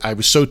 I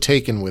was so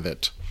taken with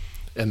it,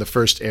 and the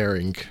first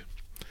airing.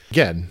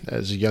 Again,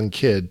 as a young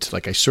kid,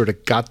 like I sort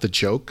of got the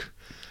joke.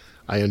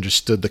 I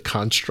understood the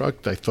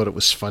construct. I thought it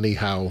was funny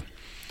how,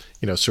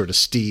 you know, sort of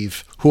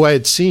Steve, who I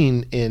had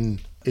seen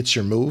in It's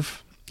Your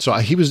Move. So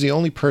he was the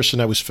only person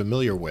I was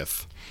familiar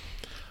with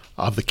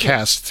of the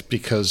cast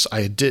because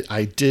I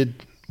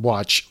did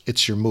watch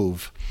It's Your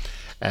Move.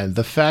 And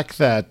the fact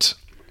that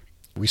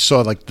we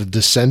saw like the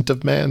descent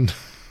of man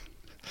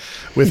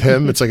with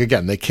him, it's like,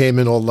 again, they came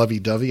in all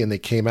lovey-dovey and they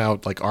came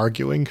out like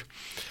arguing.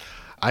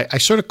 I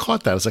sort of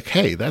caught that. I was like,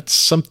 hey, that's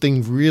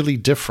something really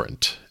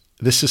different.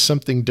 This is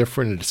something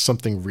different, and it's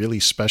something really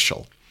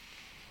special.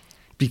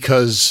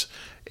 Because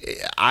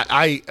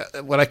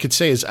what I could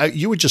say is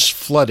you were just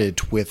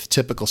flooded with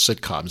typical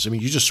sitcoms. I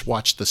mean, you just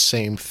watched the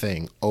same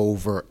thing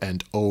over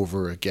and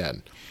over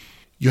again.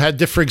 You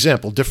had, for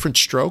example, Different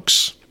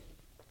Strokes,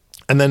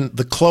 and then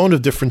the clone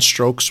of Different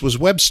Strokes was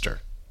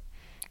Webster.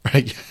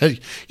 Right?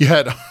 You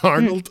had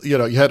Arnold, you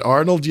know, you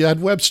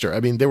had Webster. I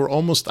mean, they were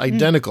almost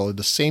identical in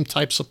the same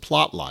types of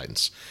plot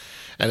lines.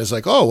 And it's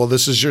like, oh, well,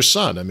 this is your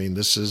son. I mean,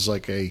 this is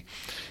like a,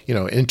 you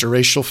know,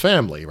 interracial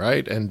family,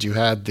 right? And you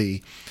had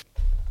the,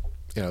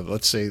 you know,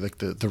 let's say like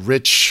the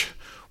rich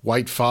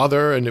white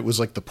father, and it was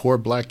like the poor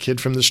black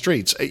kid from the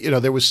streets. You know,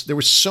 there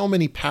were so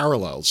many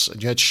parallels.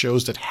 And you had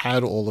shows that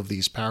had all of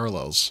these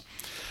parallels,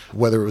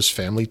 whether it was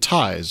Family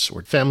Ties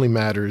or Family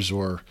Matters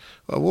or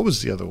what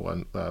was the other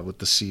one with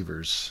the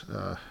Seavers?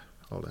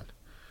 Hold on.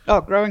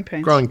 Oh, Growing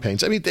Pains. Growing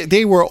Pains. I mean,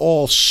 they were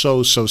all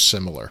so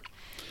similar.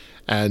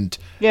 And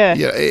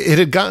it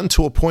had gotten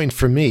to a point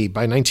for me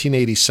by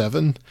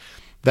 1987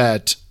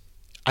 that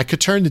I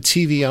could turn the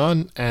TV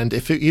on, and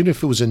even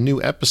if it was a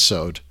new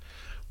episode,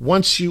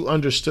 once you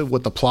understood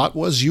what the plot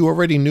was, you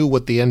already knew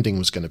what the ending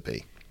was going to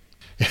be.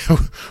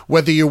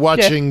 Whether you're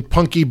watching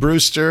Punky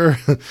Brewster,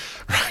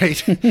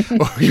 right,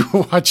 or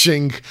you're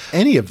watching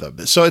any of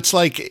them. So it's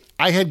like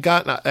I had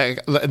gotten,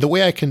 the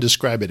way I can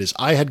describe it is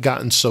I had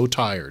gotten so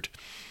tired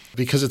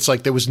because it's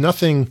like there was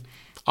nothing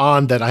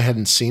on that I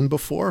hadn't seen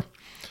before.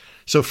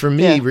 So for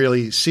me,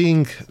 really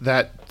seeing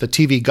the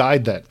TV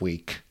guide that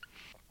week,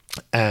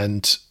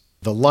 and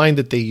the line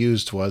that they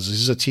used was, this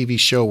is a TV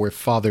show where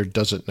father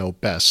doesn't know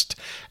best.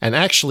 And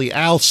actually,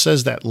 Al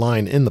says that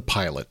line in the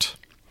pilot.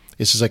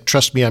 It's just like,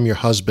 trust me, I'm your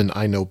husband,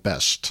 I know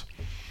best.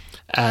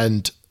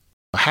 And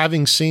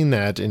having seen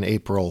that in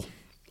April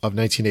of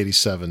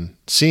 1987,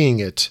 seeing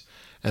it,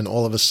 and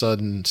all of a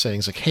sudden saying,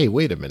 it's like, hey,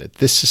 wait a minute,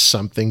 this is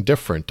something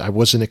different. I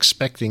wasn't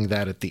expecting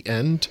that at the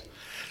end.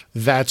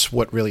 That's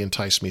what really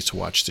enticed me to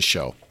watch the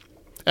show.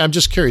 I'm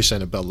just curious,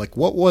 Annabelle, like,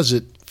 what was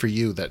it for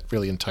you that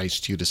really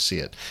enticed you to see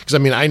it? Because, I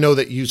mean, I know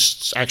that you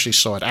actually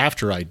saw it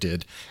after I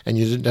did, and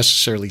you didn't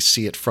necessarily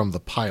see it from the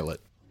pilot.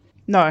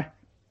 No,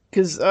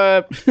 because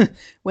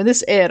when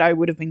this aired, I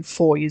would have been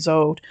 4 years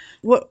old.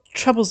 What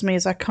troubles me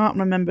is I can't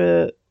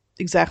remember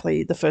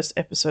exactly the first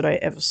episode I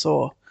ever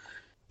saw,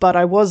 but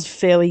I was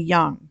fairly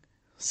young,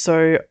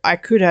 so I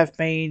could have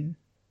been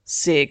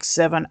 6,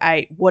 7,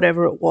 8,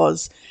 whatever it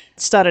was.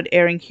 It started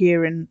airing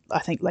here in, I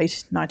think,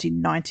 late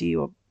 1990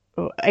 or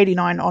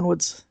 89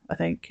 onwards, I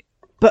think.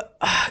 But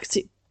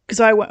because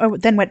I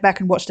then went back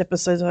and watched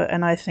episodes,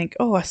 and I think,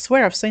 oh, I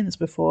swear I've seen this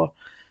before.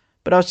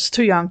 But I was just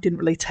too young, didn't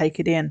really take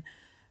it in.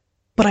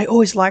 But I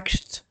always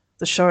liked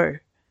the show.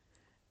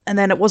 And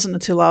then it wasn't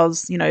until I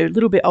was, a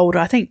little bit older,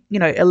 I think,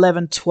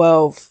 11,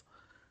 12,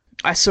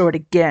 I saw it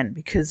again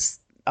because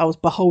I was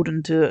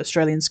beholden to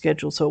Australian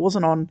schedule. So it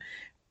wasn't on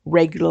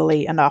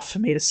regularly enough for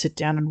me to sit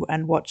down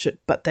and watch it.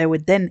 But they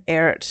would then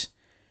air it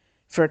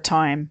for a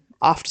time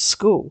after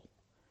school.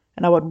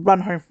 And I would run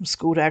home from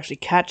school to actually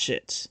catch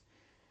it.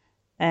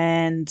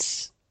 And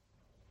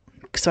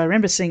because I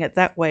remember seeing it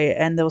that way,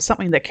 and there was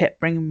something that kept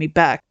bringing me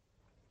back.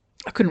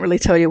 I couldn't really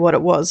tell you what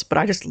it was, but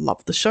I just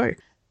loved the show.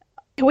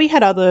 We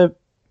had other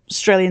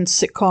Australian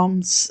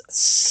sitcoms,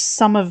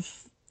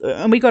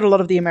 and we got a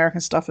lot of the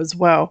American stuff as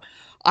well.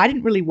 I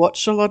didn't really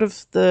watch a lot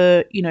of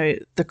the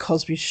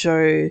Cosby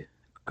Show,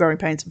 Growing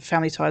Pains and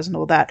Family Ties and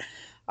all that.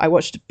 I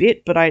watched a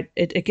bit, but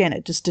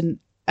it just didn't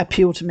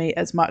appeal to me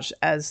as much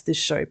as this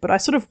show. But I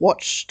sort of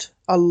watched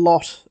a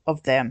lot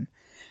of them.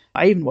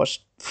 I even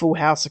watched Full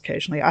House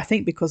occasionally, I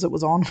think because it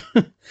was on.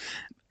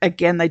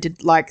 Again, they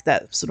did like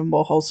that sort of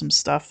more wholesome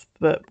stuff.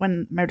 But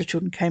when Married with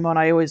Children came on,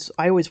 I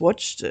always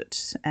watched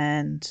it.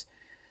 And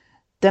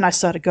then I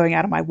started going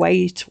out of my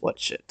way to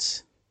watch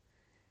it.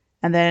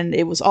 And then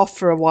it was off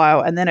for a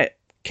while, and then it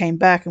came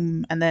back.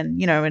 And then,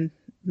 in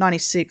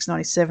 96,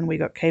 97, we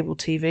got cable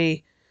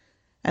TV.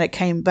 And it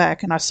came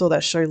back, and I saw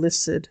that show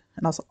listed.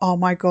 And I was like, oh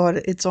my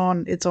God, it's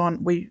on.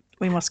 We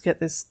must get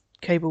this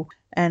cable.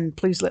 And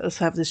please let us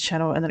have this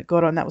channel. And then it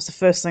got on. That was the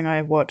first thing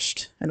I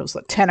watched. And it was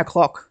like 10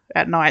 o'clock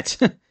at night.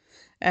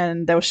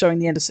 And they were showing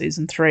the end of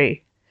season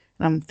 3.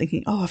 And I'm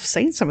thinking, oh, I've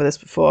seen some of this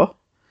before.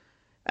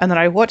 And then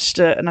I watched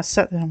it, and I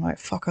sat there, and I'm like,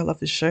 fuck, I love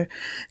this show.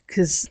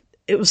 Because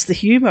it was the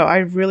humor.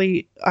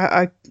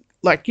 I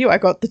like you, I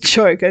got the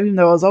joke, even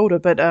though I was older.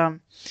 But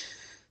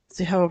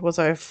see, how old was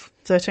I?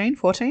 13,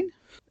 14?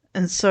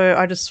 And so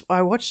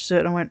I watched it,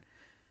 and I went,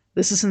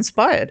 this is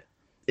inspired.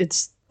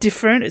 It's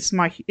different. It's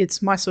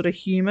my sort of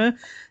humor.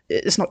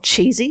 It's not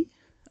cheesy,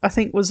 I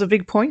think was a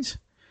big point.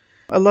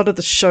 A lot of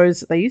the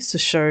shows that they used to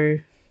show,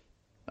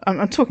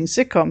 I'm talking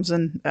sitcoms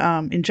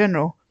and in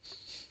general,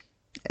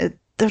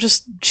 they're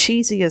just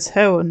cheesy as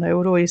hell, and they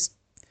would always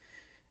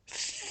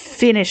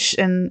finish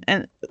and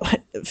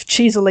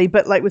cheesily,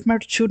 but like with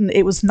Married with Children,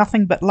 it was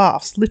nothing but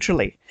laughs,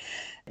 literally.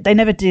 They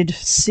never did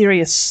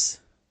serious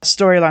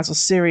storylines or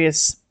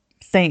serious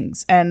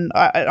things, and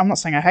I'm not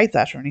saying I hate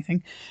that or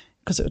anything,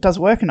 because it does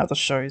work in other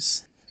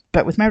shows.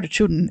 But with Married with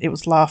Children, it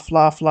was laugh,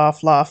 laugh,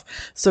 laugh, laugh.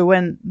 So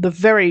when the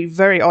very,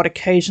 very odd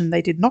occasion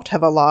they did not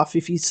have a laugh,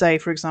 if you say,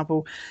 for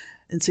example,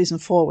 in season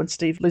 4, when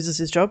Steve loses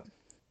his job,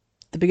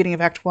 the beginning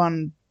of Act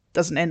 1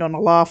 doesn't end on a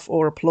laugh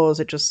or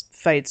applause, it just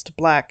fades to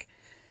black.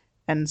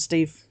 And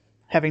Steve,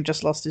 having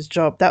just lost his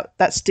job,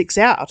 that sticks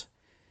out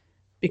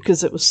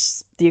because it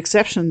was the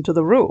exception to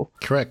the rule.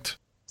 Correct.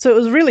 So it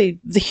was really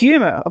the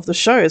humor of the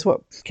show is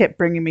what kept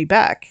bringing me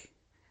back.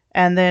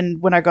 And then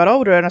when I got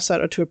older and I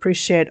started to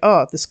appreciate,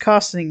 this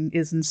casting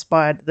is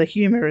inspired. The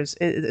humor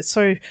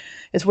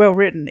it's well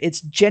written.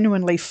 It's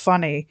genuinely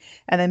funny.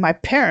 And then my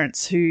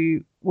parents,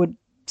 who would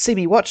see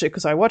me watch it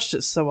because I watched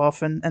it so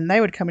often, and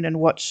they would come in and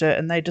watch it,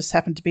 and they just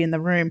happened to be in the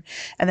room.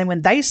 And then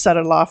when they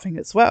started laughing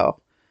as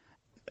well,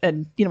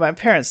 and my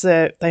parents,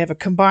 they have a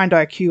combined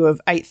IQ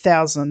of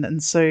 8,000,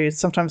 and so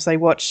sometimes they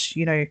watch,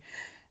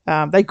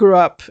 they grew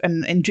up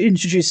and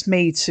introduced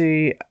me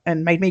to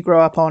and made me grow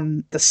up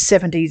on the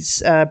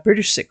 70s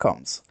British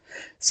sitcoms.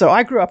 So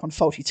I grew up on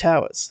Fawlty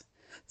Towers.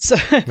 So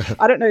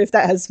I don't know if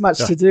that has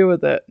much to do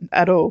with it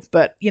at all.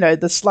 But,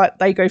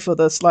 they go for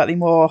the slightly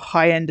more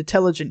high-end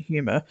intelligent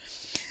humor.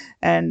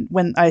 And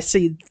when I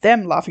see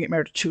them laughing at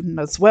Married with Children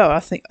as well, I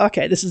think,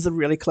 okay, this is a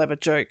really clever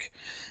joke.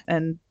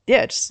 And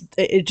yeah,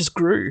 it just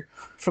grew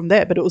from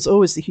there. But it was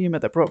always the humor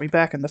that brought me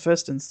back in the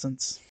first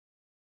instance.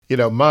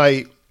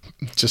 My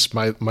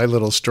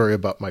little story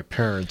about my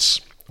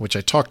parents, which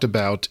I talked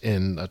about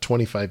in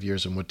 25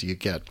 Years and What Do You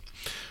Get,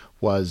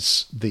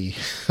 was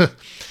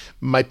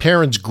my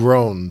parents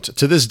groaned.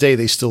 To this day,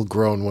 they still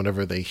groan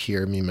whenever they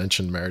hear me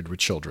mention Married with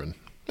Children.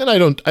 And I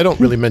don't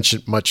really mention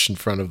it much in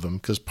front of them,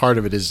 because part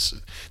of it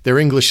is their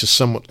English is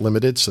somewhat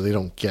limited, so they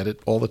don't get it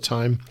all the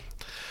time.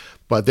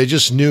 But they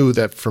just knew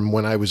that from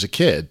when I was a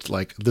kid,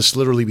 like this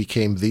literally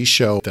became the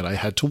show that I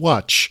had to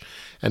watch.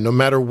 And no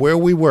matter where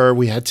we were,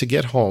 we had to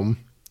get home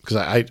because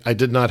I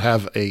did not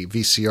have a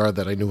VCR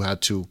that I knew how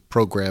to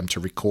program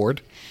to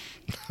record.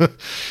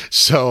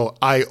 So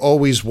I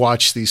always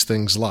watched these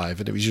things live,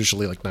 and it was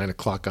usually like 9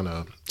 o'clock on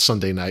a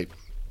Sunday night.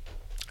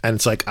 And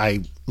it's like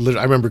I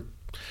remember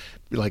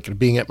like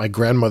being at my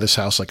grandmother's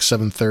house like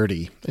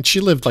 7:30, and she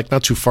lived like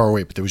not too far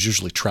away, but there was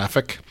usually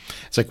traffic.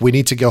 It's like, we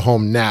need to go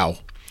home now.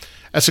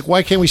 I was like,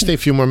 why can't we stay a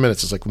few more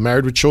minutes? It's like,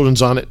 Married with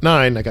Children's on at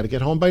 9. I got to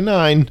get home by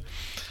 9.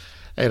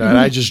 And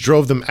I just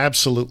drove them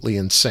absolutely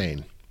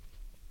insane.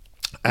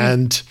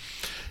 And,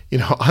 you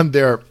know, on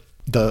their,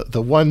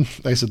 the one,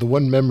 like I said, the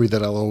one memory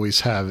that I'll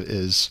always have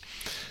is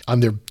on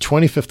their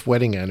 25th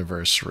wedding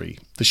anniversary.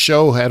 The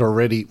show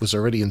was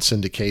already in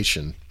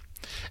syndication.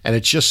 And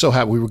it just so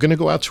happened, we were going to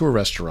go out to a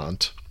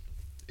restaurant.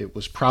 It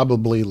was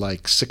probably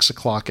like 6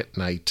 o'clock at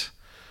night.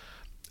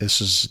 This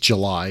is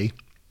July.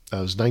 It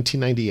was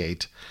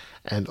 1998.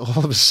 And all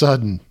of a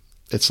sudden,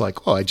 it's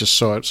like, oh, I just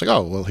saw it. It's like,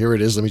 oh, well, here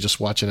it is. Let me just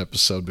watch an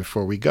episode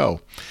before we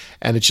go.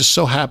 And it just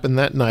so happened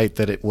that night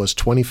that it was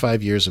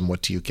 25 years and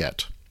What Do You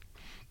Get?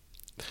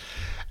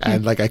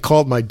 And like I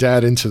called my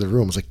dad into the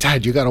room. I was like,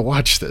 Dad, you got to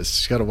watch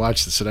this. You got to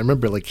watch this. And I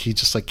remember like he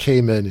just like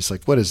came in. He's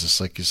like, what is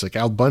this? Like, he's like,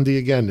 Al Bundy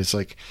again? It's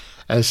like,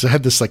 I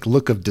had this like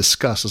look of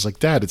disgust. I was like,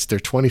 Dad, it's their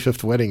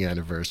 25th wedding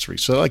anniversary.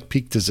 So that like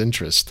piqued his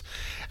interest.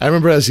 I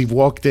remember as he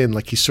walked in,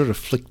 like he sort of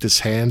flicked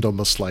his hand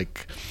almost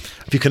like,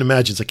 if you can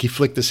imagine, it's like he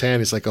flicked his hand.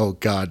 He's like, oh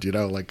God, you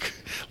know, like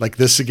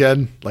this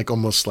again, like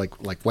almost like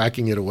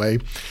whacking it away.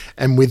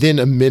 And within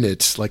a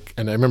minute, like,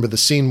 and I remember the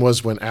scene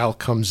was when Al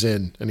comes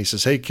in and he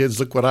says, hey kids,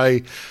 look what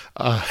I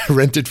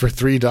rented for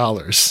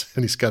 $3.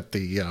 And he's got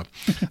the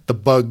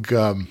bug,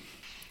 what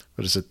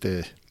is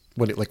it?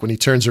 When he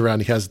turns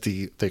around, he has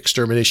the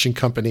Extermination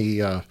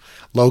Company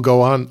logo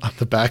on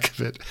the back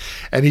of it,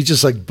 and he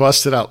just like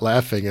busted out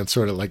laughing and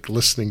sort of like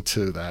listening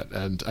to that.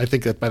 And I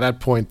think that by that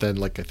point, then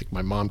like I think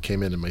my mom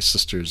came in and my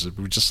sisters,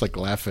 we were just like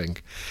laughing,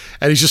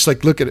 and he's just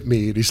like looking at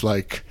me and he's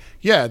like,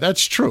 "Yeah,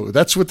 that's true.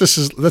 That's what this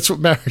is. That's what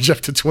marriage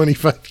after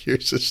 25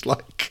 years is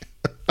like."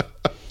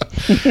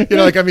 You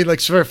know, like I mean, like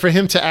for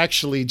him to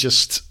actually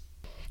just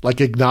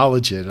like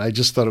acknowledge it, I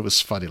just thought it was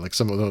funny, like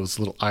some of those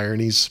little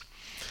ironies.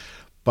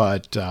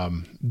 But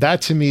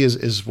that to me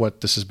is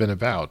what this has been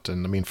about.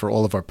 And I mean, for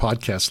all of our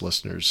podcast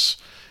listeners,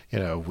 you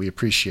know, we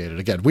appreciate it.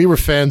 Again, we were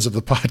fans of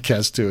the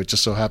podcast too. It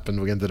just so happened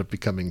we ended up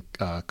becoming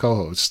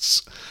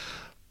co-hosts.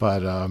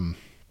 But I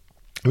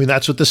mean,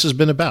 that's what this has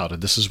been about.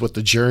 And this is what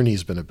the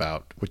journey's been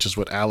about, which is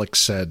what Alex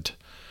said.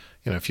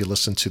 You know, if you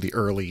listen to the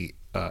early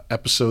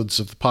episodes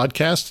of the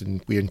podcast,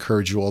 and we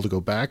encourage you all to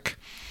go back,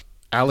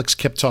 Alex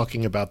kept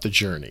talking about the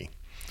journey.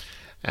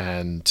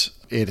 And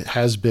it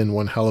has been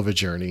one hell of a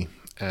journey.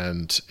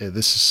 And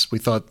we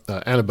thought,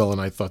 Annabelle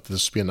and I thought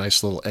this would be a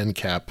nice little end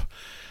cap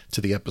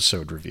to the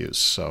episode reviews.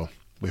 So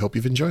we hope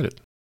you've enjoyed it.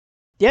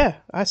 Yeah,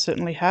 I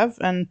certainly have.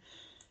 And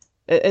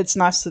it's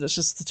nice that it's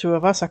just the two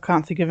of us. I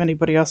can't think of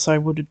anybody else I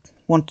would have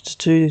wanted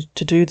to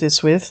do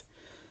this with.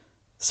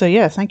 So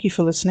yeah, thank you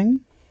for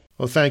listening.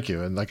 Well, thank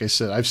you. And like I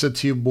said, I've said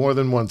to you more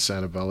than once,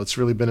 Annabelle, it's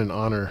really been an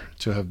honor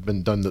to have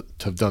done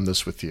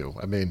this with you.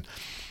 I mean,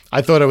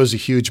 I thought I was a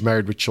huge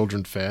Married with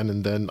Children fan,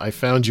 and then I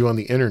found you on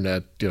the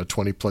internet,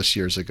 20 plus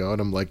years ago,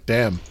 and I'm like,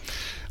 damn,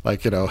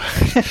 like,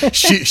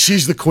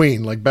 she's the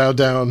queen, like bow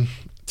down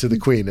to the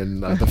queen.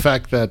 And the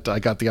fact that I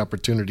got the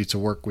opportunity to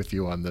work with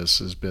you on this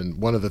has been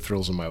one of the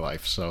thrills of my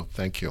life. So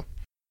thank you.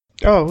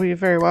 Oh, well, you're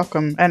very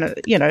welcome. And,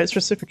 it's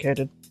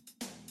reciprocated.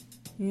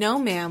 No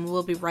Ma'am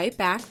will be right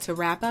back to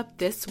wrap up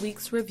this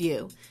week's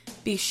review.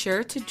 Be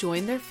sure to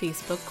join their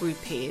Facebook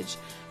group page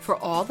for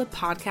all the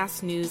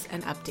podcast news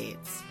and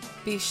updates.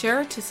 Be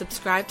sure to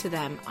subscribe to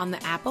them on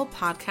the Apple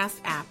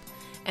Podcast app,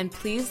 and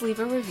please leave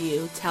a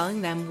review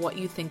telling them what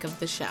you think of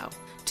the show.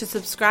 To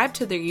subscribe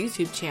to their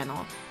YouTube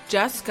channel,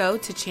 just go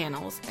to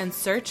channels and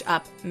search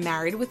up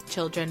Married with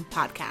Children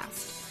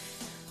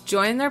podcast.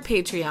 Join their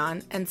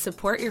Patreon and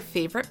support your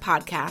favorite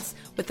podcast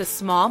with a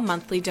small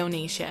monthly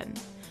donation.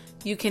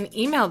 You can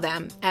email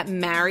them at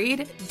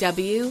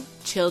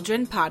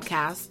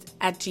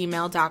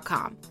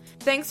marriedwchildrenpodcast@gmail.com.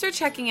 Thanks for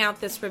checking out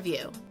this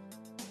review.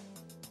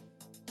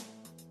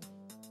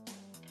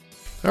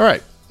 All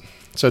right.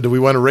 So do we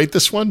want to rate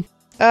this one?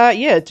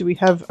 Yeah. Do we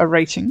have a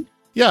rating?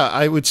 Yeah,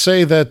 I would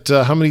say that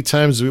how many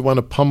times do we want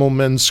to pummel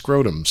men's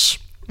scrotums?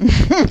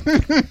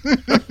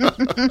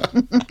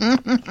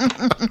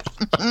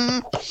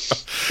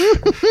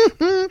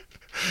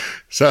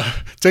 So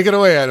take it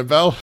away,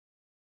 Annabelle.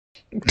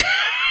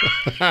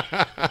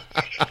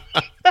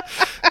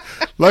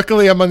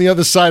 Luckily, I'm on the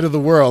other side of the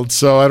world,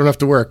 so I don't have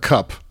to wear a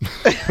cup.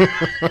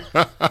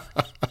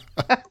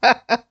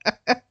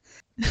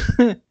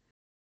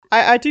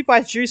 I do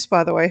buy juice,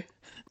 by the way.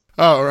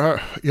 Oh,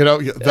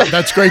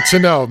 that's great to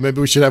know. Maybe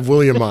we should have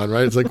William on,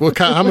 right? It's like,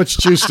 how much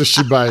juice does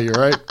she buy you,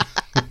 right?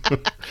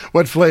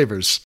 What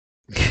flavors?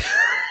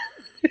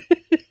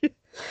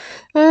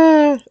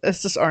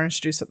 It's just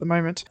orange juice at the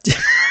moment.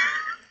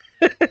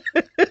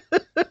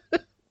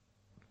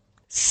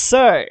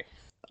 So,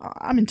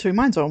 I'm in two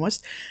minds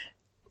almost.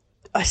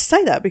 I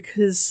say that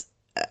because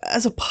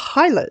as a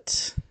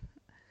pilot,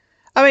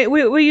 I mean,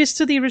 we're used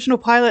to the original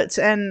pilot,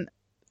 and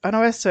I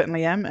know I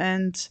certainly am,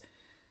 and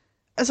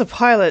as a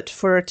pilot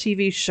for a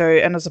TV show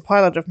and as a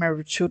pilot of Married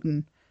with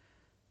Children,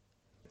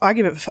 I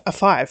give it a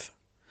 5.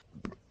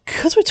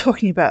 Because we're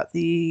talking about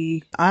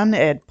the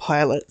unaired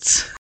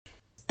pilots,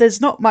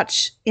 there's not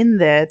much in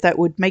there that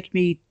would make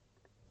me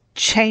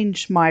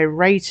change my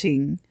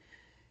rating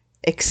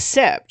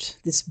except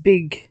this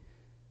big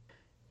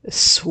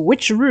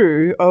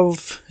switcheroo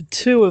of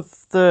two of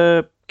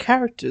the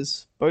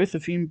characters, both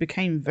of whom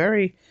became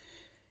very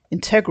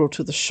integral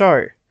to the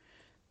show.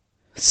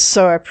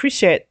 So I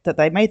appreciate that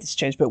they made this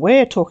change, but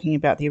we're talking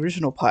about the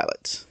original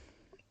pilot.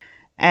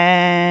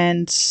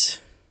 And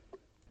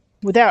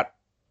without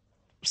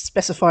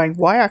specifying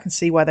why, I can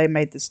see why they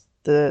made this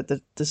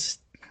the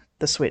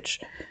switch.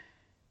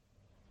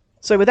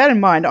 So with that in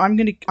mind, I'm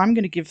gonna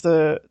give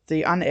the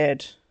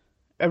unaired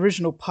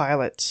original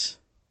pilot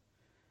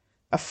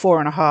a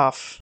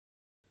 4.5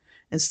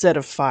 instead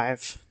of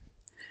 5,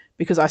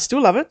 because I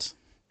still love it.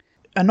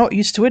 I'm not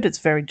used to it. It's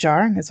very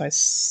jarring, as I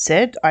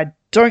said. I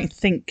don't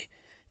think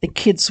the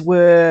kids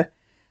were...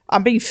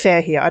 I'm being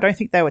fair here. I don't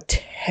think they were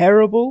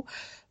terrible,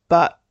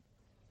 but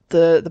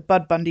the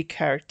Bud Bundy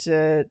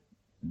character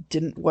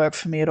didn't work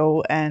for me at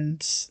all,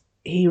 and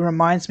he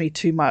reminds me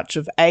too much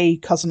of A,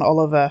 Cousin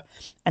Oliver,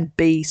 and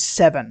B,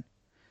 Seven.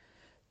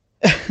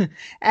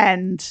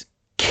 And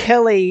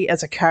Kelly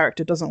as a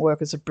character doesn't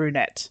work as a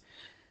brunette.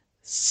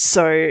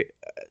 So,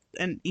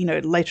 and you know,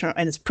 later on,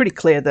 and it's pretty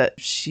clear that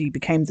she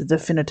became the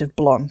definitive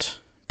blonde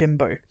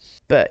bimbo.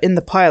 But in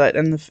the pilot,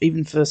 and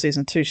even for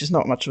season 2, she's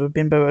not much of a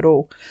bimbo at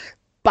all.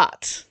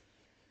 But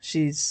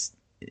she's,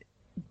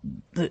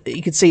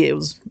 you could see it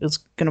was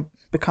going to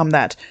become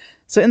that.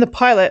 So in the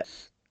pilot,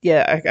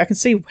 yeah, I can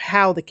see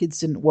how the kids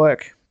didn't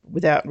work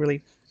without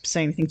really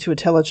saying anything too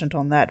intelligent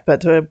on that.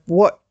 But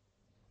what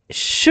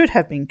should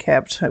have been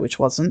kept, which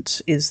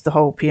wasn't, is the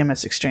whole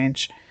PMS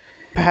exchange.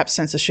 Perhaps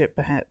censorship,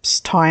 perhaps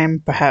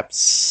time,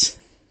 perhaps...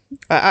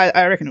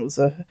 I reckon it was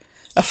a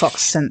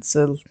Fox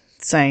censor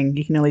saying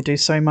you can only do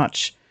so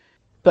much.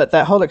 But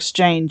that whole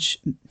exchange,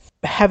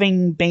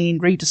 having been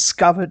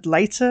rediscovered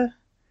later,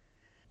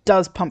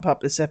 does pump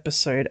up this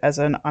episode as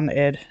an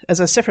unaired, as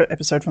a separate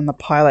episode from the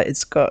pilot.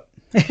 It's got...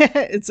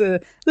 it's a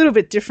little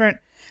bit different,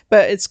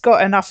 but it's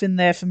got enough in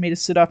there for me to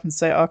sit up and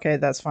say, okay,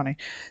 that's funny.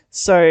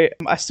 So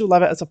I still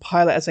love it as a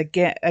pilot. As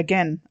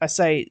again, I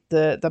say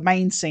the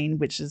main scene,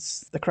 which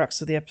is the crux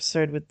of the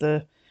episode with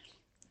the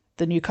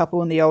new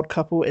couple and the old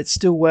couple, it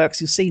still works.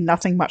 You'll see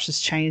nothing much has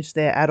changed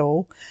there at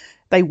all.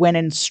 They went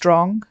in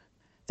strong.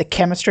 The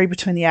chemistry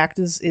between the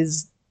actors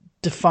is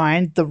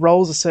defined. The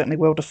roles are certainly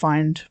well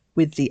defined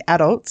with the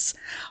adults.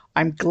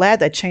 I'm glad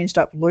they changed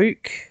up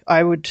Luke.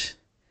 I would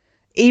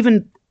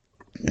even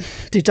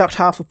deduct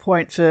half a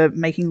point for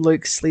making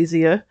Luke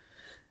sleazier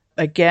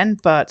again,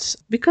 but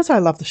because I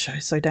love the show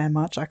so damn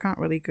much, I can't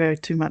really go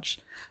too much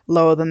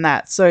lower than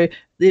that. So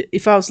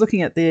if I was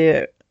looking at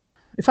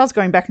if I was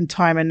going back in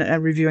time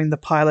and reviewing the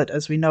pilot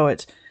as we know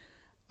it,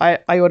 I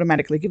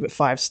automatically give it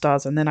 5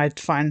 stars, and then I'd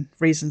find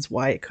reasons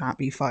why it can't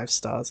be 5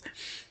 stars.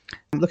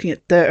 I'm looking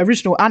at the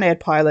original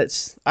unaired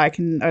pilots, I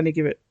can only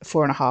give it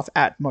 4.5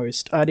 at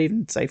most. I'd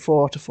even say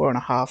 4 to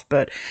 4.5,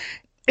 but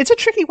it's a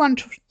tricky one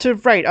to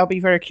rate. I'll be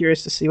very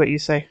curious to see what you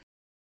say.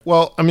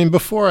 Well, I mean,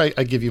 before I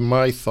give you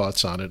my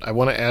thoughts on it, I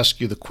want to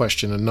ask you the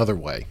question another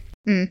way.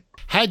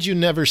 Had you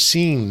never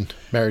seen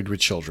Married with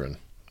Children,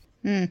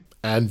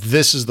 and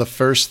this is the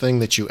first thing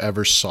that you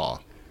ever saw,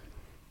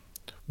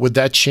 would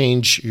that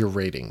change your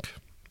rating?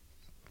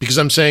 Because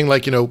I'm saying,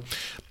 like, you know,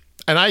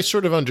 and I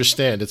sort of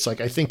understand. It's like,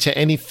 I think to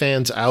any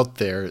fans out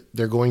there,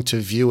 they're going to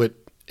view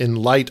it in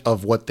light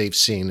of what they've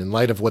seen, in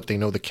light of what they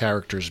know the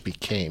characters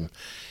became,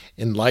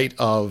 in light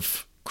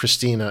of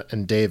Christina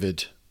and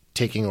David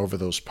taking over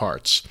those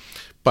parts.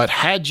 But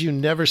had you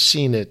never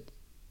seen it,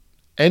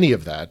 any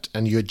of that,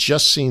 and you had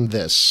just seen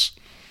this,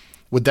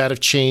 would that have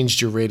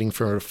changed your rating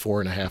from a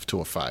 4.5 to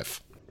a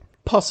 5?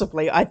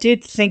 Possibly. I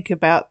did think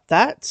about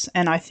that,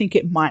 and I think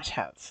it might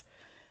have.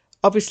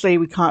 Obviously,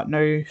 we can't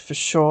know for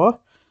sure,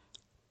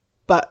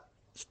 but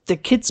the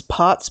kids'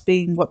 parts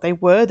being what they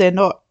were, they're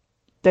not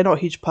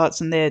huge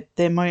parts, and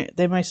they're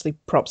mostly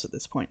props at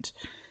this point.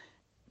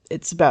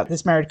 It's about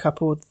this married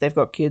couple, they've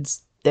got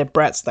kids, they're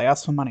brats, they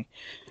ask for money.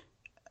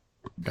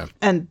 Okay.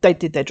 And they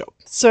did their job.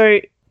 So,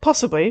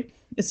 possibly,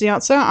 is the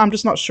answer. I'm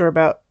just not sure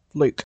about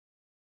Luke.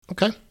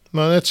 Okay.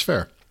 Well, that's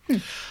fair.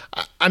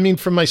 I mean,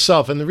 for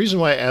myself, and the reason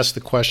why I asked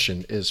the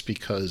question is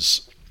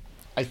because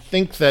I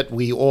think that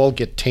we all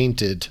get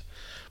tainted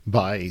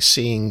by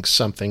seeing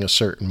something a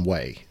certain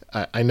way.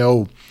 I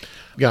know,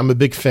 I'm a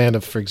big fan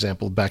of, for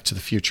example, Back to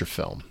the Future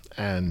film.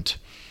 And,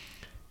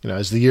 you know,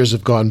 as the years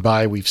have gone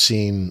by, we've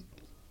seen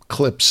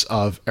clips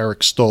of Eric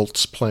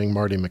Stoltz playing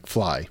Marty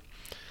McFly.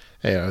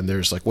 And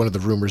there's like one of the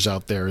rumors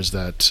out there is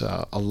that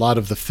a lot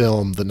of the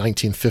film, the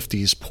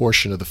 1950s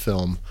portion of the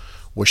film,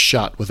 was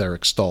shot with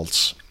Eric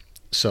Stoltz.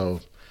 So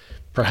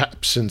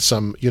perhaps in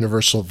some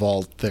Universal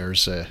vault,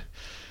 there's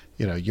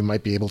you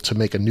might be able to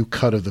make a new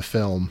cut of the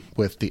film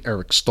with the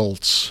Eric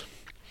Stoltz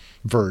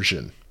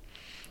version,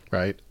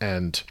 right?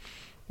 And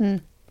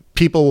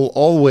people will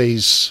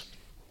always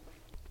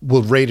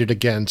rate it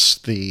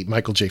against the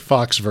Michael J.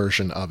 Fox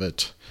version of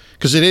it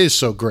because it is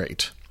so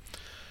great.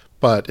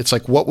 But it's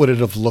like, what would it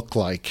have looked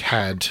like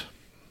had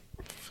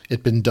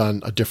it been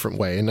done a different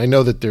way? And I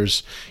know that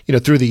there's,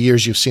 through the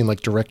years, you've seen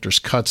like director's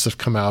cuts that have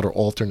come out or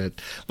alternate.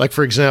 Like,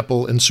 for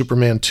example, in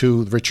Superman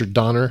 2, the Richard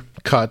Donner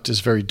cut is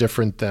very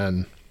different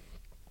than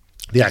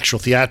the actual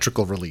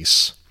theatrical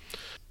release.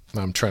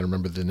 I'm trying to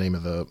remember the name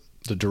of the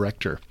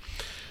director.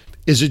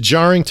 Is it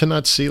jarring to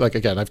not see, like,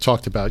 again, I've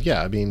talked about,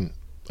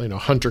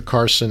 Hunter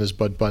Carson as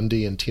Bud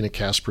Bundy and Tina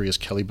Caspery as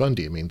Kelly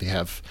Bundy. I mean, they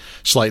have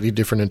slightly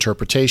different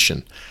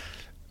interpretation.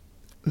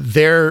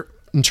 Their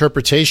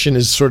interpretation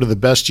is sort of the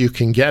best you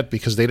can get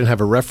because they didn't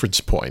have a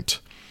reference point.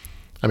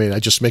 I mean,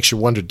 it just makes you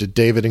wonder, did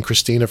David and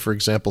Christina, for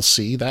example,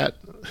 see that?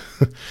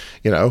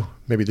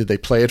 Maybe did they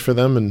play it for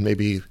them? And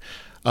maybe,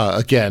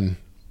 again,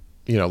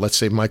 let's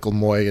say Michael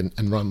Moy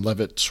and Ron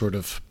Levitt sort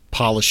of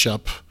polish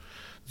up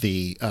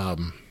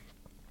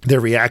their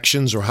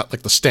reactions or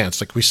like the stance.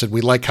 Like we said,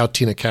 we like how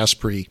Tina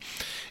Caspery,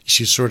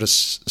 she's sort of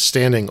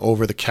standing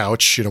over the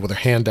couch, with her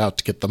hand out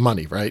to get the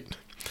money, right?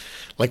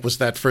 Like, was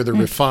that further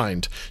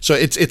refined? So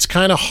it's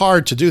kind of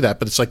hard to do that,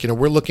 but it's like,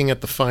 we're looking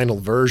at the final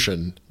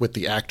version with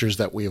the actors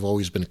that we have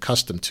always been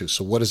accustomed to.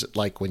 So what is it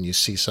like when you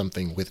see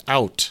something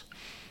without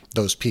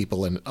those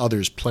people and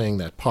others playing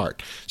that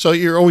part? So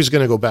you're always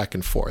going to go back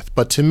and forth.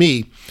 But to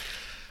me,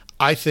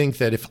 I think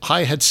that if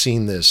I had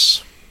seen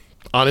this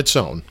on its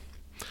own,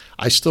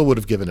 I still would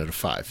have given it a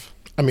 5.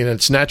 I mean,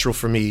 it's natural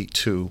for me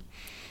to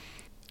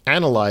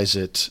analyze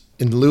it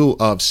in lieu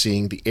of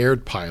seeing the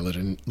aired pilot,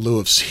 in lieu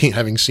of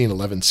having seen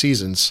 11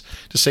 seasons,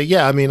 to say,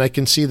 I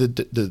can see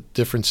the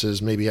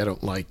differences. Maybe I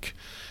don't like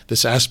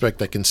this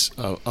aspect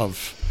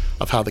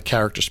of how the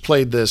characters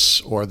played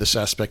this, or this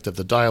aspect of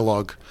the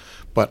dialogue,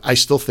 but I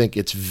still think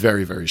it's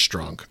very, very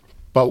strong.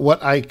 But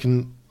what I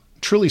can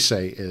truly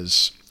say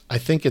is, I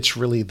think it's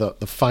really the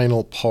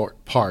final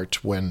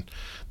part when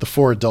the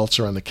 4 adults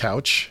are on the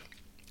couch.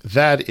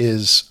 That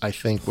is, I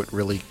think, what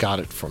really got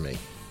it for me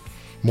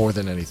more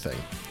than anything.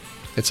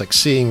 It's like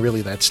seeing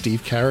really that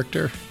Steve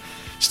character,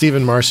 Steve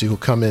and Marcy, who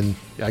come in,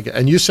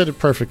 and you said it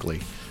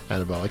perfectly,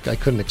 Annabelle, like I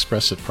couldn't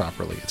express it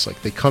properly. It's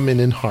like they come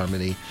in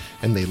harmony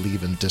and they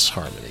leave in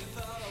disharmony.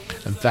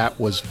 And that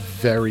was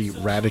very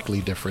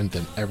radically different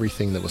than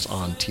everything that was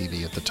on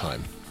TV at the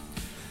time.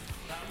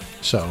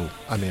 So,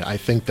 I mean, I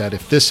think that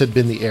if this had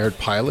been the aired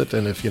pilot,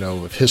 and if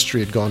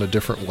history had gone a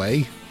different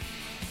way,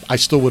 I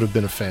still would have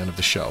been a fan of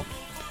the show.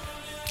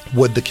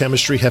 Would the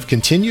chemistry have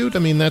continued? I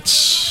mean,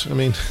 that's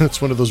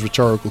one of those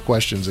rhetorical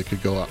questions that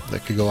could go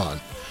on.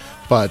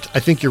 But I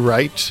think you're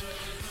right.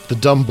 The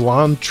dumb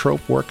blonde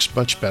trope works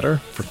much better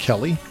for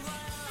Kelly.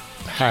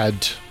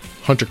 Had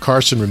Hunter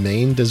Carson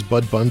remained as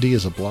Bud Bundy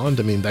as a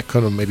blonde, I mean, that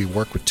could have maybe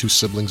worked with 2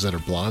 siblings that are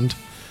blonde,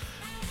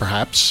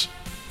 perhaps.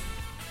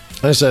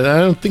 And I said,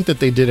 I don't think that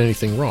they did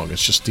anything wrong.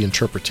 It's just the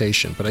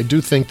interpretation. But I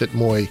do think that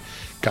Moy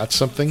got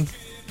something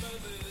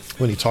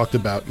when he talked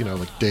about,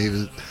 like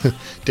David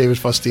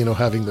Faustino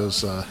having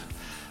those a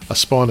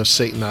spawn of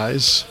Satan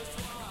eyes.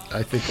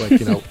 I think,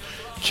 like,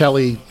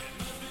 Kelly,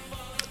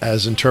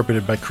 as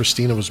interpreted by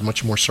Christina, was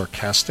much more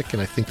sarcastic,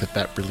 and I think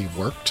that really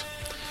worked.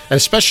 And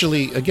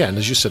especially, again,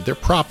 as you said, they're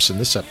props in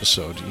this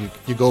episode.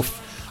 You go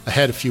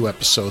ahead a few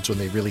episodes when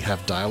they really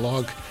have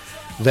dialogue,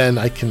 then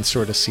I can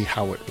sort of see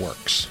how it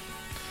works.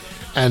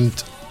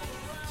 And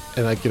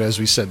like, as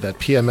we said, that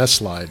PMS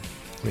slide,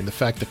 I mean, the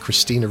fact that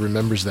Christina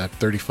remembers that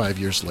 35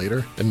 years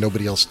later and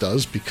nobody else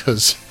does,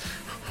 because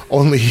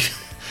only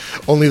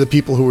the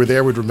people who were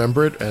there would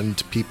remember it,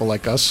 and people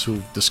like us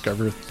who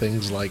discover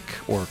things like,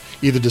 or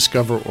either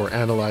discover or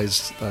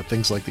analyze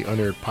things like the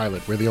unaired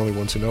pilot, we're the only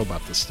ones who know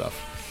about this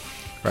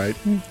stuff, right?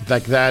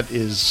 Like,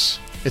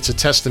 it's a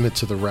testament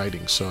to the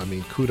writing. So, I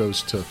mean,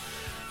 kudos to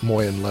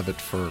Moy and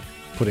Levitt for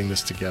putting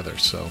this together.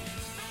 So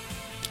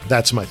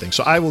that's my thing.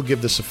 So I will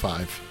give this a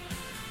 5.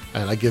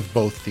 And I give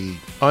both the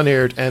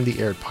unaired and the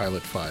aired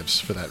pilot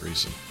 5s for that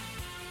reason.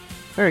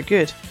 Very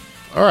good.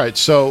 All right,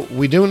 so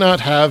we do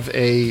not have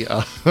a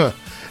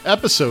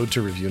episode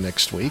to review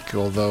next week,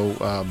 although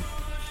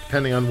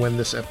depending on when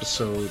this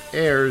episode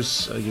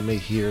airs, you may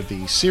hear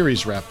the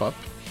series wrap-up,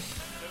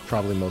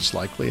 probably most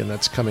likely, and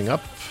that's coming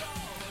up.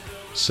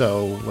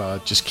 So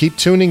just keep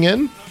tuning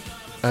in.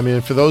 I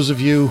mean, for those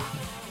of you,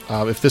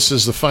 if this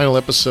is the final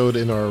episode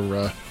in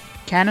our...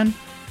 canon?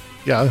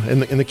 Yeah,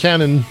 in the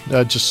canon,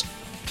 just...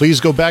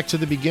 please go back to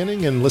the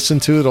beginning and listen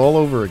to it all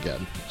over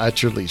again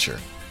at your leisure.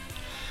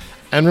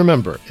 And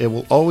remember, it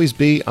will always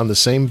be on the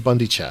same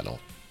Bundy channel.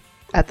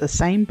 At the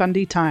same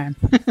Bundy time.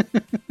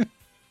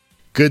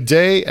 Good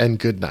day and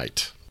good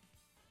night.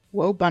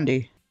 Whoa,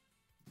 Bundy.